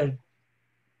as I said,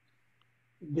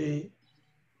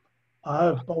 I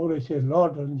have published a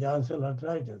lot on giant cell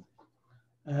arteritis,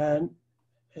 and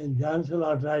in giant cell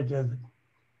arteritis,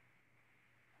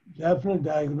 definite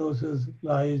diagnosis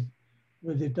lies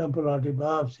with the temporal artery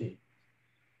biopsy.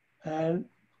 And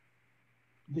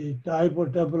the type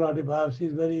of temporal artery biopsy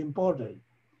is very important,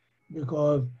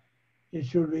 because it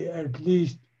should be at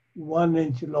least 1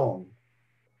 inch long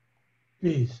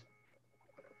piece,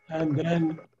 and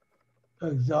then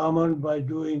examined by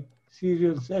doing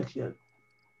serial section.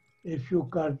 If you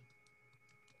cut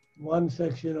 1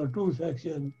 section or 2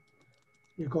 sections,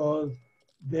 because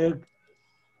there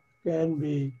can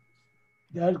be,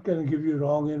 that can give you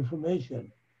wrong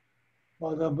information.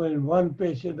 For example, in one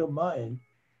patient of mine,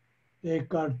 they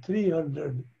cut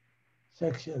 300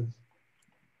 sections.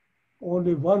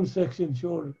 Only 1 section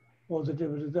showed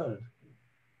positive result.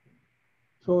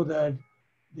 So that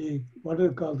the, what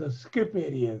is called the skip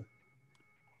area.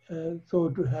 So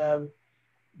to have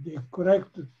the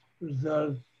correct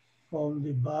result from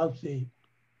the biopsy,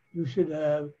 you should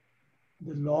have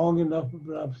the long enough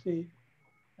biopsy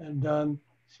and done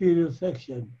serial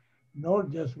section, not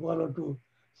just 1 or 2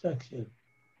 sections.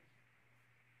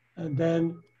 And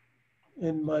then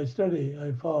in my study,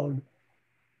 I found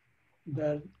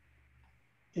that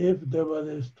if there was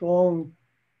a strong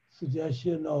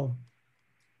suggestion of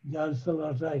giant cell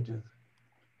arteritis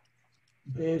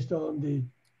based on the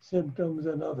symptoms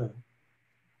and other,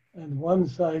 and one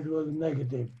side was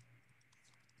negative,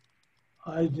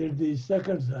 I did the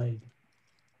second side.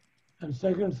 And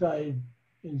second side,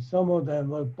 in some of them,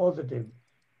 was positive,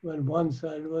 when one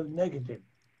side was negative.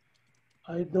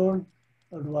 I don't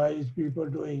advise people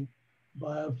doing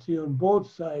biopsy on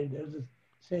both sides at the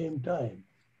same time.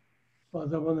 For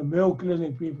example, the Mayo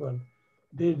Clinic people,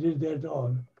 they did that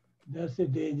all. That's a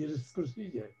dangerous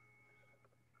procedure.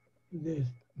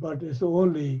 But it's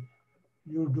only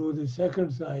you do the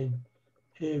second side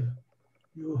if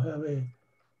you have a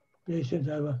patient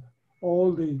have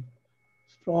all the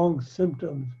strong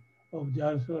symptoms of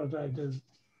giant cell arteritis,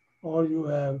 or you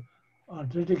have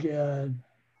arthritic AION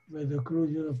with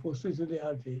occlusion of posterior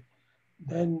artery,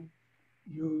 then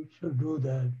you should do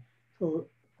that. So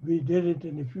we did it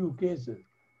in a few cases,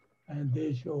 and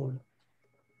they showed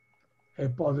a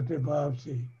positive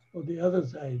biopsy on the other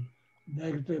side,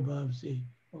 negative biopsy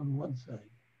on one side.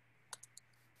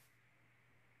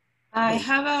 I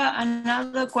have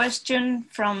another question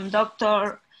from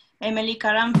Dr. Emily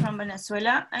Karam from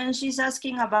Venezuela, and she's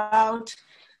asking about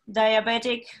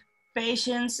diabetic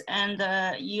patients and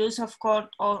the use of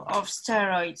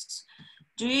steroids.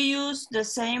 Do you use the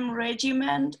same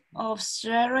regimen of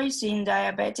steroids in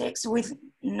diabetics with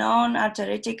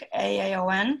non-arteritic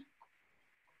AION?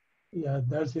 Yeah,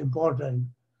 that's important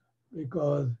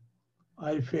because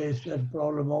I face that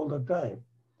problem all the time.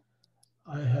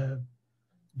 I have,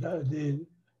 in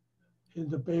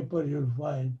the paper you'll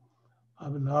find a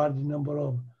large number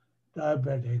of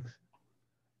diabetics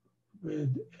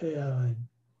with AI,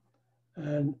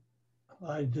 and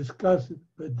I discuss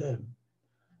with them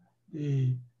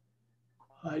the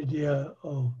idea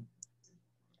of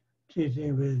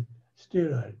treating with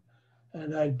steroid.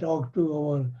 And I talked to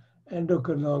our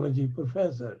endocrinology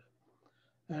professor,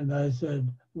 and I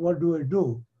said, what do I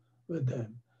do with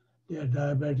them? They are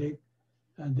diabetic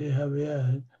and they have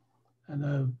AI, and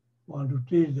I want to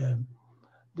treat them.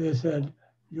 They said,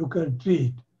 you can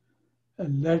treat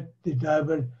and let the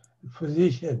diabetic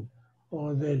physician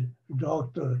or the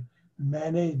doctor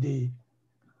manage the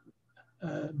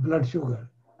blood sugar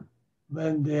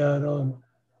when they are on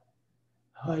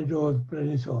high dose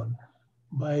prednisone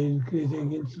by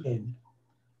increasing insulin.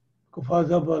 For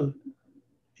example,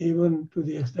 even to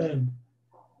the extent,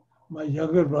 my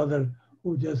younger brother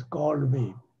who just called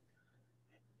me,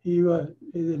 is a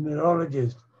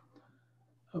neurologist.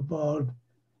 About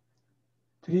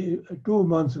 2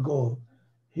 months ago,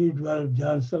 he developed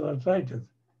giant cell arthritis.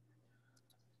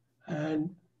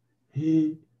 And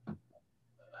he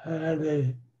had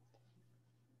a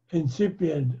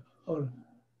incipient or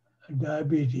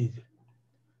diabetes.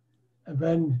 And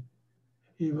when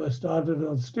he was started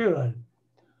on steroid,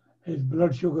 his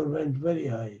blood sugar went very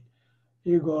high.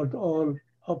 He got all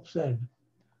upset.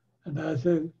 And I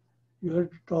said, you have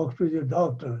to talk to your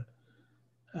doctor.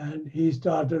 And he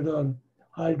started on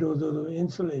high doses of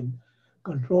insulin,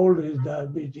 controlled his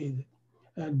diabetes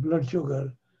and blood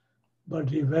sugar, but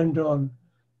he went on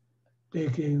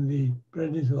taking the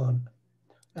prednisone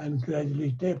and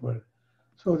gradually tapered.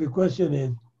 So the question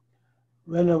is,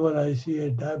 whenever I see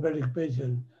a diabetic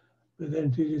patient with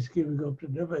anterior ischemic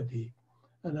neuropathy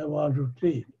and I want to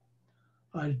treat,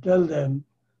 I tell them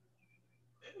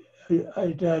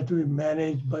it has to be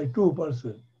managed by 2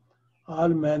 persons. I'll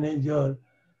manage your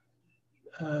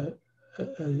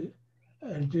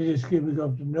anterior ischemic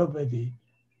neuropathy,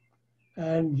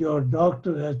 and your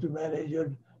doctor has to manage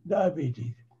your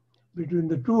diabetes. Between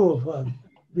the 2 of us,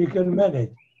 we can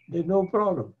manage. There's no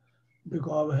problem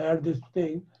because I've had this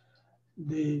thing.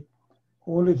 The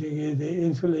only thing is the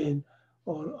insulin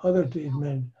or other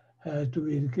treatment has to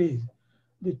be increased.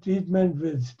 The treatment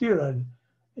with steroid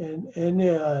and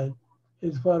NAI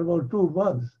is for about 2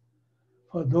 months.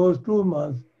 For those 2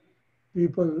 months,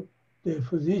 people, the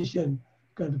physician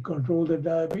can control the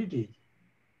diabetes.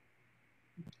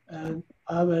 And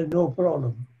I've had no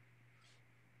problem.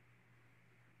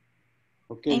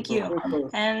 Okay, Thank you. Professor,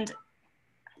 And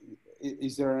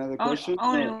is there another question?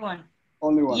 only No. one.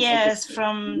 Only one. Yes, Okay.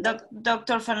 from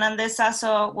Dr. Fernandez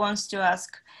also wants to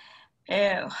ask,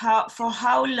 for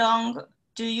how long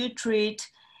do you treat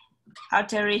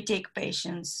arteritic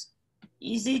patients?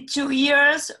 Is it 2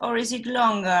 years or is it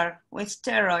longer with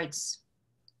steroids?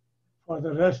 For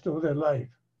the rest of their life.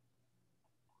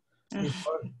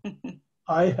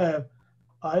 I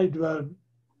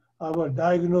was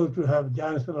diagnosed to have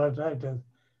giant cell arthritis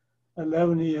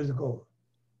 11 years ago.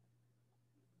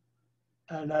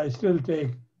 And I still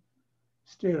take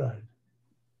steroid.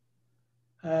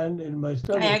 And in my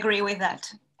study, I agree with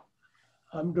that.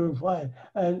 I'm doing fine.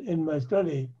 And in my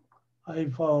study, I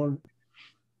found,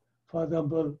 for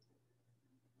example,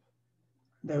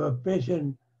 there were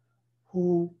patients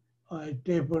who I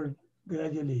tapered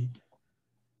gradually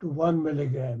to 1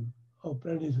 milligram of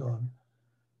prednisone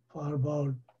for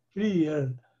about 3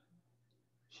 years.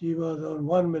 She was on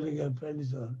 1 milligram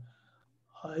prednisone.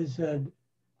 I said,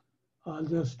 I'll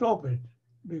just stop it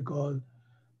because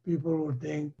people would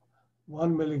think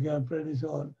 1 milligram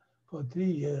prednisone for 3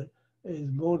 years is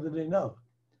more than enough.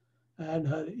 And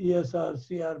her ESR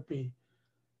CRP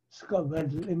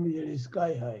went immediately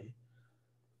sky high.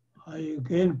 I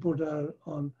again put her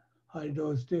on high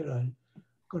dose steroid,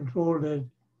 controlled it,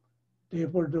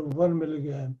 tapered to 1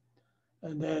 milligram,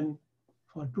 and then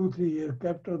for 2-3 years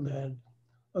kept on that.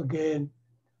 Again,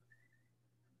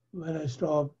 when I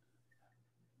stopped,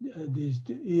 these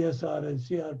ESR and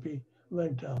CRP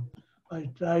went up. I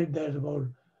tried that about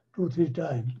 2-3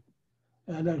 times.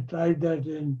 And I tried that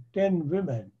in 10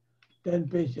 women, 10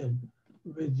 patients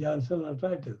with giant cell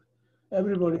arthritis.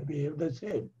 Everybody behaved the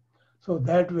same. So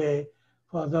that way,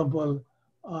 for example,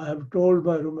 I have told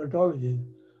my rheumatologist,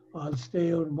 I'll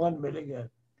stay on 1 milligram,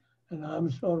 and I'm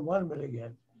still on 1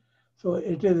 milligram. So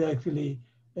it is actually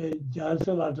a giant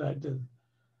cell arthritis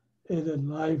is a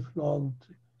lifelong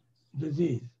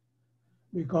disease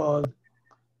because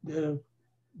there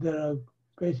are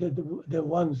patients, the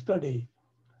one study,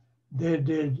 they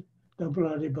did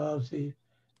double-handed biopsy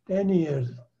 10 years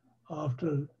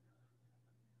after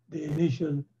the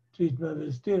initial treatment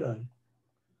with steroid.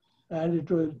 And it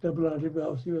was double-handed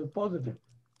biopsy was positive.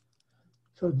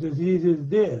 So disease is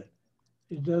there.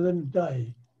 It doesn't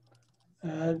die.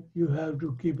 And you have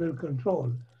to keep it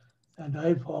controlled. And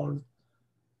I found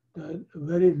that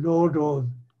very low dose,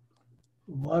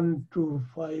 1 to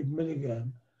 5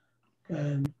 milligram,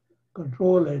 can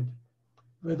control it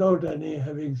without any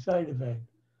having side effect.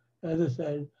 As I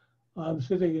said, I'm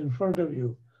sitting in front of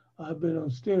you. I've been on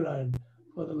steroid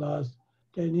for the last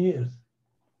 10 years.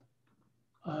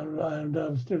 And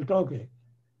I'm still talking.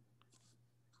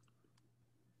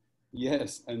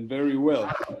 Yes, and very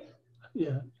well.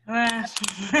 Yeah.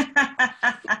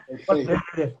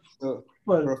 Okay. So,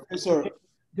 Well, Professor,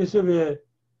 this is where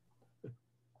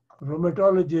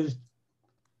rheumatologists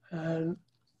and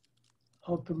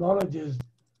ophthalmologists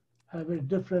have a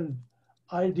different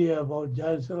idea about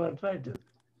giant cell arteritis,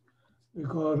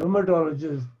 because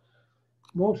rheumatologists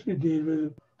mostly deal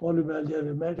with polymyalgia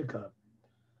rheumatica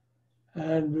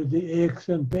and with the aches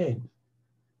and pains.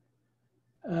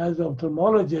 As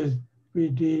ophthalmologists, we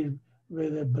deal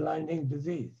with a blinding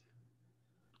disease,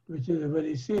 which is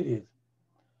very serious.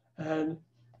 And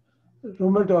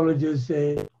rheumatologists say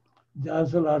giant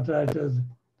cell arteritis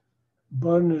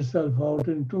burn itself out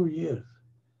in 2 years.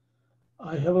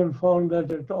 I haven't found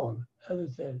that at all. As I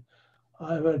said,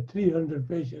 I've had 300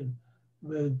 patients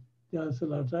with giant cell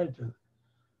arteritis.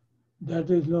 That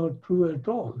is not true at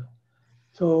all.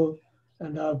 So,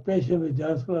 and our patient with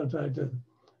giant cell arteritis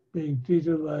being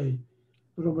treated by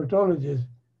rheumatologists,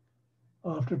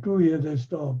 after 2 years they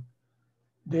stopped.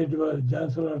 They were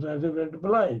giant cell arteritis went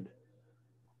blind.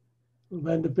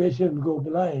 When the patient go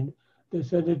blind, they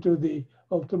send it to the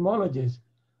ophthalmologist.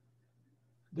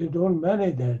 They don't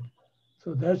manage that.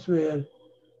 So that's where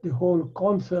the whole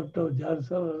concept of giant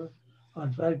cell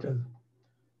arteritis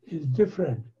is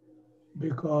different,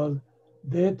 because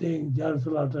they think giant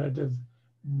cell arteritis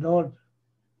not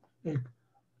like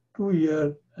 2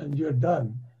 years and you're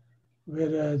done.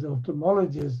 Whereas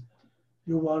ophthalmologists,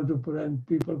 you want to prevent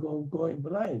people going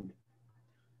blind.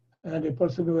 And a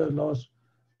person who has lost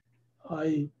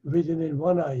eye vision in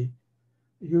one eye,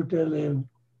 you tell him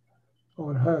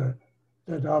or her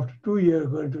that after 2 years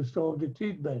you're going to stop the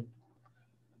treatment.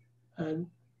 And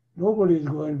nobody is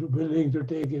going to be willing to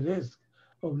take a risk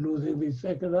of losing the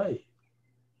second eye.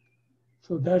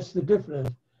 So that's the difference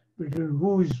between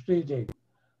who is treating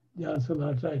giant cell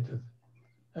arteritis.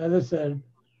 As I said,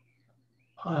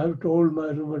 I have told my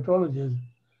rheumatologist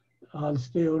I'll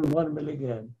stay on 1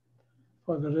 milligram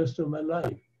for the rest of my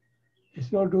life.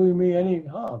 It's not doing me any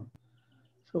harm.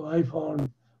 So I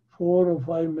found 4 or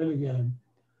 5 milligrams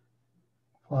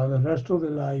for the rest of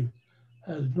the life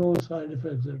has no side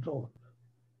effects at all.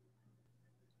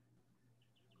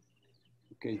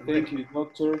 okay, thank you,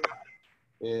 Doctor.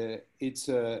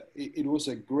 It was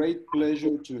a great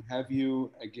pleasure to have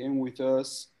you again with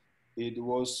us. It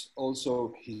was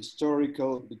also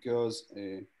historical because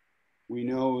we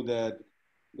know that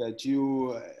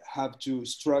you have to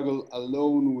struggle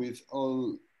alone with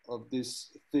all of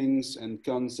these things and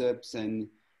concepts, and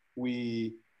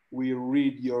we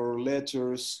read your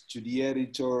letters to the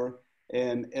editor,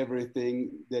 and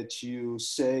everything that you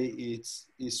say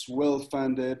is well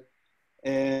funded,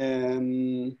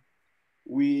 and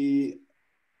we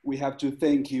have to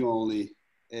thank you only,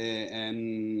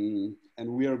 and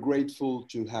we are grateful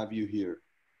to have you here.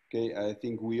 Okay, I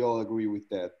think we all agree with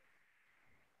that.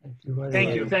 Thank you very Thank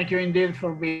much. you. Thank you indeed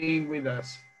for being with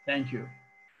us. Thank you.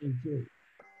 Thank you.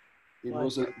 It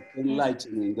was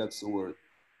enlightening, that's the word.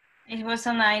 It was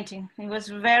enlightening. It was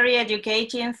very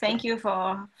educating. Thank you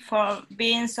for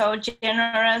being so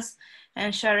generous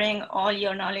and sharing all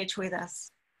your knowledge with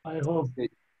us. I hope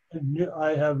I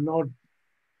have not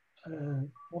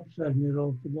upset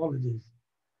neuro-ophthalmologists.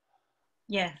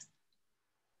 Yes.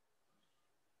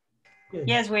 Okay.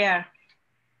 Yes, we are.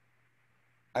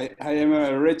 I am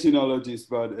a retinologist,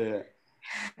 but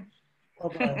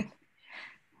Bye-bye.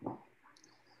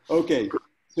 okay.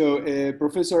 So,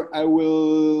 Professor, I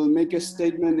will make a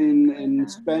statement in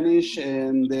Spanish,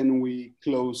 and then we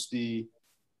close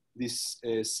this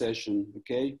session,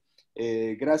 okay?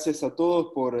 Gracias a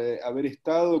todos por haber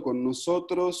estado con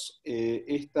nosotros.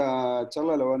 Esta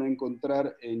charla la van a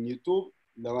encontrar en YouTube,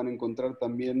 la van a encontrar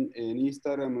también en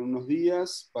Instagram en unos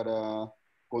días para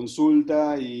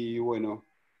consulta, y bueno,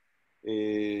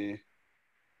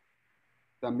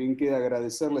 también queda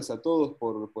agradecerles a todos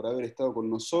por haber estado con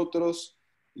nosotros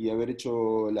y haber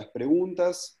hecho las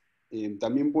preguntas.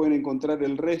 También pueden encontrar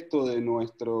el resto de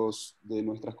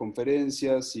nuestras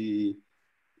conferencias y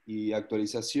y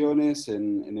actualizaciones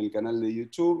en el canal de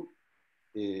YouTube.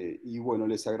 Y bueno,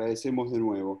 les agradecemos de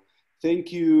nuevo.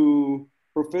 Thank you,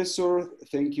 Professor.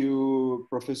 Thank you,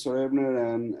 Professor Ebner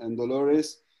and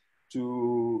Dolores,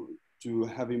 to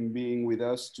having been with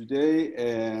us today,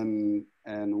 and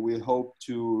we hope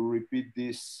to repeat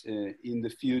this in the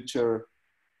future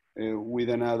with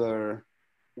another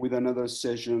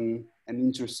session, an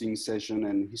interesting session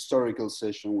and historical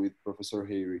session with Professor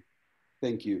Hayreh.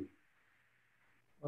 Thank you.